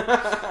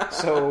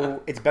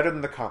 So it's better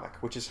than the comic,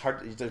 which is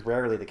hard. It's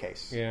rarely the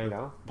case. Yeah. You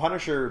know,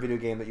 Punisher video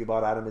game that you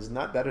bought, Adam, is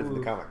not better than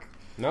the Ooh. comic.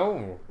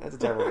 No. That's a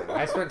terrible game.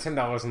 I spent $10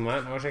 on that,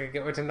 and I wish I could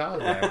get my $10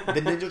 back.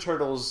 The Ninja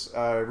Turtles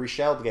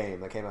reshelled game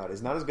that came out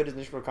is not as good as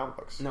Ninja Turtle comic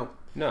books. No.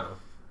 No.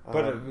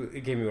 But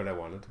it gave me what I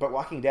wanted. But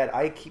Walking Dead,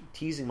 I keep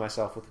teasing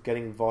myself with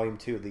getting Volume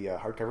 2, the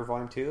hardcover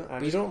Volume 2. And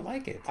But you don't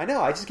like it. I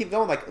know, I just keep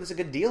going like, there's a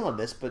good deal on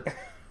this, but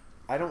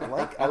I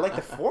like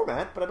the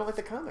format, but I don't like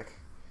the comic.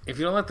 If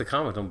you don't like the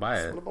comic, don't buy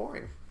It's a it. little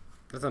boring.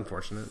 That's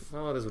unfortunate.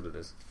 Well, it is what it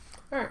is.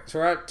 Alright, so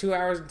we're at 2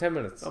 hours and 10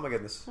 minutes. Oh my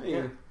goodness.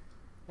 Yeah.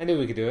 I knew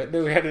we could do it.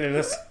 Knew we had it in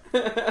us.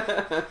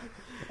 And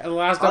the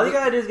last All you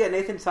gotta do is get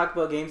Nathan to talk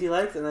about games he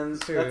likes, and then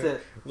True. that's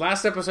it.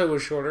 Last episode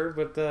was shorter,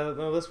 but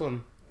no, this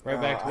one right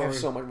back to I where have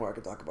we... so much more I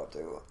could talk about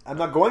too. I'm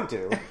not going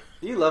to.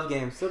 You love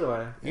games, so do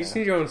I. You just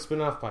need your own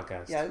spin-off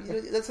podcast. Yeah,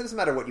 it doesn't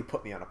matter what you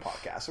put me on a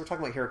podcast. We're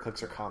talking about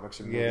HeroClix or comics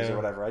or movies Yeah. or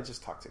whatever. I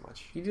just talk too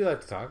much. You do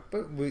like to talk,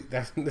 but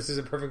this is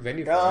a perfect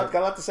venue for Got it.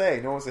 a lot to say.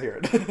 No one wants to hear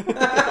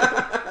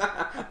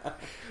it.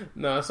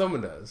 No,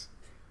 someone does.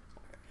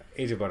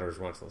 AJ Butters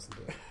wants to listen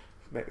to it.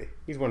 Maybe.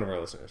 He's one of our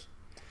listeners.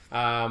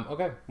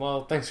 Okay,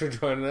 well, thanks for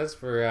joining us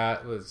for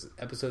it was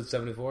episode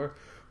 74.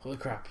 Holy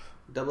crap!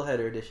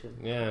 Doubleheader edition.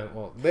 Yeah,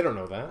 well, they don't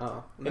know that.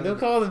 Oh. And don't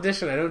call it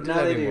edition. I don't do No,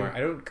 that they anymore. do. I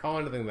don't call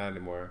anything that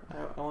anymore.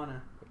 I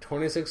wanna.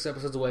 26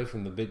 episodes away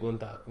from the big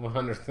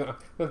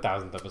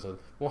 100th episode.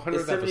 100th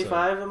Is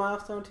 75 a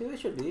milestone too? It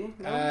should be.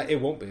 No? episode.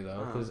 It won't be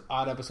though, Oh. because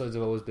odd episodes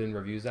have always been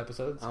reviews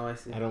episodes. Oh, I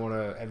see. I don't want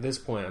to. At this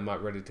point, I'm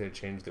not ready to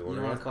change the You order.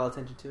 don't want yet. to call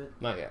attention to it?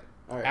 Not yet.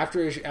 All right.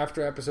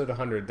 After episode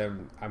 100,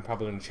 then I'm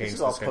probably going to change This is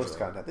the all schedule. post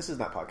content. This is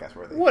not podcast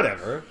worthy.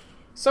 Whatever.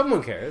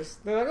 Someone cares.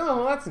 They're like, oh,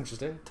 well, that's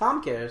interesting.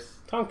 Tom cares.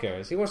 Tom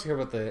cares. He wants to hear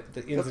about the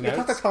ins and We'll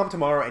talk to outs. Tom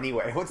tomorrow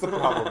anyway. What's the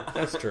problem?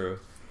 That's true.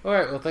 All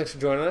right. Well, thanks for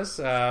joining us.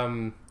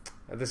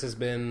 This has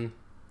been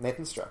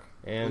Nathan Struck.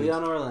 and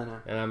Leon Orlana.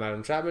 and I'm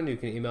Adam Chapman. You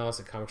can email us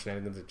at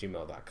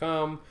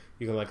comicshenanigans@gmail.com.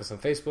 You can like us on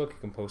Facebook. You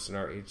can post in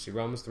our HC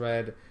Realms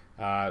thread,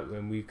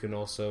 and we can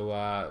also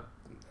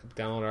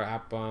download our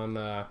app on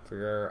for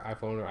your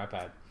iPhone or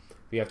iPad.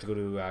 You have to go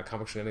to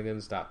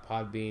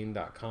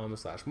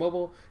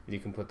comicshenanigans.podbean.com/mobile, and you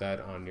can put that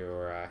on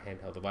your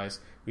handheld device.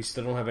 We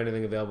still don't have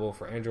anything available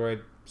for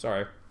Android.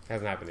 Sorry,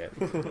 hasn't happened yet.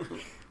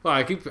 Well,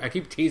 I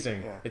keep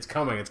teasing. Yeah. It's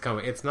coming. It's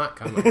coming. It's not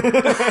coming.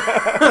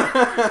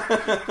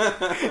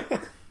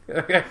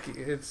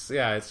 It's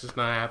just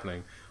not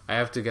happening. I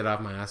have to get off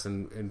my ass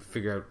and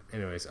figure out,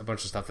 anyways, a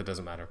bunch of stuff that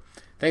doesn't matter.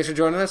 Thanks for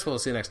joining us. We'll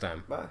see you next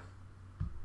time. Bye.